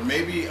 or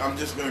maybe I'm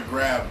just gonna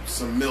grab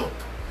some milk.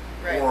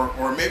 Right.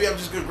 Or maybe I'm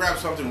just gonna grab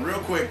something real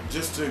quick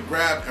just to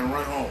grab and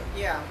run home.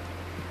 yeah,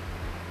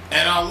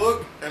 And I'll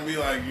look and be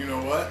like, you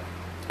know what?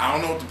 I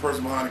don't know what the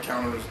person behind the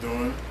counter is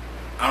doing.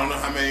 I don't know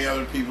how many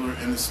other people are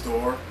in the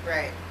store.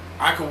 right.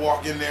 I could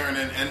walk in there and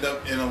then end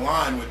up in a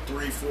line with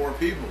 3-4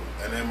 people,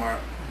 and then my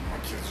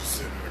kids are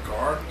sitting in the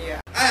car. Yeah.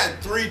 I had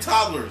 3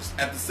 toddlers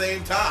at the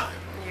same time.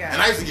 Yeah.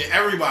 And I used to get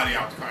everybody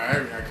out the car.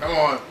 Everybody, come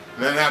on.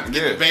 And then have to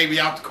get Yeah. the baby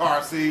out the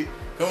car seat.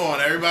 Come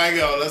on, everybody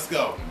go. Let's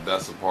go.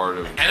 That's a part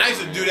of it. And I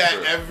used to do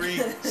that every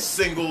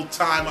single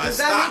time I Does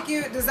stopped.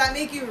 that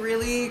make you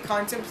really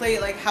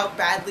contemplate like how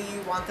badly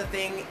you want the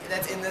thing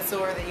that's in the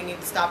store that you need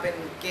to stop and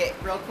get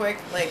real quick?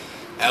 Like,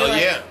 Hell you're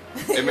like- yeah.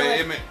 It you're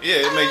make like, you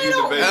I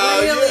don't debate.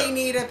 Hell really yeah.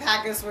 need a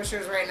pack of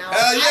Swishers right now.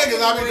 Hell yeah,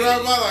 because I'll can be wait.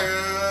 driving by like,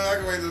 I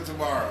can wait till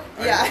tomorrow.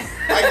 Yeah.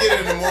 I get it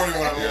in the morning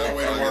when I'm on Yeah, my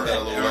way I'll to get work. that a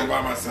little And I'm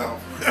later. by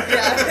myself.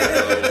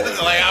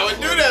 Yeah. Like, I would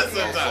do that I'll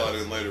slide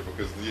sometimes. in later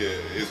because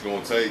it's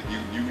gonna take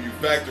you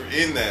factor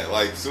in that.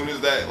 Like soon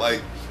as that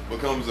like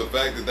becomes a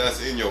fact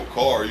that's in your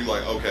car, you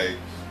like, okay,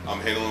 I'm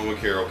handling with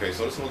care. Okay,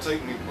 so it's gonna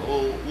take me a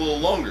little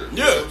longer. You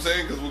know Yeah. what I'm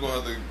saying? Because we're gonna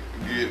have to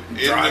get in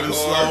Driving the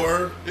car.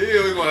 slower. Yeah,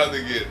 we're gonna have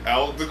to get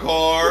out the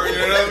car. You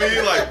know what I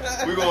mean?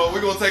 Like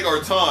we're gonna take our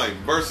time.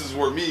 Versus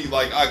where me,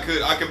 like I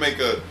could make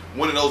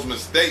one of those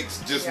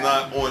mistakes, just Yeah.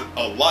 not on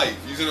a life.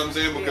 You see what I'm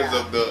saying? Because Yeah.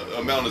 of the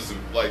amount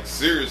of like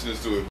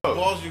seriousness to it.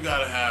 Balls you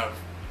gotta have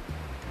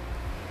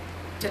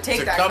To take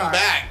to that come car.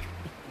 back,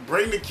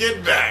 bring the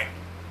kid back,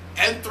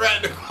 and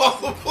threaten to call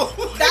the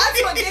police.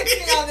 That's what gets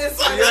me on this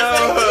one.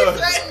 Yeah. He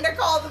threatened to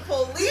call the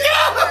police.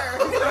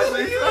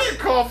 You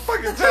call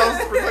fucking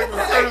child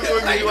protective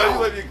service when you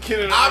let your kid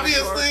in the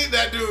Obviously,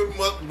 that dude,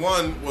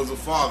 one, was a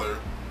father,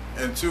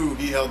 and 2,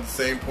 he held the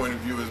same point of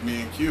view as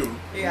me and Q.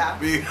 Yeah.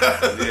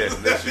 Because Yeah,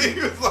 that's he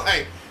you. was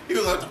like,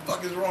 what the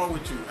fuck is wrong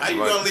with you? How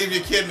you Right. gonna leave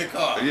your kid in the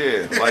car?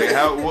 Yeah, like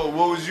how? What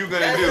was you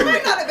gonna He do?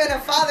 might not have been a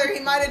father. He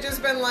might have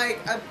just been like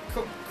a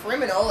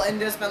criminal and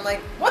just been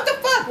like, "What the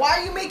fuck? Why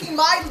are you making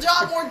my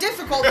job more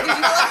difficult because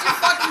you left your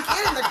fucking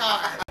kid in the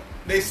car?"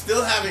 They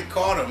still haven't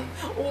caught him.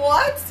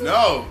 What?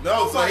 No.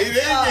 Oh So my he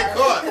didn't God. get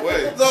caught.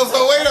 Wait.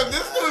 So wait up.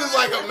 This dude is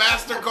like a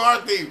master car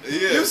thief.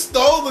 Yeah. You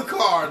stole the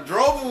car,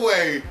 drove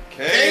away,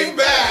 came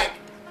back,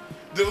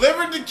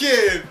 delivered the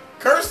kid,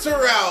 cursed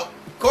her out,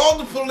 called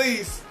the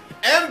police,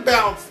 and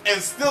bounced,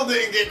 and still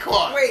didn't get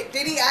caught. Wait,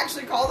 did he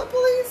actually call the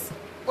police?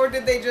 Or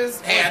did they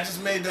just... Hey, I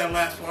just made that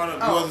last part up.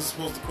 You Oh. wasn't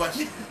supposed to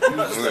question.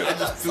 I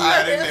just threw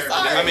that in there.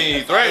 Sorry. I mean,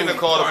 he threatened to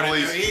call the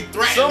police. He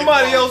threatened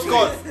Somebody to call else the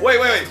called. police.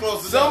 Wait. Close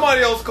enough.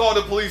 Somebody else called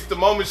the police the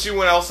moment she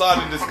went outside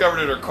and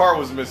discovered that her car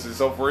was missing.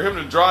 So for him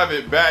to drive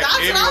it back That's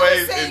what I was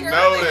anyways saying and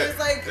know earlier. that, It's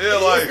like, yeah,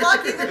 he's like,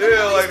 lucky that the yeah,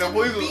 police like the didn't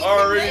police was beat him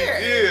already,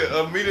 there.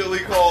 yeah, immediately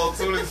called as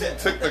soon as he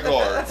took the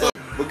car. So,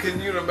 but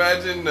can you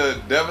imagine the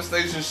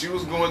devastation she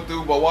was going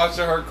through by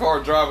watching her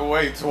car drive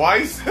away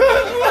twice?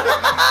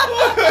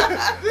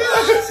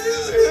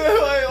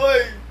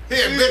 like.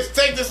 Here, bitch,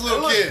 take this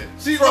little kid.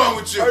 She's What's wrong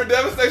with you? Her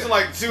devastation,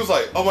 like, she was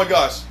like, oh my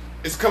gosh,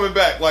 it's coming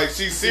back. Like,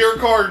 she see her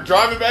car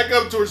driving back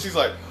up to her. She's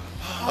like,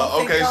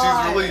 Oh, okay, thank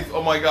God. she's relieved.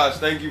 Oh my gosh,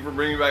 thank you for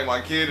bringing back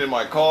my kid in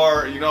my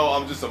car. You know,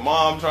 I'm just a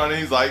mom trying to.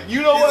 He's like,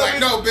 you know He's what? like,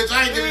 no, bitch,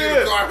 I ain't giving you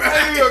the car back.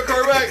 I ain't giving you your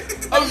car back.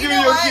 I'm You giving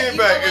know your what? kid You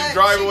know back and what?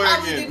 drive She away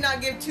probably again. did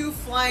not give two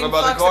flying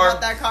About the fucks car?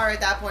 about that car at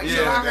that point. She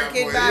Yeah. brought At her that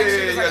kid point, back. Yeah,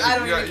 She was like, I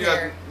don't even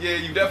care. Yeah,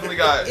 you definitely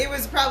got. It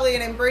was probably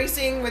an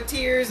embracing with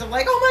tears of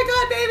like, oh my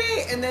God,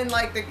 baby, and then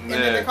like and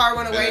then the car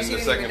went away. And She the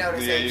didn't second, even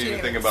notice yeah, it. you She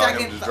didn't didn't think about him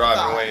second just driving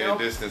thought, away in nope.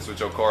 the distance with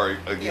your car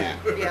again.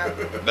 Yeah.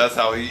 That's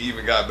how he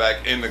even got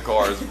back in the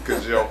cars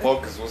because your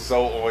focus was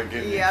so on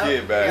getting Yep. your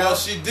kid back. Well,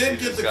 she did He get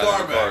just the got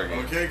car in the car back,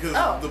 again. okay? Because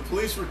Oh. the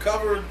police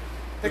recovered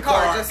the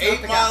car, car just not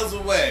 8 the miles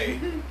away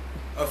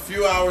a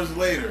few hours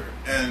later,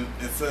 and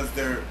it says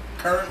they're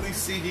currently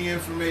seeking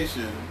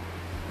information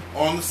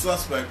on the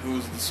suspect, who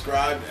is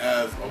described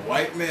as a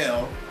white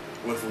male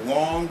with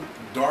long,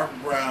 dark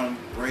brown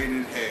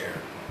braided hair.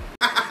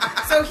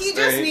 So he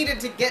just Yeah, needed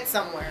to get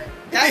somewhere.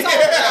 That's all.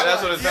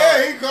 That's what it's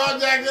Yeah, he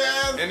carjacked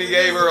her ass. And he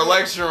gave her a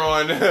lecture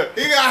on. He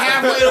got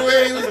halfway to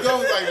where he was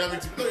going. Like, let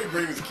me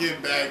bring his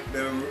kid back.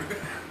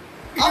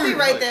 I'll be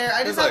right there.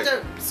 I just It's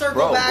have like, to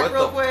circle Bro, back what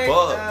real the quick.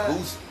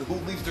 fuck? Who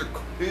leaves their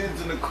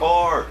kids in the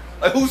car?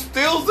 Like, who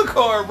steals the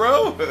car,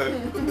 bro?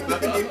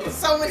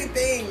 So many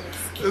things.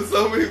 There's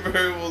so many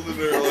variables in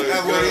there. Like,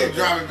 That's what he's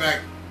driving back.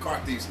 Car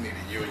thieves need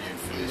a union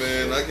for this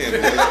shit. man, I can't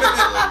believe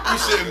it. You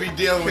shouldn't be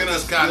dealing with Can I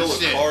this kind of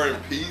steal shit. a car in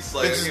peace?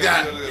 Like, Bitches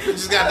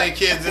got their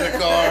kids in the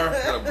car.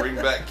 Gotta bring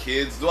back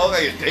kids. Do I look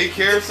like a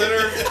daycare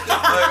center? Like,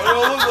 what do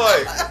I look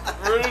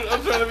like?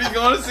 I'm trying to be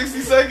gone in 60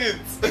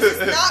 seconds. This is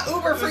not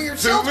Uber for your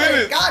 2 children.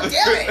 minutes. God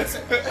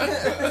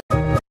damn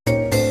it.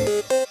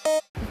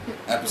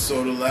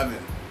 Episode 11.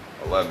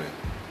 11.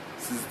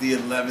 This is the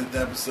 11th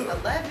episode.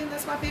 11,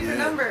 that's my favorite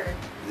Yeah. number.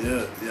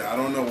 Yeah. I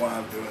don't know why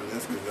I'm doing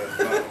this because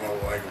that's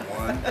not like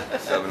one.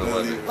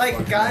 7-11. Like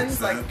Fucking guns,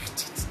 makes like.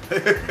 sense.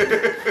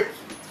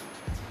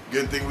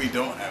 Good thing we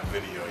don't have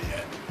video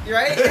yet. You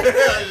right?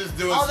 I just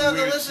doing Although some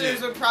the weird listeners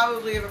shit. would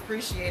probably have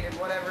appreciated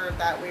whatever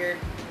that weird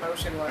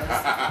motion was.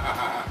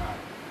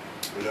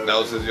 That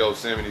was his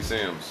Yosemite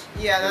Sam's.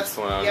 Yeah, He was that's-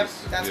 pulling out yep,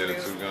 his- that's yeah, what the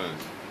it was. 2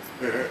 guns.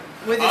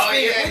 With his, Oh,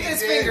 yeah, with he his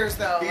did. fingers,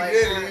 though. He like,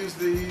 did. He used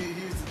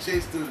to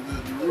chase the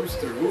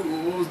rooster.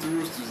 What was the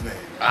rooster's name?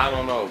 I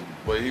don't know,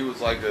 but he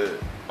was like a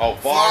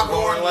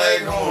Foghorn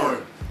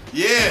Leghorn.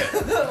 Yeah.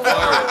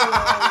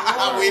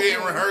 Word. We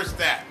didn't rehearse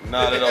that.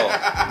 Not at all.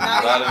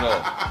 Not at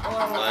all.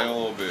 Oh. Not even a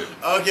little bit.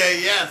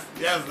 Okay. Yes.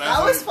 That's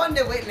That was what fun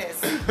to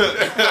witness.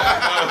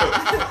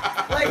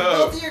 Like,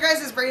 both of your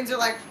guys' brains are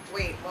like,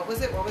 wait, what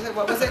was it? What was it?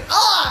 What was it?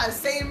 Ah,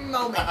 same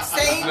moment.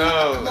 Same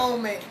No.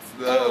 moment.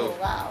 No. Oh,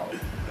 wow.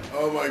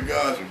 Oh my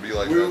gosh. It'd be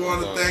like We that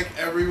want to sometimes. thank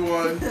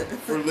everyone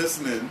for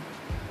listening.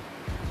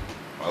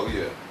 Oh,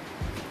 yeah.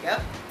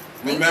 Yep.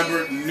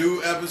 Remember, Thank you.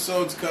 new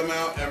episodes come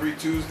out every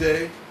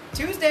Tuesday.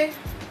 Tuesday.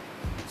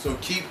 So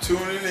keep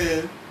tuning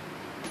in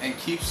and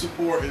keep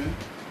supporting.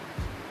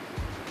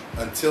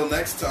 Until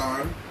next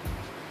time,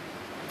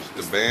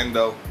 The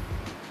bando.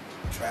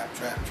 trap,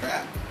 trap,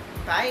 trap.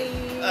 Bye.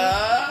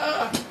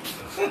 Ah.